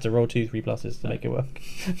didn't have to roll 2 3+ to make it work.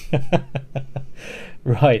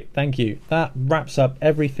 Right, thank you. That wraps up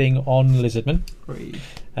everything on Lizardmen. Great.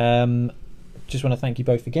 Just want to thank you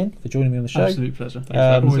both again for joining me on the show. Absolute pleasure.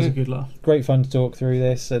 Always a good laugh. Great fun to talk through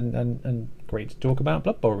this and great to talk about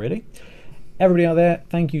Blood Bowl, really. Everybody out there,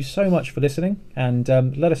 thank you so much for listening, and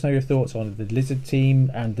let us know your thoughts on the Lizard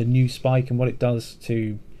team and the new Spike and what it does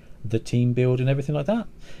to the team build and everything like that.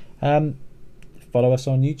 Follow us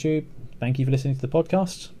on YouTube. Thank you for listening to the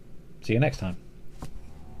podcast. See you next time.